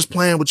you. I'm just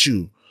playing with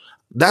you.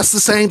 That's the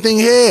same thing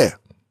here.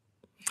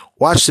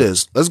 Watch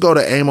this. Let's go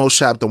to Amos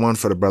chapter 1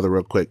 for the brother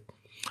real quick.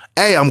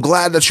 Hey, I'm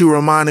glad that you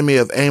reminded me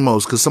of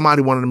Amos because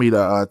somebody wanted me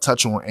to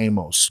touch on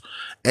Amos.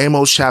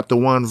 Amos chapter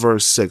 1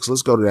 verse 6.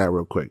 Let's go to that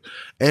real quick.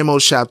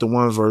 Amos chapter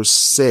 1 verse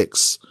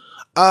 6.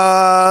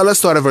 Let's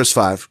start at verse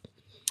 5.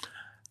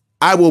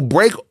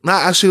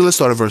 Let's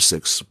start at verse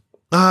 6.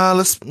 I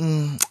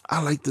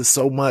like this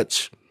so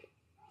much.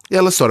 Yeah,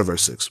 let's start at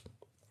verse 6.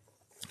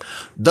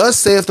 Thus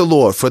saith the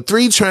Lord, for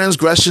 3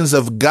 transgressions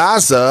of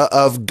Gaza,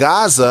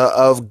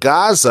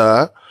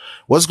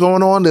 what's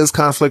going on? There's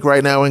conflict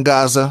right now in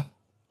Gaza.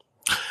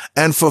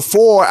 And for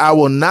 4, I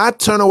will not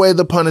turn away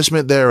the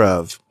punishment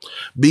thereof,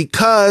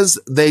 because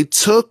they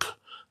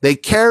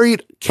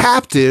carried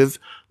captive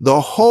the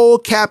whole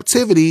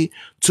captivity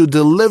to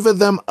deliver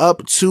them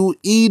up to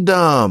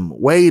Edom.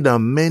 Wait a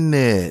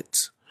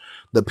minute.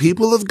 The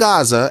people of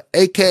Gaza,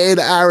 aka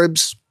the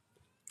Arabs,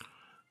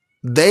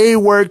 they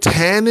worked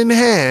hand in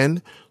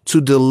hand to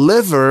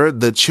deliver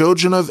the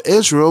children of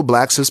Israel,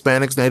 blacks,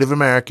 Hispanics, Native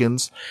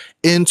Americans,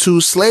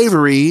 into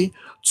slavery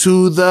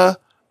to the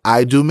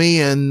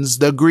Idumeans,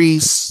 the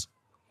Grecians,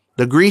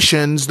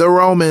 the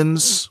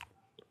Romans.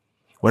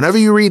 Whenever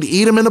you read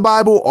Edom in the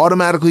Bible,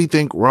 automatically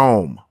think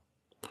Rome.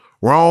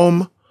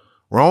 Rome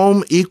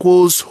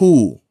equals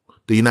who?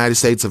 The United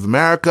States of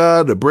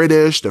America, the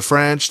British, the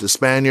French, the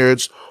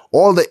Spaniards,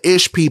 all the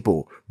ish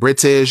people,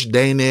 British,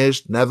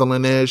 Danish,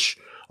 Netherlandish,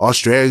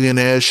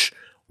 Australian-ish,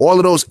 all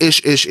of those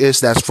ish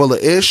that's full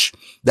of ish.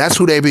 That's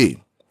who they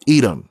be.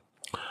 Edom.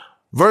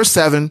 Verse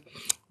 7,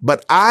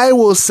 but I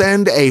will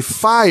send a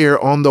fire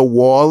on the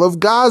wall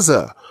of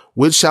Gaza,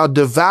 which shall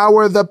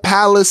devour the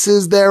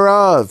palaces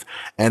thereof,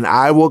 and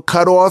I will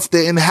cut off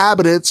the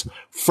inhabitants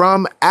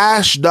from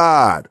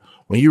Ashdod.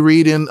 When you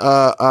read in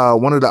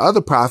one of the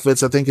other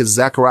prophets, I think it's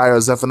Zechariah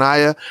or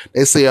Zephaniah,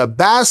 they say a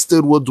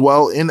bastard will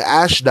dwell in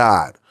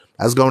Ashdod.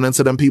 That's going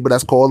into them people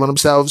that's calling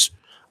themselves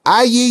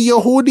Ayi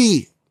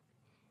Yehudi,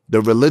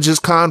 the religious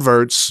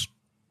converts,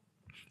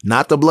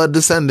 not the blood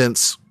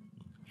descendants.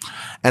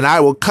 And I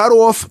will cut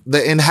off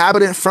the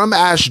inhabitant from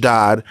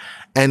Ashdod,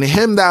 and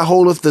him that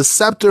holdeth the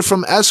scepter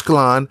from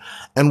Ashkelon,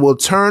 and will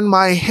turn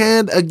my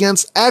hand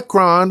against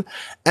Ekron,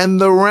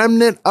 and the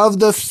remnant of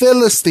the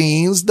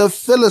Philistines.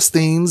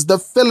 Philistines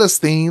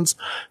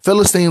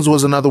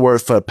was another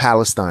word for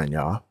Palestine,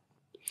 y'all.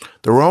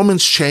 The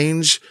Romans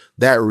changed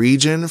that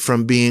region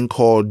from being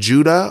called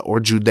Judah or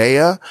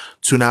Judea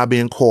to now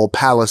being called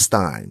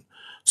Palestine.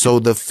 So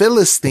the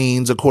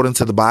Philistines, according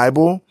to the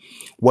Bible,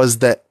 was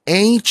the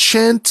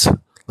ancient,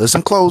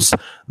 listen close,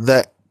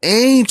 the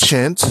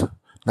ancient,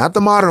 not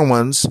the modern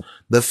ones.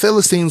 The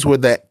Philistines were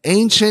the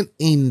ancient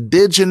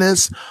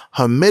indigenous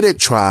Hamitic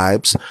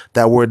tribes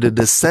that were the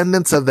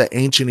descendants of the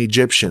ancient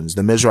Egyptians,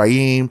 the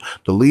Mizraim,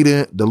 the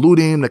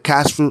Ludim,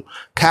 the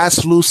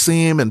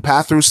Caslusim, and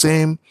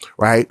Pathrusim,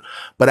 right?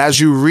 But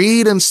as you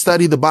read and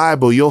study the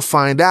Bible, you'll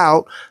find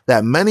out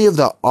that many of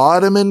the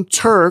Ottoman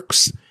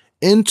Turks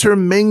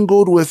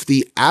intermingled with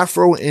the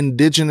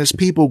Afro-indigenous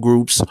people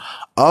groups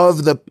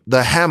of the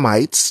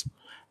Hamites,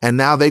 and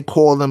now they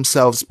call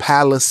themselves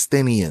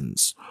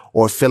Palestinians,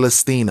 or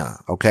Philistina.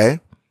 Okay.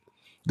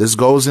 This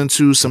goes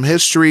into some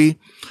history.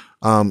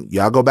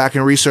 Y'all go back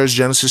and research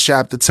Genesis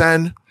chapter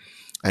 10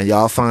 and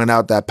y'all find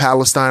out that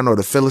Palestine or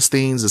the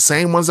Philistines, the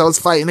same ones that was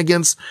fighting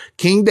against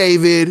King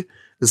David,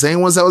 the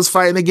same ones that was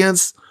fighting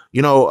against,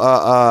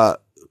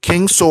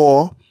 King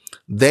Saul,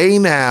 they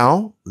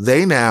now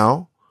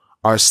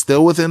are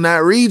still within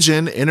that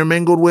region,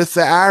 intermingled with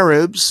the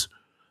Arabs,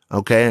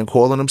 okay, and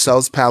calling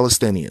themselves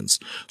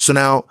Palestinians. So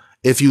now,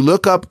 if you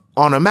look up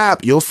on a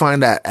map, you'll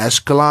find that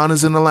Ashkelon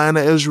is in the land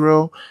of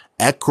Israel,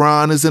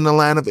 Ekron is in the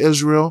land of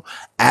Israel,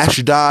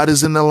 Ashdod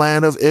is in the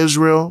land of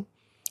Israel,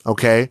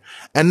 okay?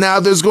 And now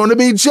there's going to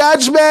be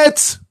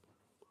judgment.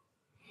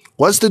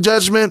 What's the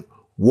judgment?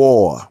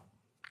 War.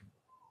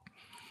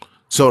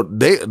 So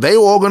they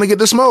all going to get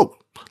the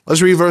smoke.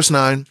 Let's read verse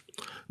 9.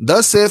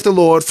 Thus saith the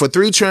Lord, for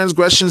 3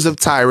 transgressions of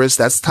Tyrus,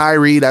 that's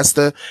Tyre, that's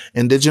the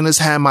indigenous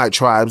Hamite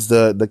tribes,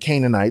 the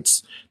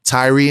Canaanites,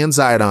 Tyre and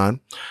Zidon,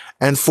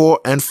 and for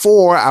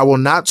I will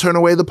not turn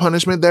away the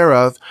punishment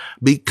thereof,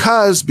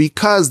 because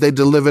they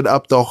delivered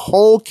up the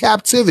whole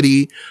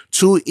captivity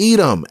to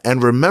Edom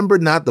and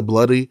remembered not the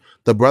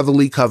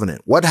brotherly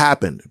covenant. What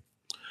happened?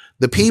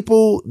 The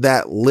people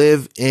that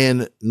live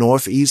in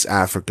Northeast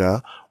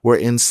Africa were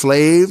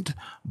enslaved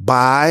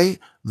by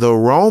the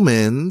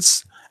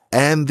Romans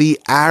and the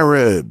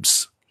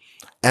Arabs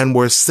and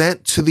were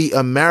sent to the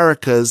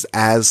Americas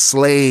as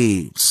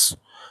slaves.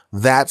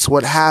 That's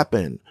what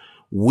happened.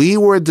 We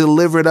were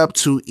delivered up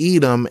to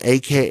Edom,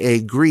 aka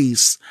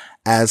Greece,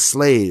 as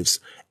slaves.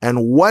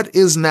 And what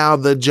is now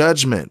the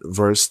judgment?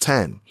 Verse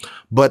 10.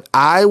 But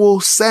I will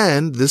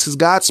send, this is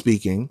God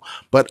speaking,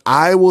 but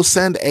I will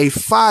send a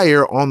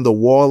fire on the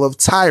wall of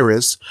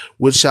Tyrus,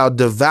 which shall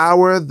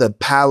devour the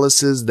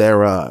palaces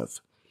thereof.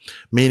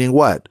 Meaning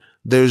what?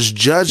 There's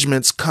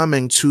judgments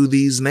coming to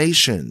these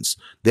nations.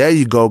 There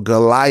you go.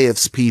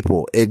 Goliath's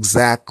people.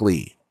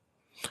 Exactly.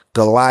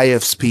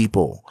 Goliath's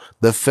people,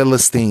 the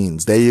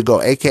Philistines. There you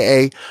go.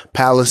 AKA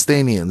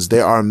Palestinians.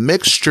 There are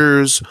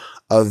mixtures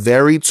of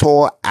very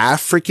tall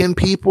African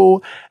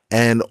people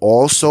and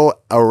also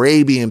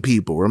Arabian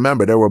people.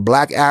 Remember, there were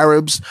black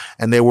Arabs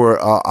and there were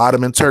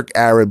Ottoman Turk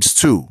Arabs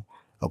too.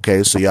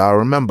 Okay. So y'all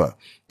remember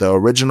the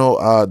original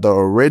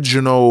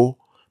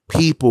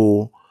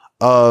people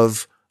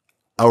of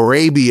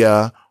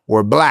Arabia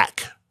were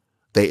black.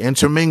 They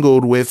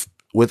intermingled with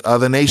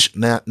other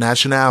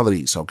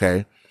nationalities.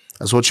 Okay.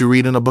 That's what you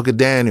read in the book of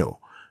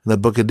Daniel. In the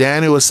book of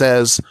Daniel, it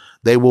says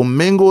they will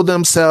mingle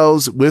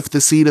themselves with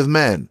the seed of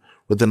men.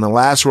 Within the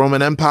last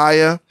Roman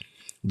Empire,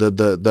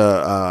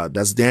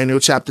 that's Daniel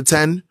chapter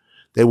 10.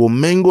 They will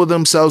mingle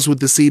themselves with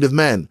the seed of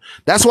men.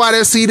 That's why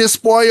their seed is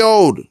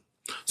spoiled.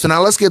 So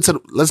now let's get back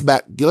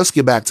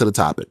to the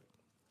topic.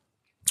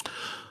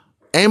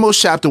 Amos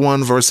chapter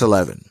 1, verse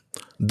 11.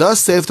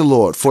 Thus saith the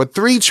Lord, for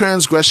 3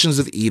 transgressions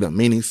of Edom,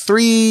 meaning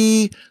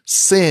 3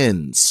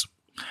 sins,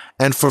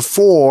 and for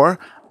 4,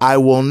 I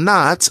will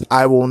not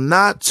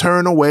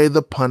turn away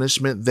the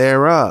punishment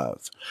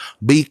thereof,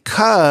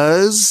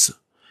 because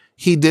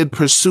he did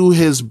pursue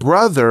his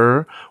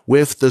brother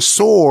with the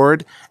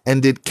sword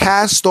and did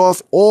cast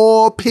off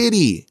all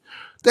pity.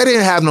 They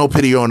didn't have no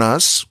pity on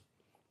us.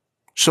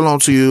 Shalom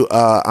to you,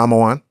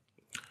 Amawan.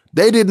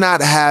 They did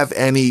not have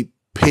any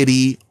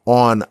pity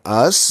on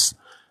us.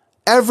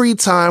 Every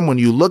time when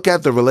you look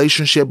at the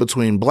relationship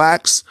between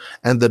blacks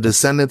and the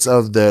descendants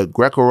of the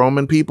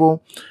Greco-Roman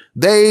people,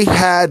 they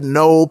had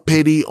no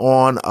pity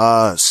on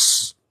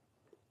us.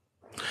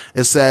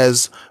 It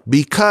says,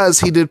 because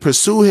he did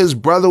pursue his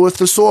brother with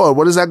the sword.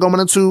 What is that going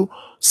into?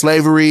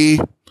 Slavery,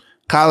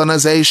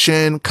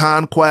 colonization,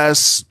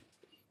 conquest.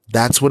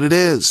 That's what it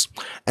is.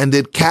 And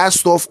did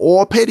cast off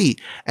all pity,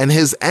 and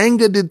his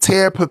anger did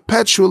tear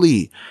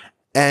perpetually,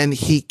 and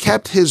he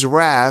kept his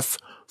wrath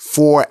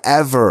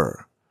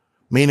forever.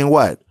 Meaning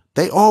what?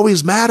 They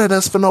always mad at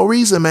us for no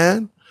reason,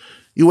 man.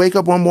 You wake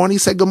up one morning, you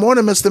say, good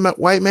morning, Mr.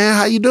 White Man.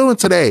 How you doing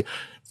today?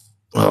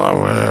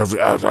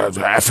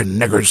 Effing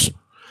niggers.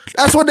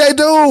 That's what they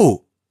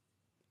do.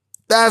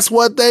 That's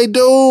what they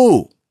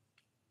do.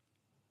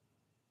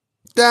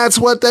 That's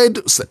what they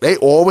do. They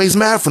always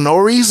mad for no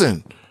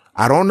reason.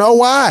 I don't know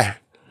why.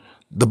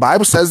 The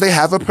Bible says they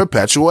have a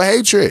perpetual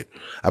hatred.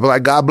 I'd be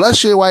like, God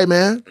bless you, white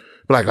man.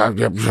 Like,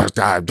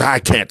 I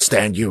can't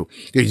stand you.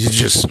 You're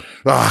just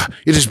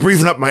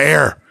breathing up my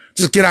air.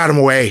 Just get out of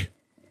my way.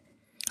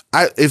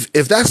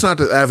 If that's not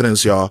the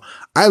evidence, y'all,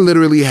 I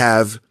literally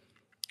have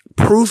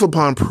proof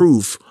upon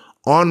proof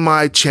on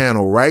my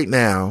channel right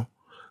now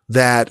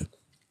that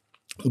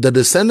the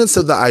descendants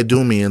of the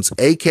Idumeans,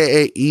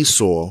 aka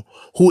Esau,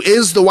 who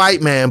is the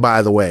white man,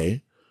 by the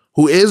way,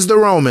 who is the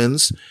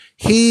Romans,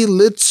 he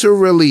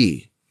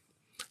literally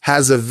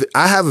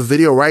I have a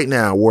video right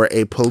now where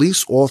a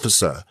police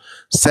officer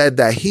said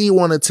that he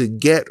wanted to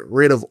get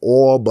rid of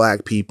all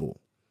black people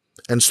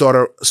and start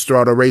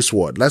a race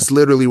war. That's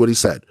literally what he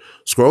said.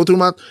 Scroll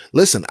through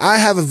listen, I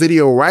have a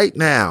video right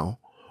now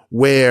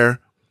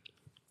where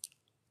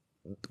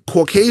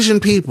Caucasian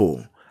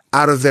people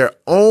out of their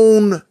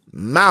own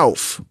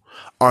mouth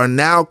are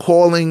now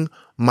calling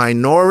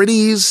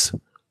minorities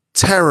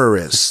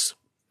terrorists.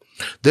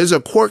 There's a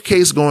court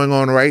case going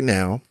on right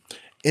now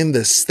in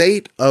the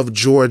state of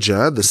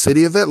Georgia, the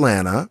city of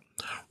Atlanta,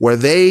 where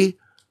they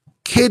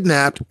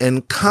kidnapped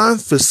and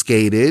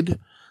confiscated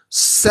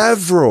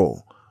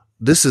several,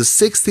 this is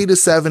 60 to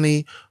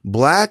 70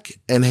 Black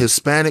and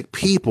Hispanic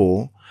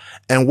people.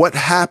 And what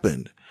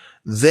happened?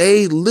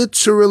 They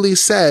literally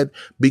said,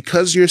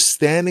 because you're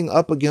standing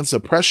up against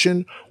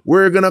oppression,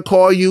 we're going to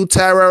call you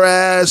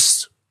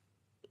terrorists.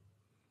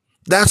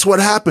 That's what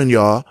happened,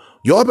 y'all.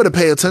 Y'all better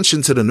pay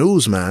attention to the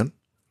news, man.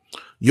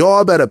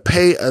 Y'all better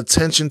pay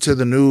attention to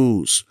the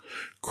news.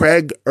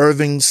 Craig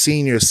Irving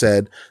Sr.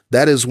 said,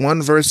 that is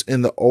one verse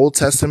in the Old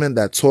Testament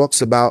that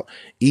talks about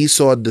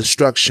Esau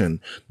destruction,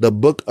 the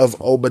book of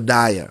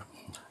Obadiah.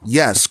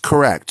 Yes,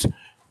 correct.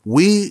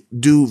 We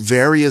do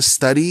various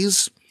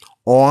studies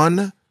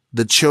on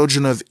the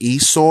children of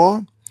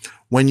Esau.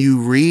 When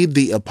you read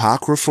the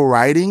apocryphal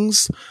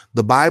writings,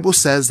 the Bible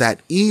says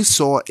that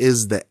Esau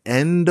is the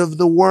end of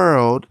the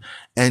world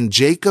and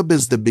Jacob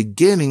is the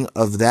beginning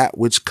of that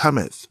which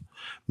cometh.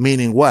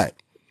 Meaning what?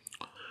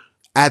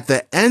 At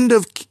the end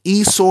of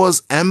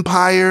Esau's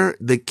empire,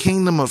 the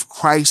kingdom of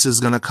Christ is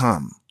going to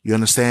come. You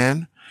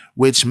understand?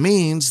 Which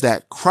means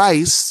that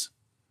Christ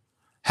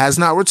has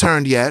not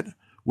returned yet,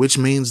 which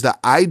means the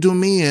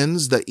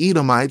Idumeans, the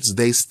Edomites,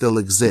 they still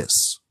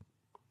exist.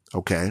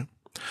 Okay.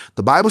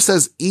 The Bible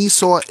says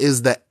Esau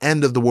is the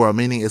end of the world,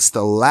 meaning it's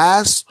the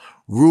last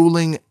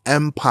ruling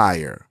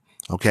empire.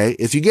 Okay.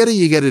 If you get it,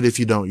 you get it. If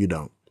you don't, you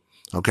don't.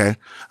 Okay.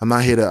 I'm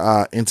not here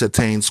to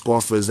entertain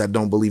scoffers that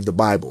don't believe the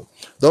Bible.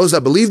 Those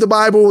that believe the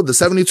Bible, the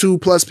 72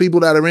 plus people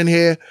that are in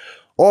here,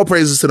 all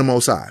praises to the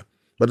Most High.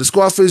 But the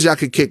scoffers, y'all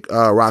could kick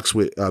rocks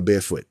with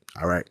barefoot.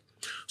 All right.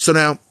 So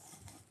now,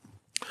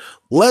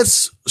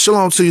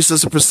 shalom to you,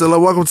 Sister Priscilla.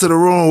 Welcome to the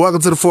room.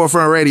 Welcome to the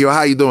Forefront Radio.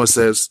 How you doing,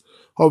 sis?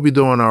 Hope you're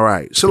doing all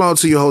right. Shalom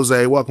to you,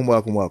 Jose. Welcome,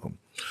 welcome, welcome.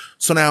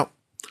 So now,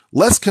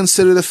 let's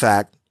consider the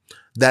fact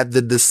that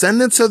the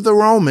descendants of the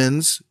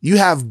Romans, you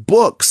have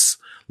books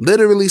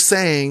literally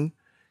saying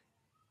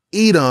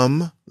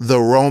Edom, the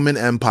Roman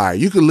Empire.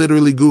 You could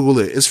literally Google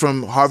it. It's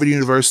from Harvard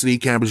University,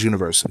 Cambridge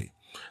University.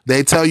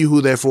 They tell you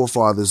who their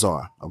forefathers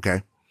are.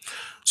 Okay.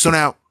 So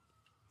now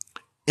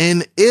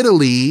in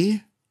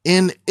Italy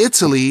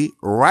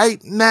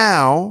right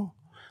now,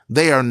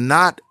 they are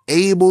not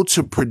able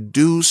to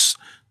produce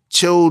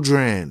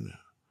children.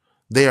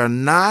 They are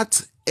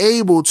not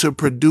able to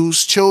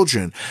produce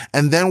children.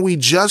 And then we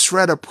just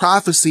read a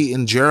prophecy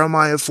in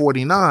Jeremiah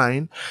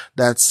 49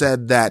 that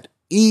said that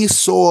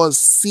Esau's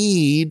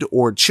seed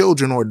or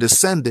children or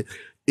descendant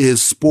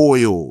is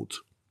spoiled.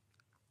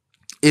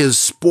 Is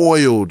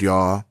spoiled,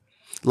 y'all.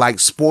 Like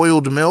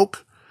spoiled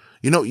milk.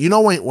 You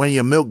know when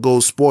your milk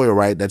goes spoiled,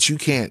 right? That you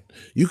can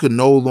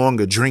no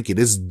longer drink it.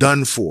 It's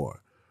done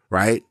for,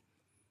 right?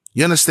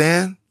 You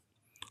understand?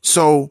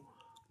 So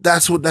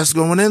that's what that's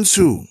going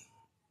into.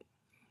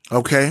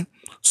 Okay.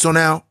 So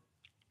now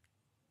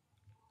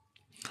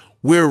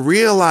we're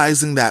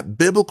realizing that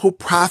biblical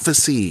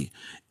prophecy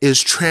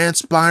is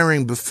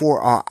transpiring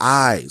before our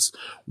eyes.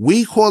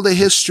 We call it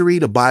history.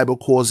 The Bible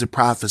calls it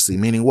prophecy,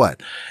 meaning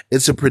what?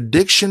 It's a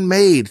prediction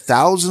made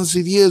thousands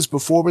of years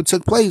before it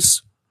took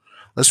place.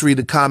 Let's read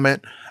the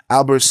comment.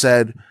 Albert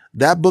said,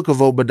 that book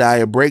of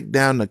Obadiah break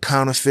down the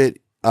counterfeit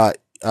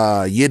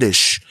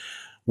Yiddish,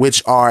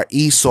 which are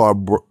Esau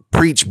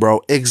preach,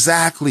 bro.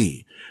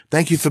 Exactly.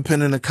 Thank you for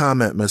pinning the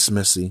comment, Miss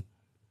Missy.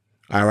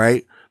 All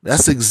right.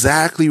 That's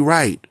exactly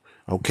right.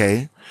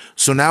 Okay.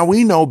 So now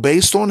we know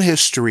based on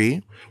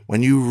history,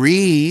 when you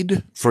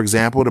read, for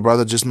example, the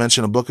brother just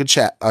mentioned a book of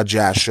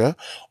Jasher,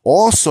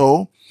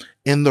 also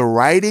in the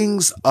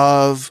writings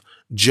of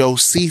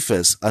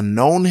Josephus, a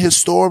known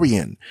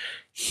historian,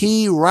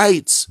 he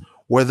writes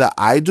where the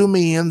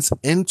Idumeans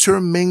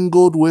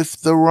intermingled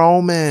with the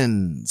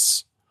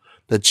Romans,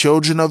 the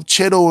children of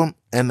Chittim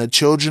and the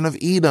children of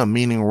Edom,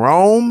 meaning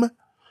Rome,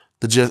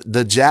 the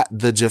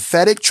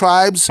Japhetic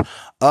tribes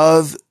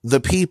of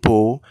the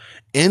people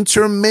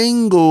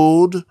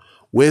intermingled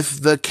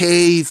with the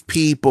cave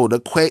people,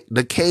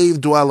 the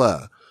cave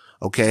dweller.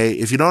 Okay.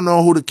 If you don't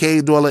know who the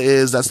cave dweller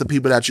is, that's the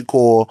people that you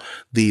call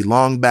the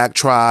Longback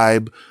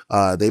tribe.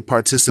 They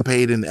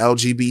participate in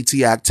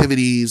LGBT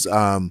activities.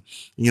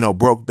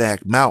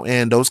 Brokeback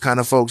Mountain, those kind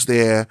of folks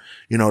there,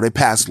 they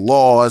pass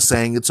laws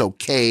saying it's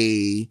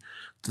okay.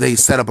 They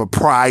set up a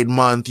pride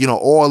month,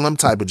 all them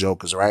type of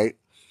jokers, right?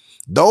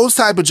 Those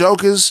type of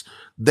jokers,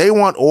 they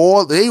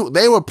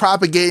were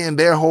propagating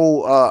their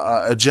whole,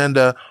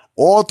 agenda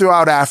all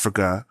throughout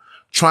Africa,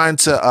 trying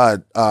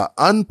to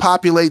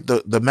unpopulate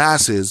the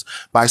masses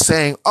by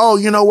saying, oh,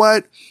 you know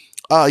what?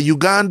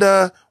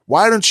 Uganda,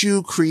 why don't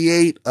you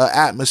create an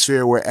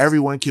atmosphere where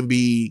everyone can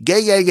be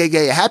gay,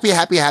 happy,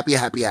 happy, happy,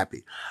 happy,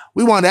 happy.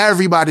 We want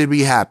everybody to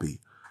be happy.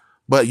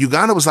 But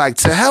Uganda was like,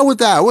 to hell with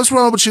that. What's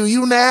wrong with you?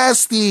 You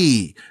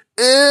nasty.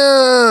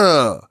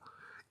 Ew.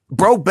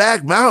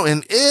 Brokeback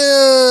Mountain.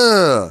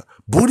 Ew.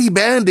 Booty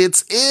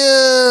bandits.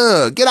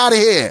 Ew. Get out of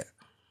here.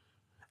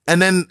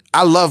 And then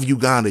I love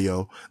Uganda,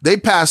 yo. They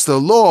passed a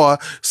law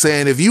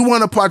saying if you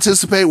want to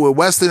participate with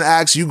Western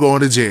acts, you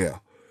going to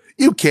jail.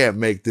 You can't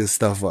make this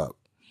stuff up.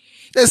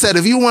 They said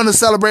if you want to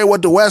celebrate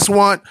what the West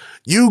want,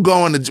 you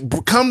going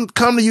to come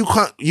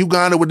to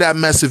Uganda with that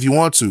mess if you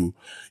want to.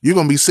 You're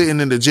going to be sitting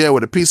in the jail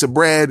with a piece of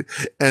bread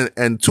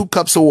and 2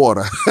 cups of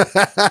water.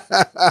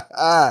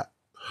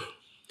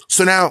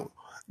 So now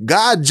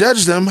God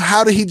judged them.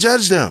 How did he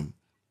judge them?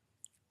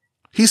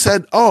 He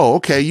said, oh,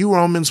 okay, you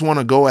Romans want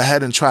to go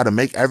ahead and try to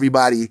make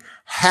everybody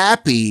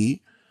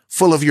happy,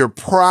 full of your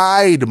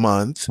Pride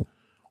Month.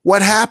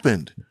 What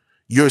happened?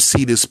 Your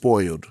seed is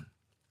spoiled.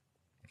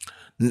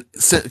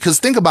 Because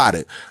think about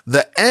it.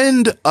 The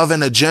end of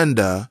an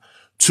agenda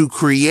to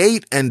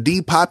create and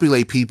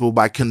depopulate people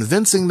by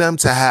convincing them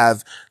to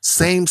have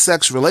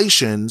same-sex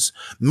relations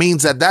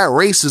means that that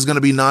race is going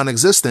to be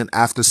non-existent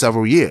after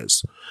several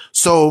years.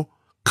 So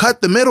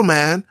cut the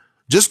middleman.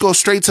 Just go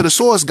straight to the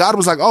source. God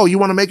was like, oh, you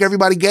want to make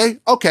everybody gay?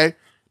 Okay.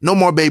 No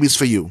more babies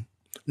for you.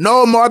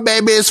 No more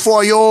babies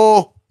for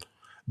you.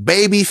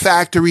 Baby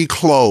factory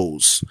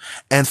closed.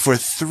 And for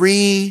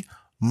 3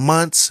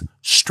 months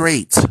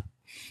straight,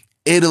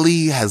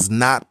 Italy has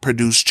not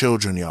produced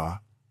children, y'all.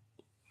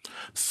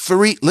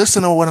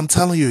 Listen to what I'm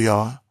telling you,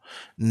 y'all.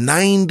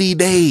 90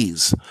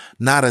 days.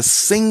 Not a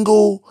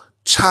single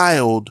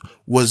child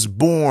was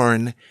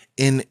born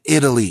in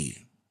Italy.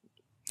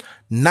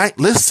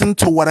 Listen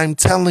to what I'm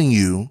telling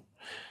you.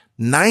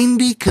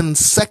 90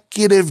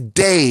 consecutive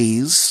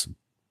days,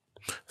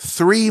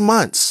 3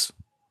 months.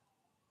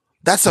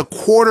 That's a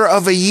quarter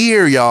of a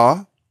year,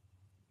 y'all.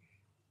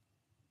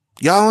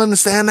 Y'all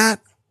understand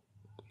that?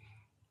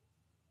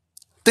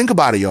 Think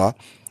about it, y'all.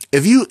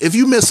 If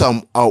you miss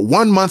a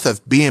 1 month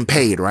of being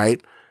paid,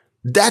 right?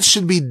 That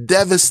should be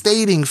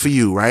devastating for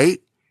you, right?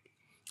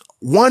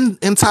 1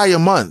 entire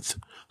month.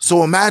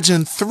 So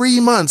imagine 3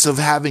 months of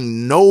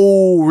having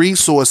no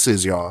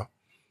resources, y'all.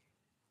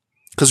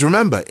 Because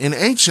remember, in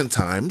ancient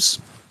times,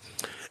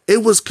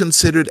 it was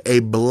considered a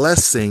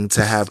blessing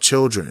to have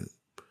children.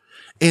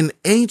 In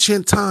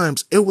ancient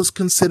times, it was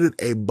considered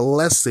a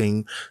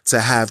blessing to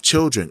have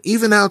children.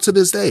 Even now to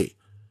this day,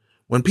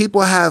 when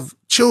people have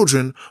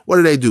children,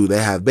 what do?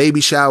 They have baby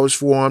showers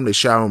for them. They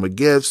shower them with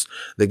gifts.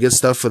 They get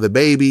stuff for the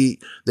baby.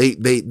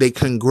 They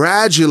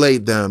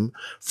congratulate them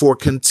for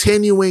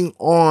continuing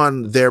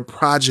on their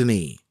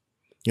progeny.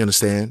 You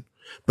understand?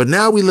 But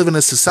now we live in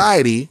a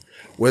society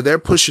where they're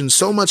pushing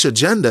so much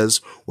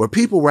agendas where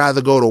people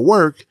rather go to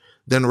work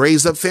than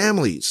raise up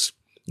families.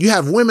 You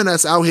have women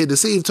that's out here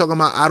deceived talking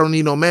about, I don't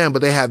need no man,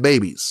 but they have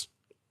babies.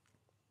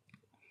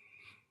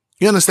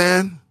 You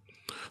understand?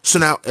 So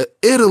now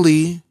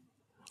Italy,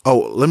 oh,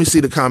 let me see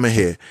the comment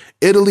here.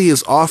 Italy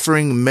is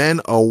offering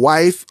men a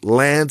wife,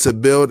 land to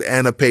build,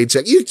 and a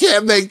paycheck. You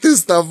can't make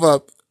this stuff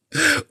up.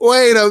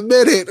 Wait a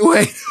minute.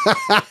 Wait.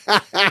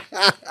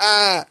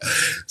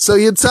 So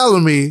you're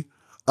telling me,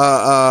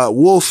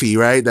 Wolfie,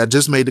 right? That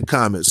just made the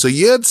comment. So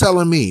you're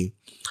telling me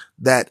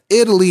that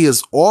Italy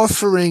is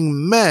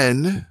offering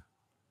men,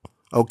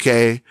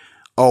 okay,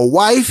 a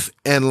wife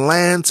and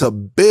land to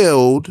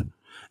build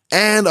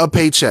and a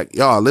paycheck.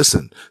 Y'all,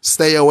 listen,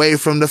 stay away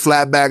from the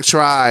flatback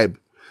tribe.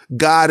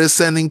 God is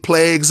sending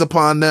plagues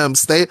upon them.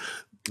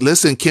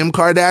 Listen, Kim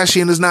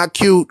Kardashian is not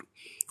cute.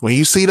 When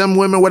you see them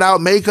women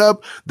without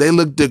makeup, they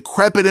look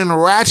decrepit and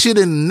ratchet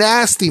and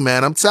nasty,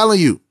 man. I'm telling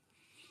you.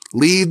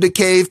 Leave the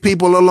cave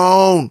people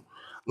alone.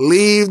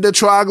 Leave the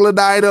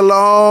troglodyte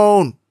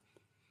alone.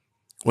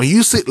 When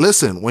you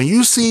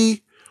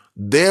see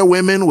their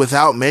women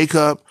without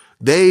makeup,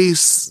 they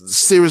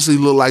seriously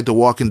look like The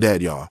Walking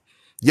Dead, y'all.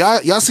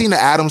 Y'all seen the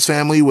Addams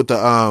Family with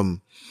y'all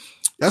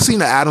seen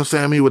the Addams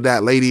Family with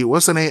that lady,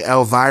 what's her name?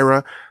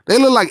 Elvira. They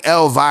look like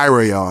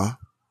Elvira, y'all.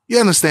 You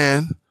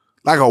understand?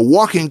 Like a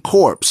walking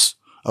corpse.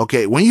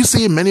 Okay. When you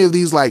see many of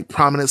these like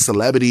prominent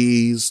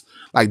celebrities,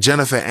 like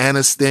Jennifer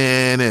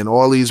Aniston and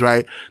all these,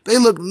 right? They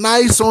look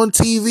nice on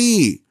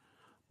TV.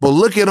 But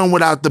look at them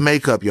without the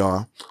makeup,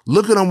 y'all.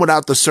 Look at them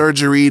without the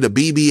surgery, the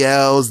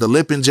BBLs, the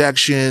lip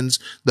injections,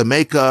 the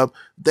makeup.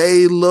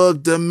 They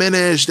look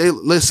diminished.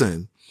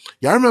 Listen,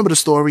 y'all remember the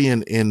story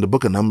in the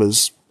book of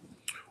Numbers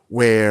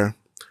where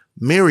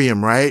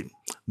Miriam, right?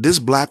 This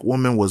black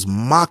woman was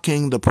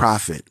mocking the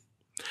prophet.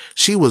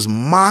 She was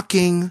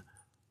mocking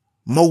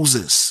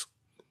Moses.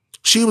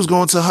 She was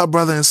going to her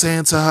brother and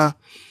saying to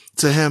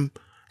him,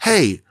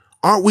 hey,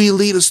 aren't we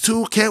leaders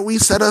too? Can't we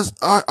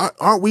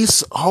aren't we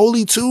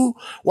holy too?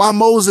 While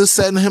Moses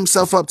setting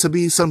himself up to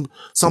be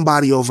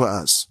somebody over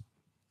us.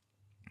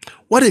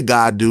 What did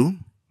God do?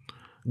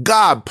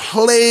 God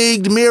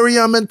plagued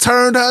Miriam and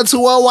turned her to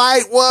a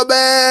white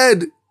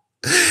woman.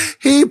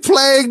 He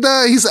plagued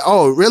her. He said,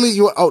 oh, really?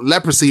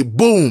 Leprosy.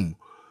 Boom.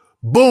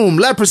 Boom.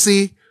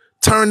 Leprosy.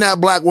 Turn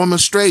that black woman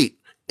straight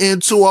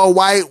into a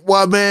white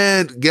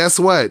woman. Guess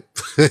what?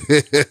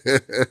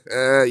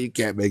 You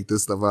can't make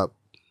this stuff up.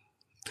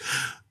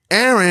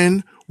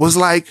 Aaron was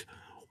like,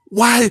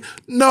 Why?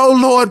 No,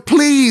 Lord,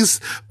 please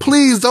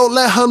don't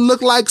let her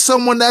look like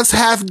someone that's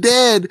half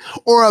dead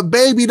or a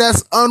baby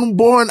that's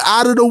unborn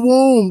out of the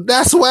womb.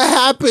 That's what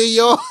happened,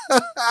 yo.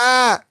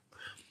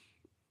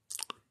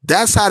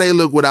 That's how they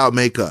look without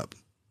makeup.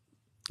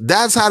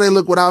 That's how they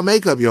look without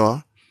makeup,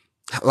 y'all.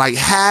 Like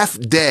half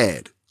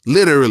dead.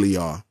 Literally,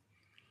 y'all.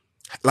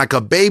 Like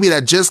a baby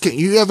that just can't.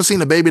 You ever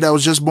seen a baby that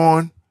was just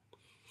born?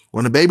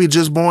 When the baby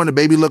just born, the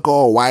baby look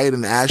all white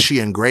and ashy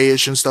and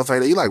grayish and stuff like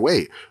that. You're like,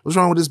 wait, what's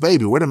wrong with this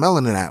baby? Where the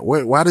melanin at?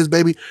 Why this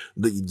baby,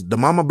 the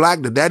mama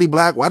black, the daddy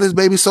black? Why this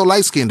baby so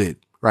light-skinned,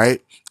 right?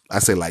 I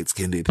say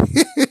light-skinned.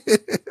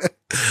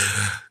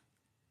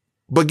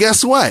 But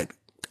guess what?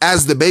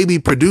 As the baby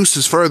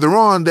produces further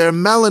on, their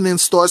melanin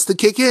starts to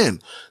kick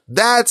in.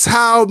 That's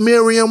how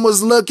Miriam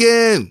was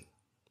looking.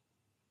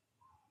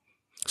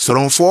 So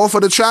don't fall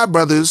for the trap,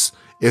 brothers.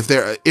 If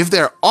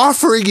they're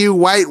offering you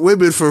white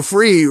women for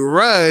free,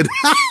 run.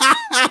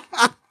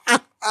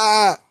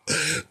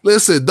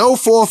 Listen, don't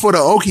fall for the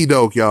okie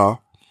doke,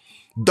 y'all.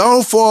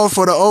 Don't fall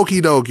for the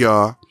okie doke,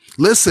 y'all.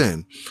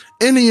 Listen,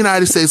 in the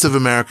United States of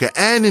America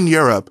and in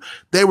Europe,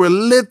 they were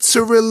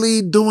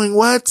literally doing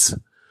what?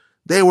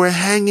 They were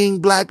hanging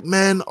black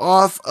men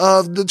off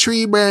of the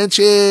tree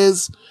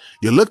branches.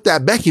 You looked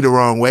at Becky the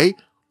wrong way,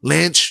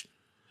 lynched.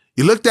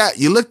 You looked at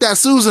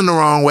Susan the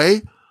wrong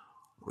way,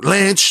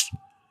 lynched.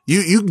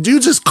 You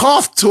just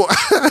coughed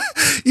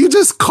you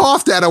just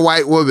coughed at a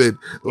white woman,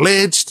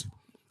 lynched,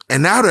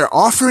 and now they're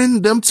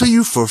offering them to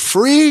you for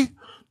free.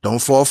 Don't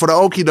fall for the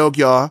okie doke,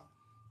 y'all.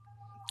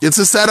 It's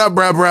a setup,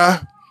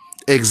 bruh.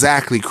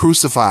 Exactly.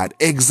 Crucified.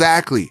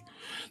 Exactly.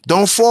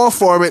 Don't fall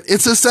for it.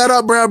 It's a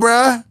setup,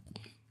 bruh.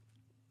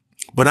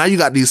 But now you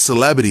got these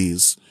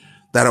celebrities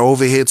that are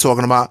over here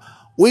talking about,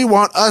 we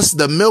want us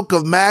the milk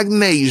of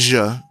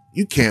magnesia.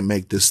 You can't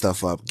make this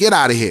stuff up. Get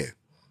out of here.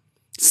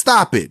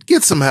 Stop it.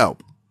 Get some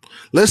help.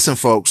 Listen,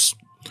 folks,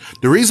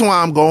 the reason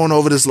why I'm going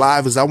over this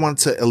live is I want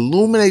to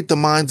illuminate the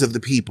minds of the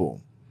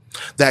people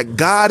that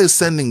God is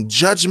sending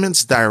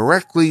judgments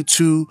directly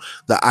to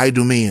the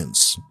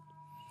Idumeans.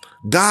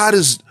 God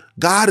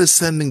is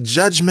sending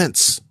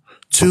judgments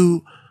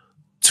to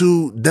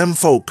them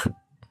folk.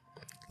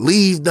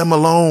 Leave them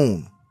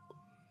alone.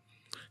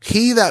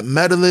 He that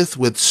meddleth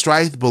with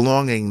strife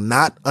belonging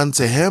not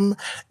unto him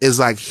is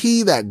like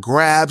he that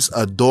grabs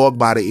a dog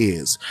by the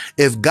ears.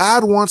 If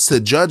God wants to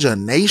judge a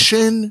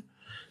nation,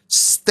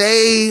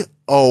 stay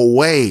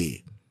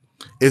away.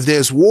 If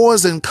there's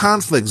wars and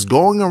conflicts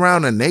going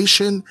around a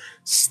nation,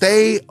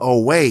 stay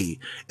away.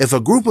 If a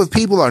group of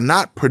people are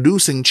not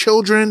producing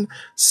children,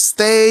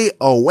 stay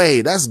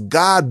away. That's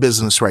God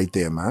business right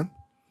there, man.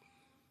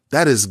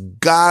 That is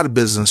God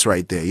business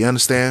right there. You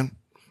understand?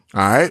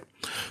 All right.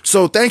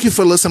 So thank you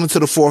for listening to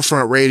the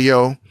Forefront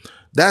Radio.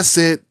 That's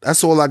it.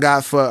 That's all I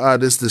got for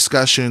this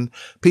discussion.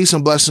 Peace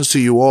and blessings to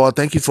you all.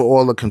 Thank you for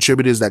all the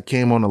contributors that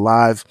came on the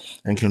live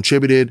and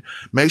contributed.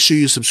 Make sure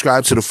you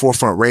subscribe to the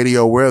Forefront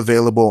Radio. We're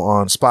available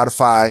on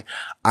Spotify,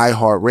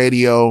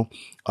 iHeartRadio,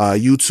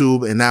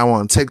 YouTube, and now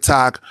on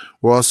TikTok.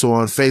 We're also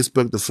on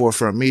Facebook, the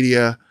Forefront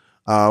Media.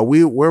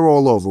 We're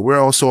all over. We're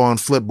also on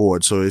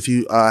Flipboard. So if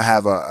you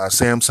have a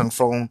Samsung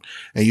phone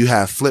and you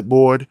have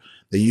Flipboard,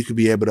 then you could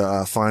be able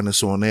to find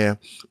us on there.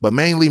 But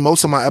mainly,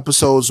 most of my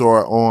episodes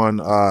are on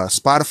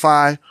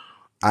Spotify.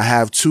 I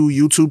have 2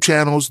 YouTube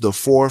channels, the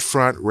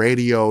Forefront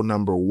Radio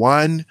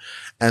 #1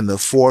 and the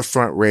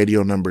Forefront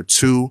Radio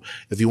 #2.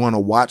 If you want to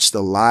watch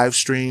the live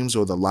streams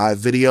or the live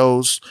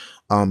videos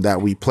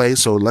that we play.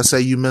 So let's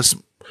say you miss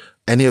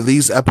any of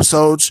these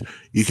episodes,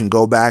 you can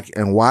go back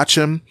and watch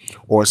them,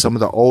 or some of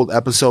the old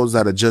episodes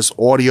that are just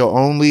audio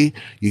only,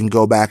 you can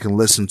go back and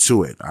listen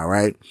to it. All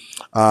right.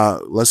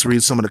 Let's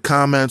read some of the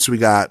comments. We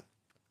got,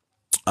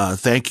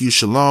 thank you,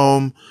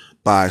 Shalom,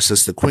 by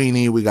Sister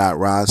Queenie. We got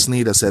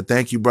Rosney that said,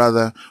 thank you,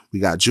 brother. We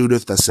got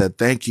Judith that said,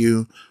 thank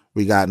you.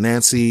 We got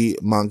Nancy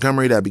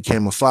Montgomery that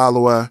became a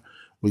follower.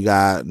 We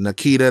got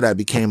Nikita that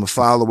became a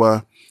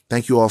follower.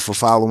 Thank you all for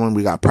following.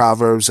 We got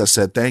Proverbs that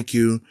said, thank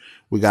you.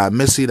 We got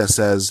Missy that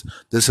says,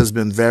 this has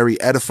been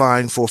very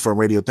edifying. Forefront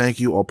Radio, thank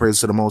you. All praise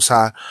to the Most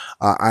High.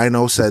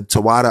 Ino said,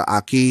 Tawada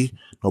Aki,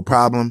 no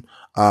problem.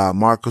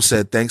 Marco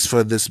said, thanks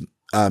for this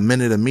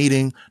minute of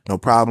meeting, no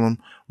problem.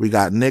 We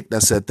got Nick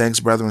that said,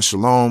 thanks, brethren,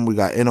 shalom. We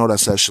got Ino that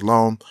said,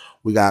 shalom.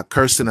 We got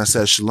Kirsten that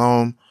said,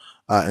 shalom,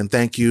 and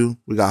thank you.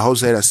 We got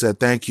Jose that said,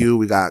 thank you.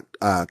 We got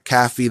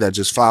Kathy that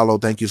just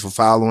followed. Thank you for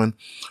following.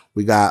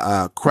 We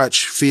got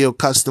Crutch Field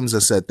Customs that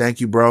said, thank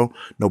you, bro.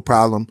 No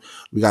problem.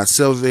 We got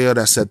Sylvia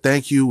that said,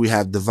 thank you. We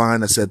have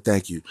Divine that said,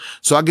 thank you.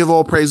 So I give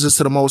all praises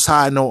to the Most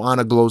High. No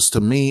honor goes to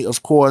me,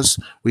 of course.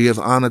 We give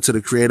honor to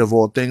the Creator of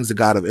all things, the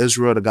God of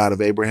Israel, the God of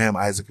Abraham,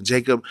 Isaac, and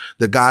Jacob,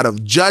 the God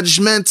of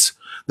judgment,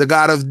 the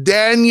God of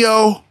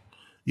Daniel.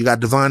 You got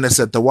Divine that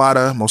said, the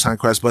water. Most High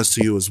Christ bless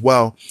to you as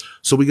well.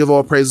 So we give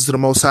all praises to the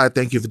Most High.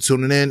 Thank you for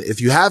tuning in.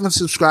 If you haven't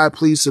subscribed,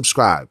 please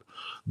subscribe.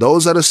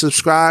 Those that are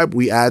subscribed,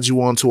 we add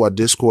you onto our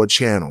Discord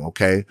channel.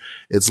 Okay.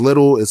 It's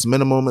little, it's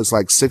minimum. It's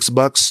like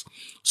 $6.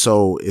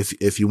 So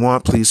if you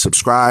want, please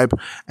subscribe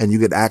and you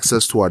get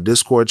access to our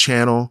Discord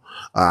channel.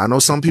 I know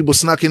some people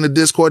snuck in the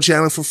Discord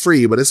channel for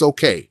free, but it's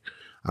okay.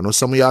 I know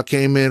some of y'all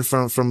came in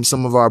from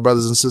some of our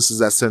brothers and sisters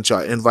that sent y'all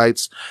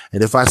invites.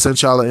 And if I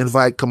sent y'all an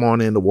invite, come on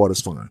in. The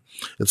water's fine.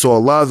 It's all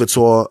love. It's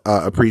all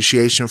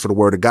appreciation for the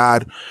word of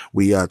God.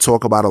 We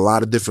talk about a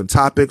lot of different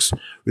topics.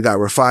 We got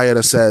Rafaya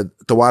that said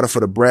the water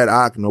for the bread,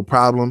 no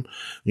problem.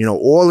 You know,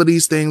 all of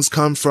these things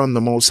come from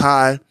the Most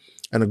High,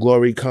 and the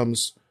glory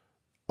goes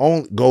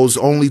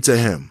only to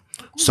him.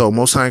 So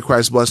Most High in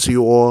Christ bless to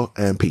you all,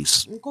 and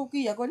peace.